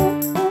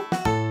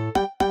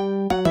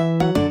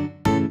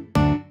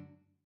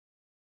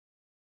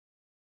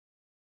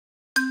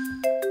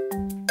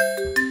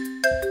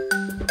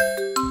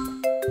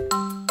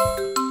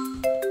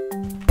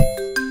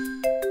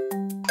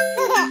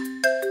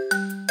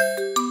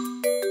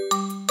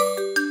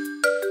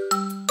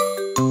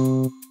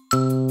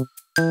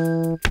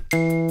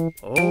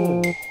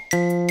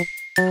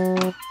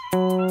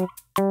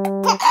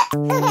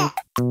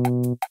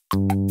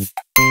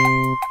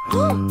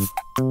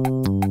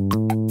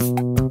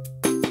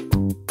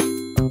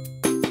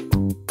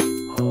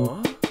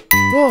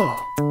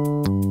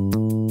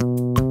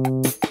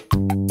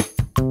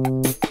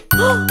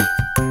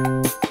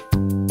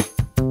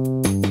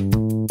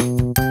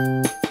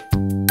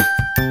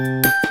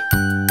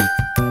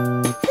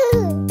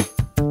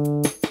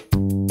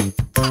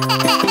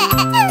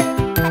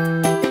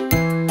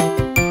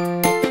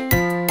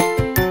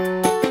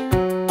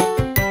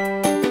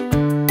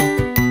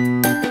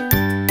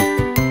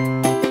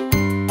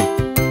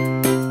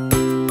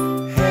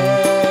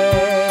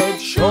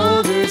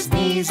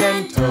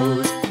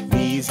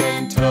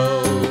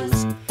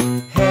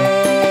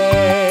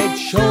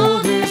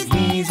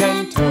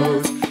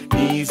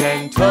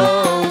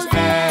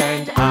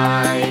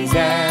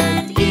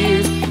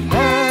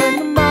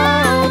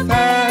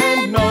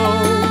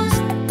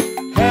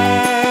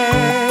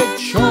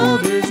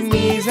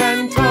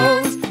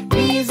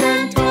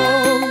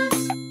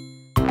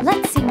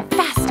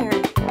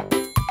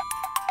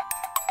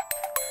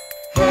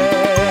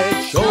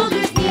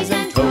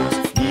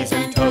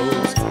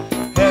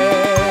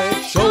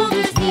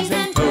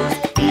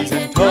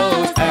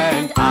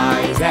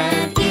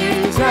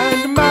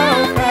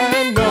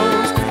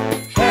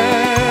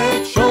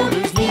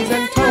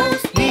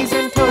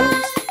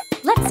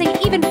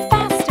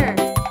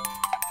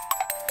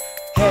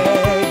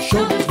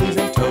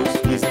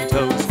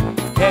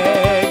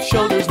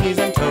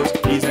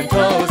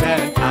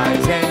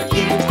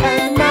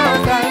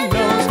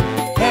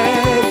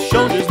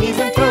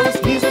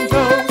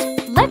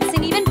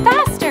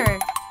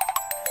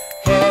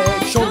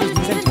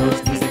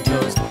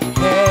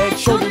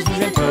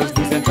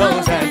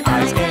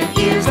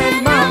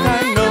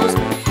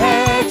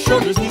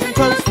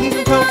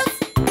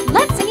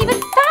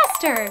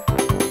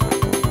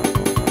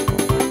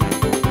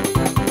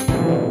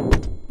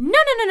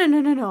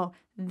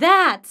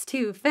 That's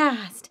too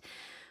fast.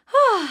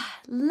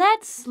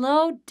 Let's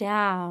slow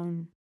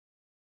down.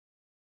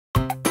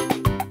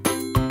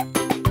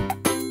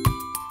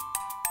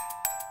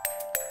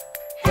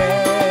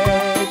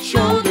 Head,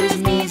 shoulders,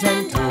 knees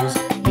and toes,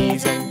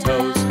 knees and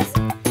toes.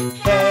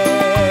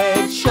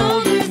 Head,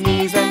 shoulders,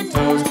 knees and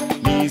toes.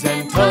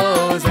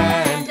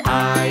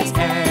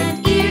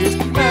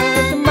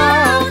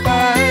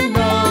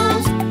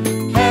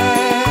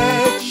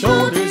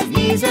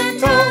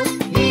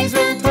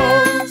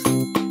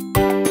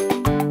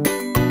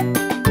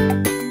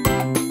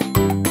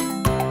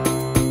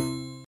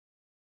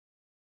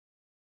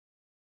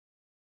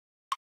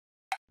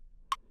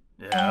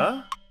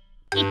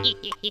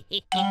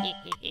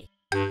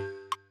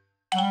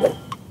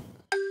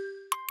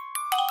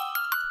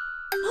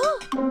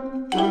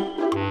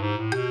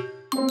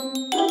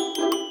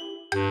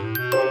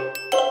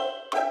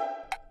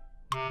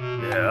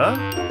 Yeah?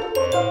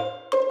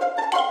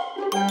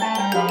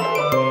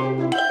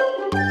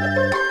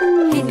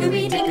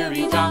 Hickory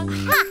dickory dock.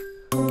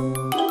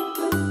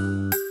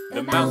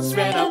 The mouse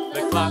ran up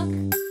the clock.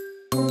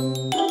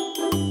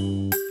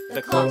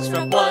 The clock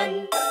struck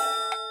 1.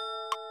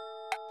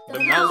 The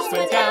mouse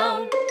went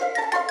down.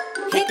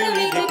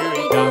 Hickory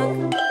dickory dock.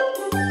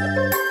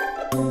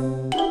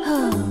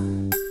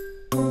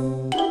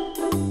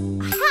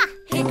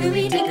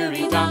 Hickory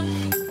dickory dock.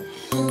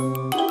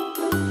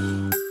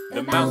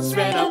 The mouse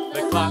ran up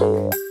the clock.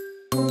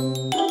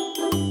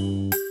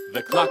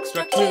 The clock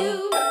struck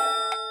 2.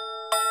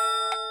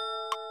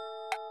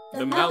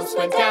 The mouse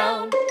went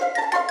down.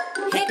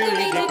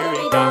 Hickory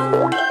dickory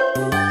dock.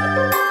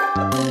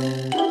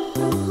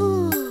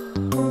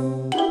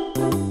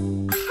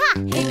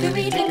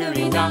 Hickory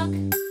dickory dock.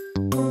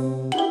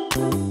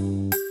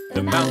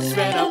 The mouse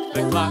ran up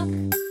the clock.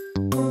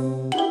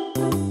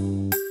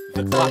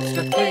 The clock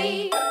struck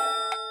 3.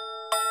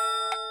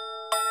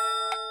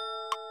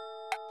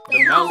 The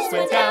mouse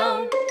went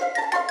down.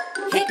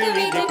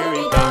 Hickory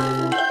dickory dock.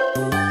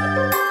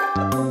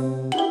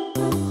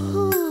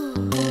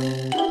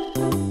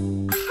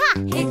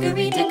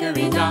 Hickory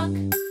dickory dock.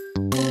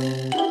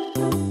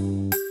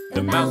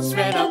 The mouse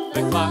ran up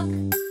the clock.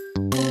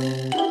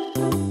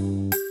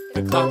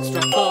 The clock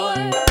struck 4.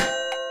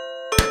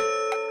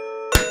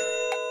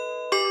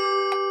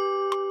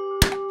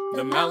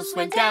 The mouse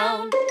went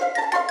down.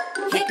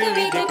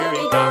 Hickory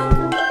dickory dock.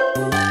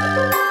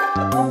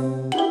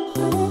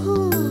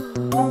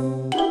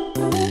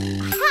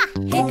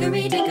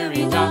 Hickory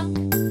dickory dock.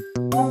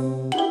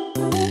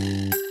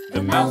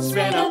 The mouse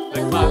ran up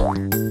the clock.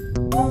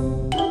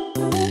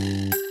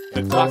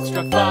 The clock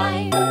struck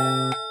 5.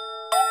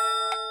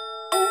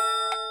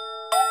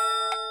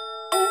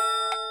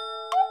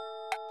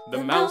 The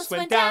mouse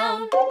went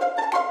down.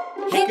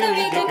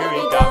 Hickory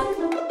dickory dock.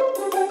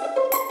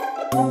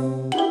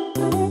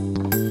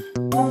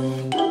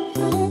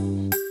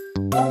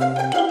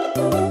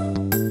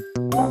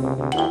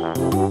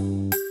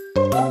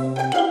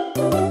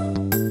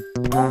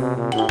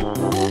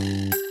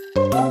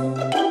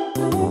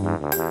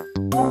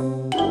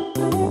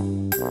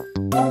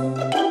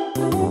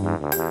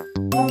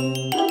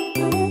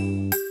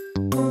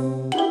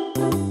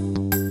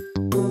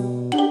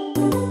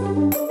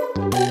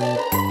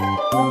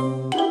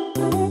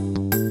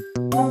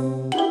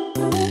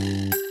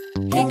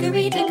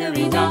 Hickory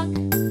dickory dock.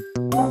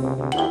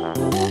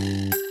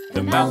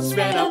 The mouse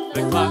ran up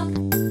the clock.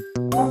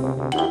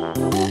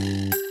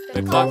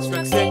 The clock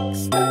struck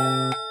 6.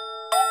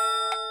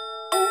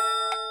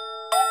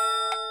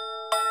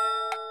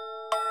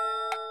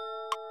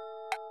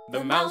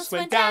 The mouse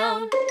went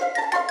down.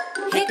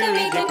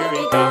 Hickory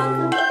dickory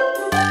dock.